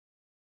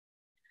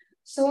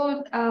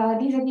 So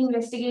these are the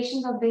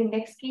investigations of the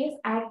index case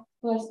at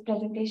first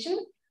presentation.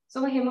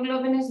 So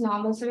hemoglobin is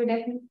normal. So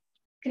definitely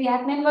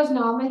creatinine was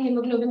normal,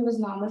 hemoglobin was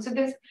normal. So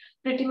this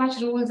pretty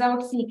much rules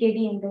out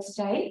CKD in this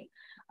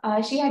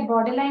child. She had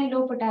borderline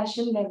low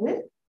potassium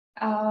level.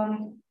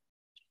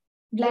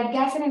 Blood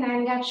gas and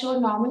anion gap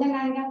showed normal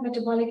anion gap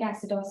metabolic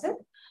acidosis.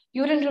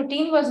 Urine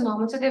routine was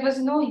normal, so there was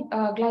no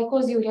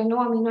glycosuria, no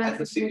amino acids. And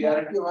the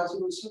severity of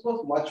acidosis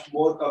was much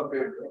more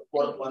compared to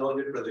what one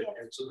was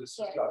presented. So this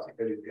is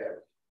classically there.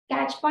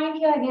 Catch point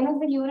here again is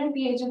the urine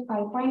pH of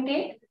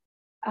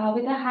 5.8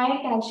 with a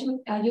high calcium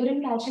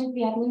urine calcium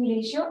creatinine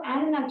ratio,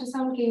 and an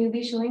ultrasound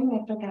KUB showing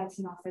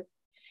nephrocalcinosis.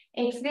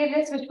 X-ray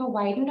risks, which were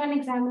widened on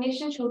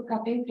examination, showed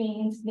cupping,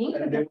 fraying, and spleen.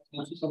 And there were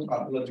also some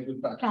pathological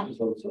factors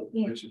also.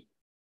 Yes.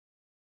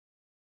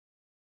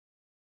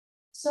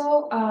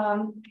 So,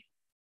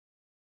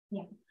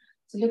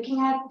 so looking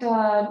at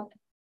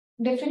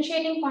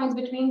differentiating points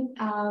between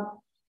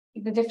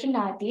the different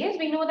RTAs,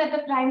 we know that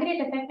the primary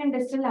defect in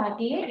distal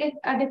RTA is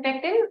a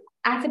defect in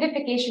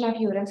acidification of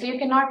urine. So you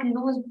cannot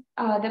lose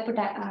the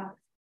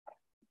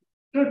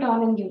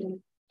proton in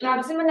urine.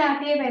 Proximal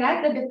RTA,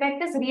 whereas the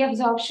defect is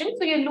reabsorption,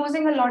 so you're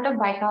losing a lot of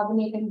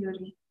bicarbonate in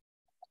urine.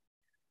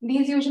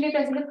 These usually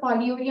present with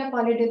polyuria,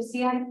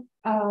 polydipsia,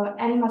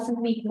 and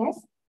muscle weakness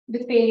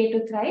with failure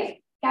to thrive.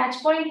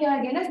 Catch point here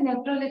again is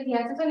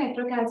nephrolithiasis or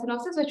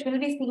nephrocalcinosis, which will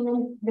be seen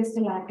in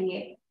distal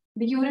RTA.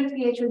 The urine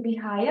pH will be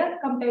higher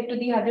compared to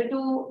the other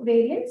two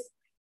variants.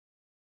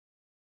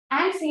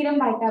 And serum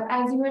bicarb,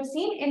 as you had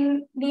seen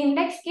in the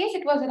index case,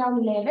 it was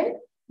around 11,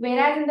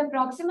 whereas in the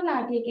proximal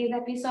RTA case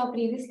that we saw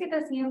previously,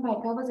 the serum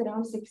bicarb was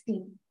around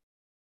 16.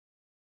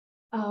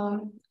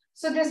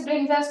 So this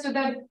brings us to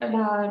the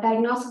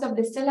diagnosis of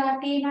distal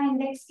RTA in our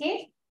index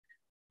case.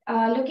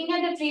 Looking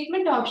at the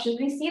treatment options,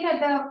 we see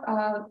that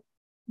the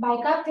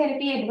bicarb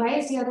therapy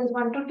advised here is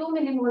 1 to 2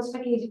 millimoles per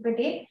kg per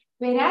day,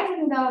 whereas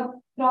in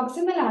the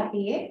proximal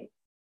RTA,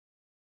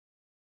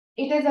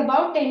 it is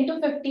about 10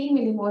 to 15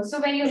 millimoles. So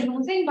when you're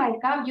losing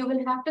bicarb, you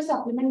will have to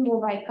supplement more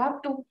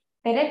bicarb to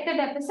correct the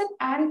deficit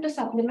and to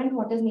supplement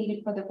what is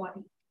needed for the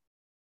body.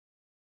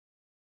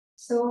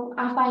 So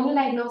our final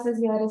diagnosis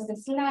here is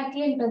distal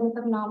RTA in presence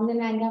of normal and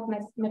anion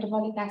gap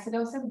metabolic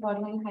acidosis,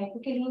 borderline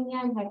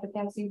hypokalemia, and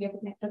hypercalciuria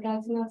with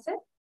nephrocalcinosis.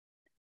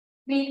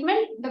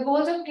 Treatment, the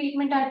goals of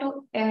treatment are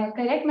to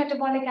correct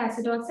metabolic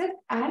acidosis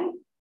and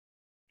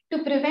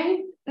to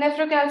prevent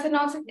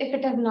nephrocalcinosis if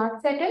it has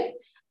not settled,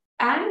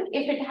 and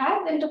if it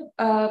has, then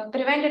to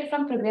prevent it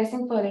from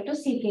progressing further to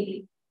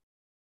CKD.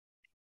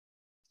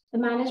 The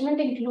management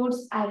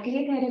includes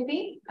alkali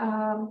therapy,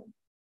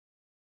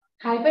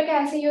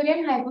 hypercalciuria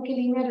and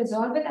hypokalemia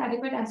resolved with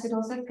adequate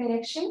acidosis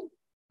correction.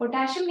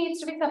 Potassium needs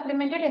to be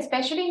supplemented,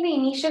 especially in the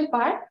initial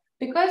part,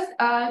 because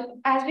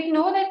as we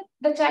know that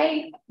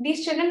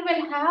these children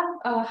will have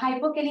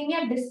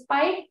hypokalemia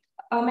despite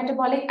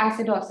metabolic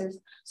acidosis.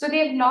 So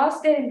they've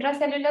lost their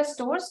intracellular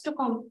stores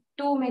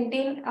to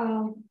maintain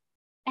an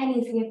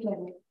ECF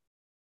level.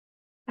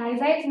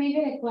 Thiazides may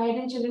be required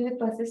in children with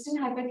persistent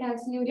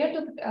hypercalciuria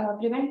to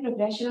prevent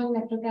progression of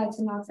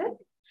nephrocalcinosis.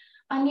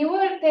 A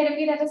newer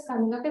therapy that is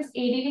coming up is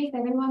ADV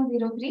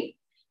 7103,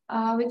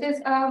 which is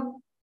a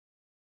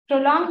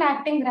prolonged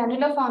acting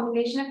granular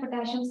formulation of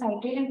potassium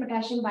citrate and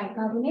potassium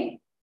bicarbonate,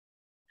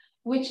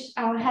 which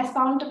has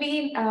found to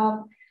be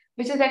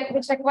which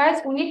requires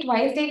only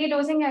twice daily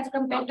dosing as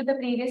compared to the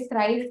previous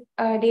thrice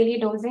daily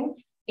dosing.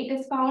 It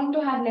is found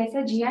to have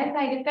lesser GI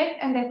side effect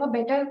and therefore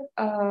better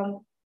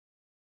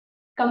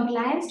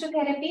compliance to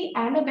therapy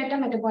and a better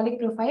metabolic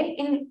profile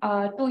in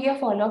 2-year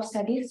follow-up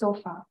studies so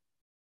far.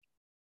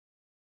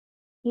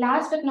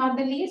 Last but not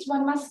the least,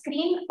 one must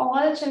screen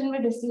all children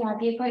with distal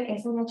RTA for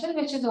SNHL,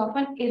 which is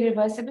often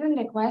irreversible and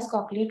requires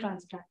cochlear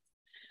transplant.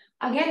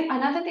 Again,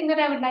 another thing that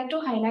I would like to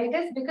highlight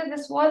is because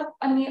this was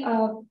a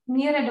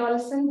near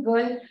adolescent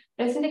girl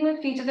presenting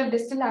with features of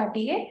distal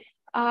RTA,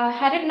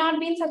 had it not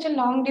been such a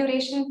long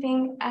duration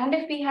thing, and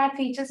if we had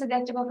features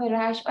suggestive of a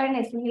rash or an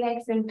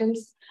SLE-like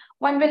symptoms,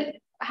 one will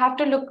have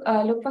to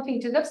look for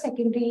features of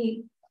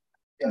secondary.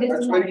 Yeah,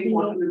 that's very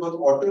important because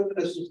autoimmune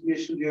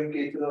association, you have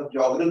cases of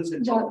Sjogren's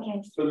syndrome.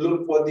 Yes. So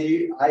look for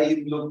the eyes,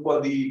 look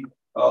for the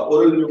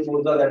oral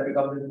mucosa, that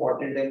becomes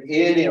important, and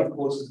ANA, of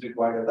course, is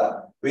required as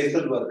a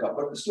basal workup.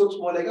 But this looks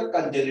more like a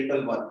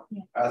congenital one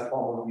as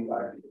form of the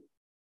RTA.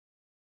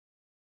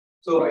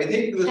 So I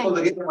think this was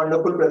again a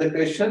wonderful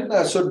presentation.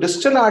 So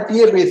distal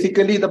RTA,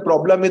 basically the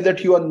problem is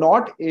that you are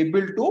not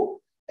able to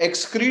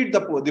excrete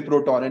the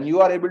proton, and you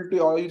are able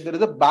to, there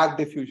is a back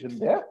diffusion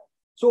there.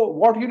 So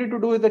what you need to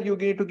do is that you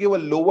need to give a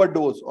lower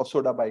dose of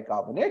soda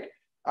bicarbonate.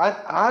 And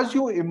as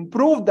you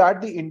improve that,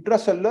 the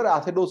intracellular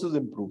acidosis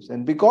improves,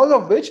 and because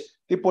of which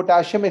the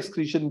potassium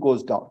excretion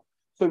goes down.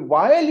 So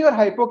while your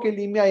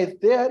hypokalemia is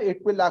there, it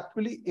will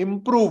actually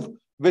improve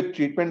with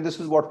treatment. This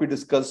is what we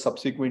discussed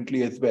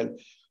subsequently as well.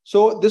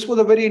 So this was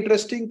a very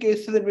interesting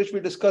case in which we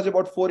discussed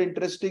about 4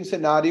 interesting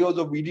scenarios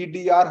of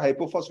VDDR,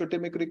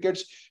 hypophosphatemic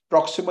rickets,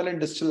 proximal and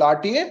distal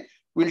RTA.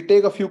 We'll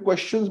take a few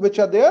questions which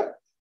are there.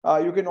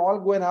 You can all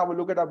go and have a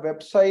look at our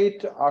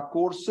website, our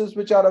courses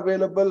which are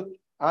available,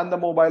 and the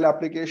mobile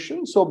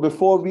application. So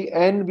before we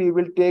end, we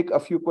will take a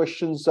few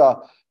questions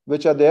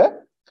which are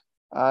there.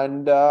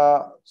 And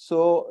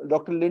so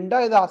Dr. Linda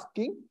is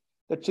asking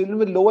that children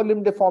with lower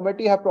limb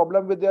deformity have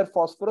problem with their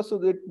phosphorus. So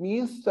that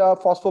means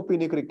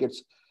phosphopenic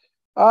rickets.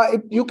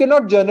 You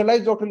cannot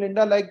generalize, Dr.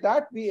 Linda, like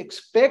that. We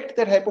expect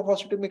that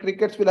hypophosphatemic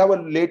rickets will have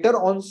a later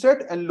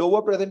onset and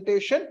lower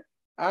presentation.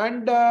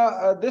 And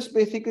this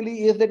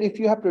basically is that if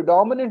you have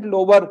predominant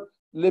lower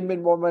limb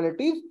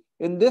abnormalities,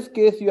 in this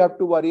case, you have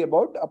to worry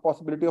about a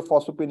possibility of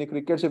phosphopenic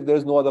rickets if there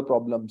is no other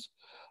problems.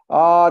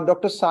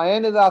 Dr.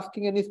 Sayan is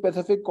asking any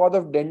specific cause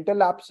of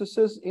dental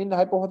abscesses in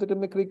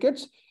hypophosphatemic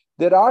rickets.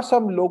 There are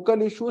some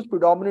local issues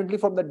predominantly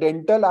from the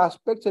dental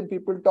aspects, and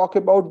people talk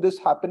about this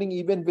happening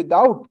even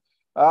without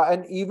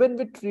and even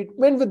with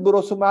treatment with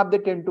burosumab, they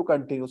tend to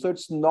continue. So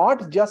it's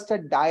not just a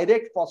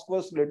direct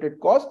phosphorus related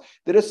cause.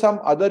 There is some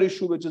other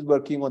issue which is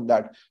working on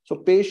that. So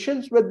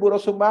patients with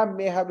burosumab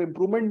may have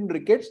improvement in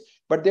rickets,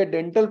 but their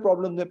dental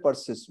problems may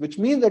persist, which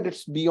means that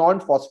it's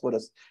beyond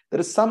phosphorus.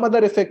 There is some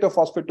other effect of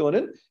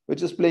phosphatidylcholine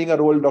which is playing a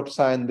role, Dr.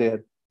 Sayan,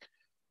 there.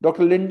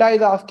 Dr. Linda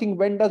is asking,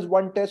 when does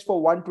one test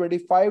for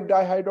 125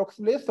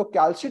 dihydroxylase? So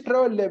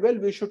calcitriol level,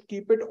 we should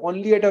keep it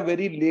only at a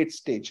very late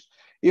stage.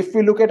 If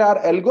we look at our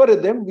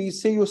algorithm, we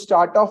say you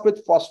start off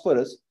with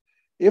phosphorus.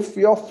 If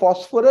your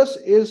phosphorus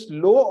is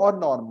low or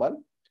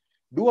normal,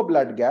 do a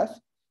blood gas.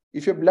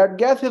 If your blood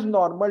gas is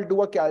normal,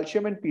 do a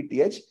calcium and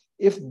PTH.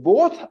 If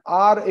both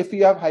are, if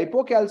you have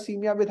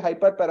hypocalcemia with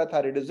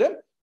hyperparathyroidism,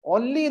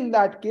 only in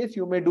that case,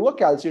 you may do a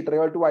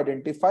calcitriol to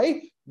identify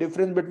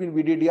difference between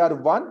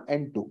VDDR 1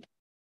 and 2.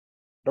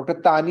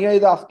 Dr. Tania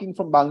is asking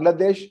from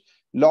Bangladesh,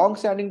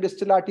 long-standing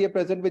distal RTA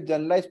present with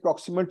generalized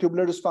proximal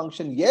tubular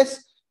dysfunction.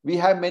 Yes, we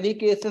have many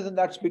cases, and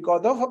that's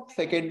because of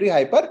secondary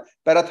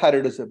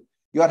hyperparathyroidism.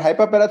 Your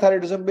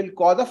hyperparathyroidism will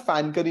cause a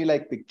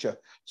Fanconi-like picture.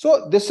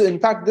 So this, in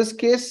fact, this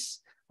case,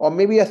 or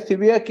maybe a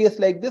severe case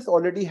like this,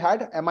 already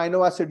had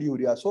amino acid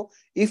urea. So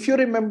if you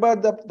remember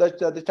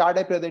the chart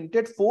I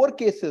presented, 4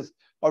 cases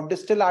of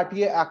distal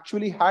RTA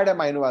actually had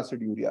amino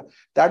acid urea.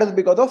 That is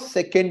because of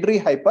secondary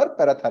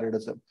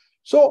hyperparathyroidism.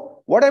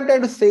 So what I'm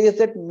trying to say is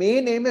that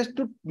main aim is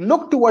to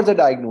look towards a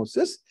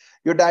diagnosis.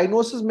 Your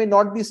diagnosis may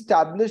not be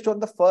established on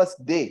the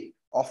first day.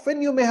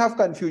 Often you may have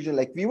confusion,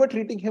 like we were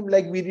treating him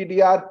like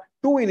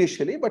VDDR2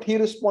 initially, but he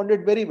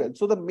responded very well.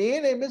 So the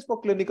main aim is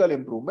for clinical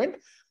improvement.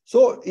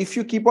 So if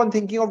you keep on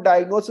thinking of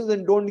diagnosis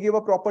and don't give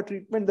a proper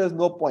treatment, there's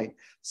no point.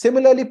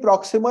 Similarly,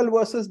 proximal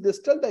versus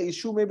distal, the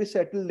issue may be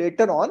settled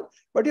later on,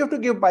 but you have to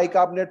give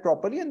bicarbonate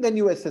properly and then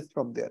you assess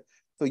from there.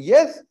 So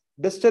yes,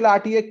 distal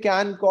RTA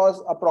can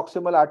cause a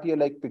proximal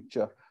RTA-like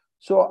picture.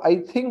 So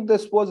I think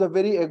this was a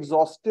very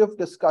exhaustive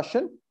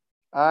discussion.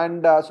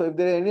 And so if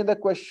there are any other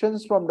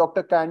questions from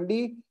Dr.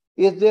 Candy,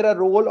 is there a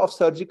role of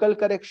surgical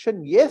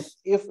correction? Yes,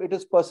 if it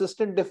is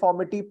persistent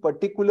deformity,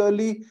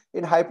 particularly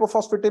in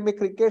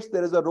hypophosphatemic rickets,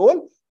 there is a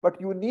role, but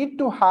you need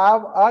to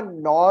have a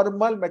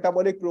normal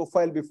metabolic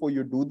profile before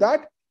you do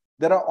that.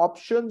 There are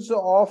options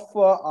of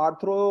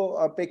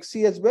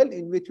arthropexy as well,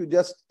 in which you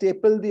just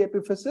staple the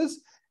epiphysis.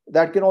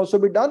 That can also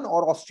be done,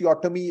 or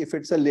osteotomy if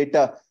it's a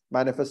later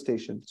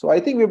manifestation. So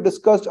I think we've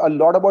discussed a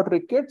lot about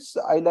rickets.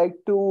 I like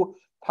to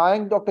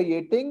thank Dr.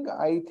 Yeting.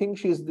 I think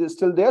she's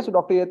still there. So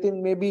Dr.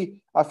 Yeting, maybe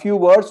a few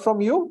words from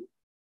you.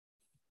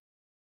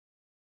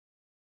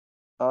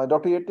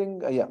 Dr.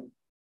 Yeting, yeah.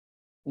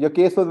 Your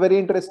case was very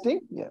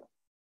interesting. Yeah.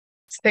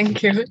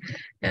 Thank you.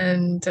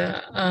 And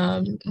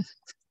no,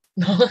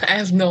 I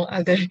have no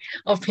other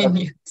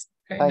opinions.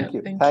 Thank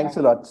you. Thanks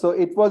a lot. So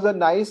it was a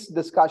nice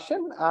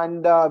discussion,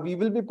 and we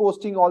will be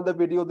posting all the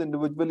videos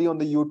individually on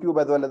the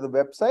YouTube as well as the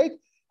website.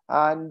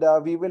 And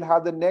we will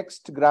have the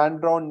next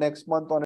grand round next month on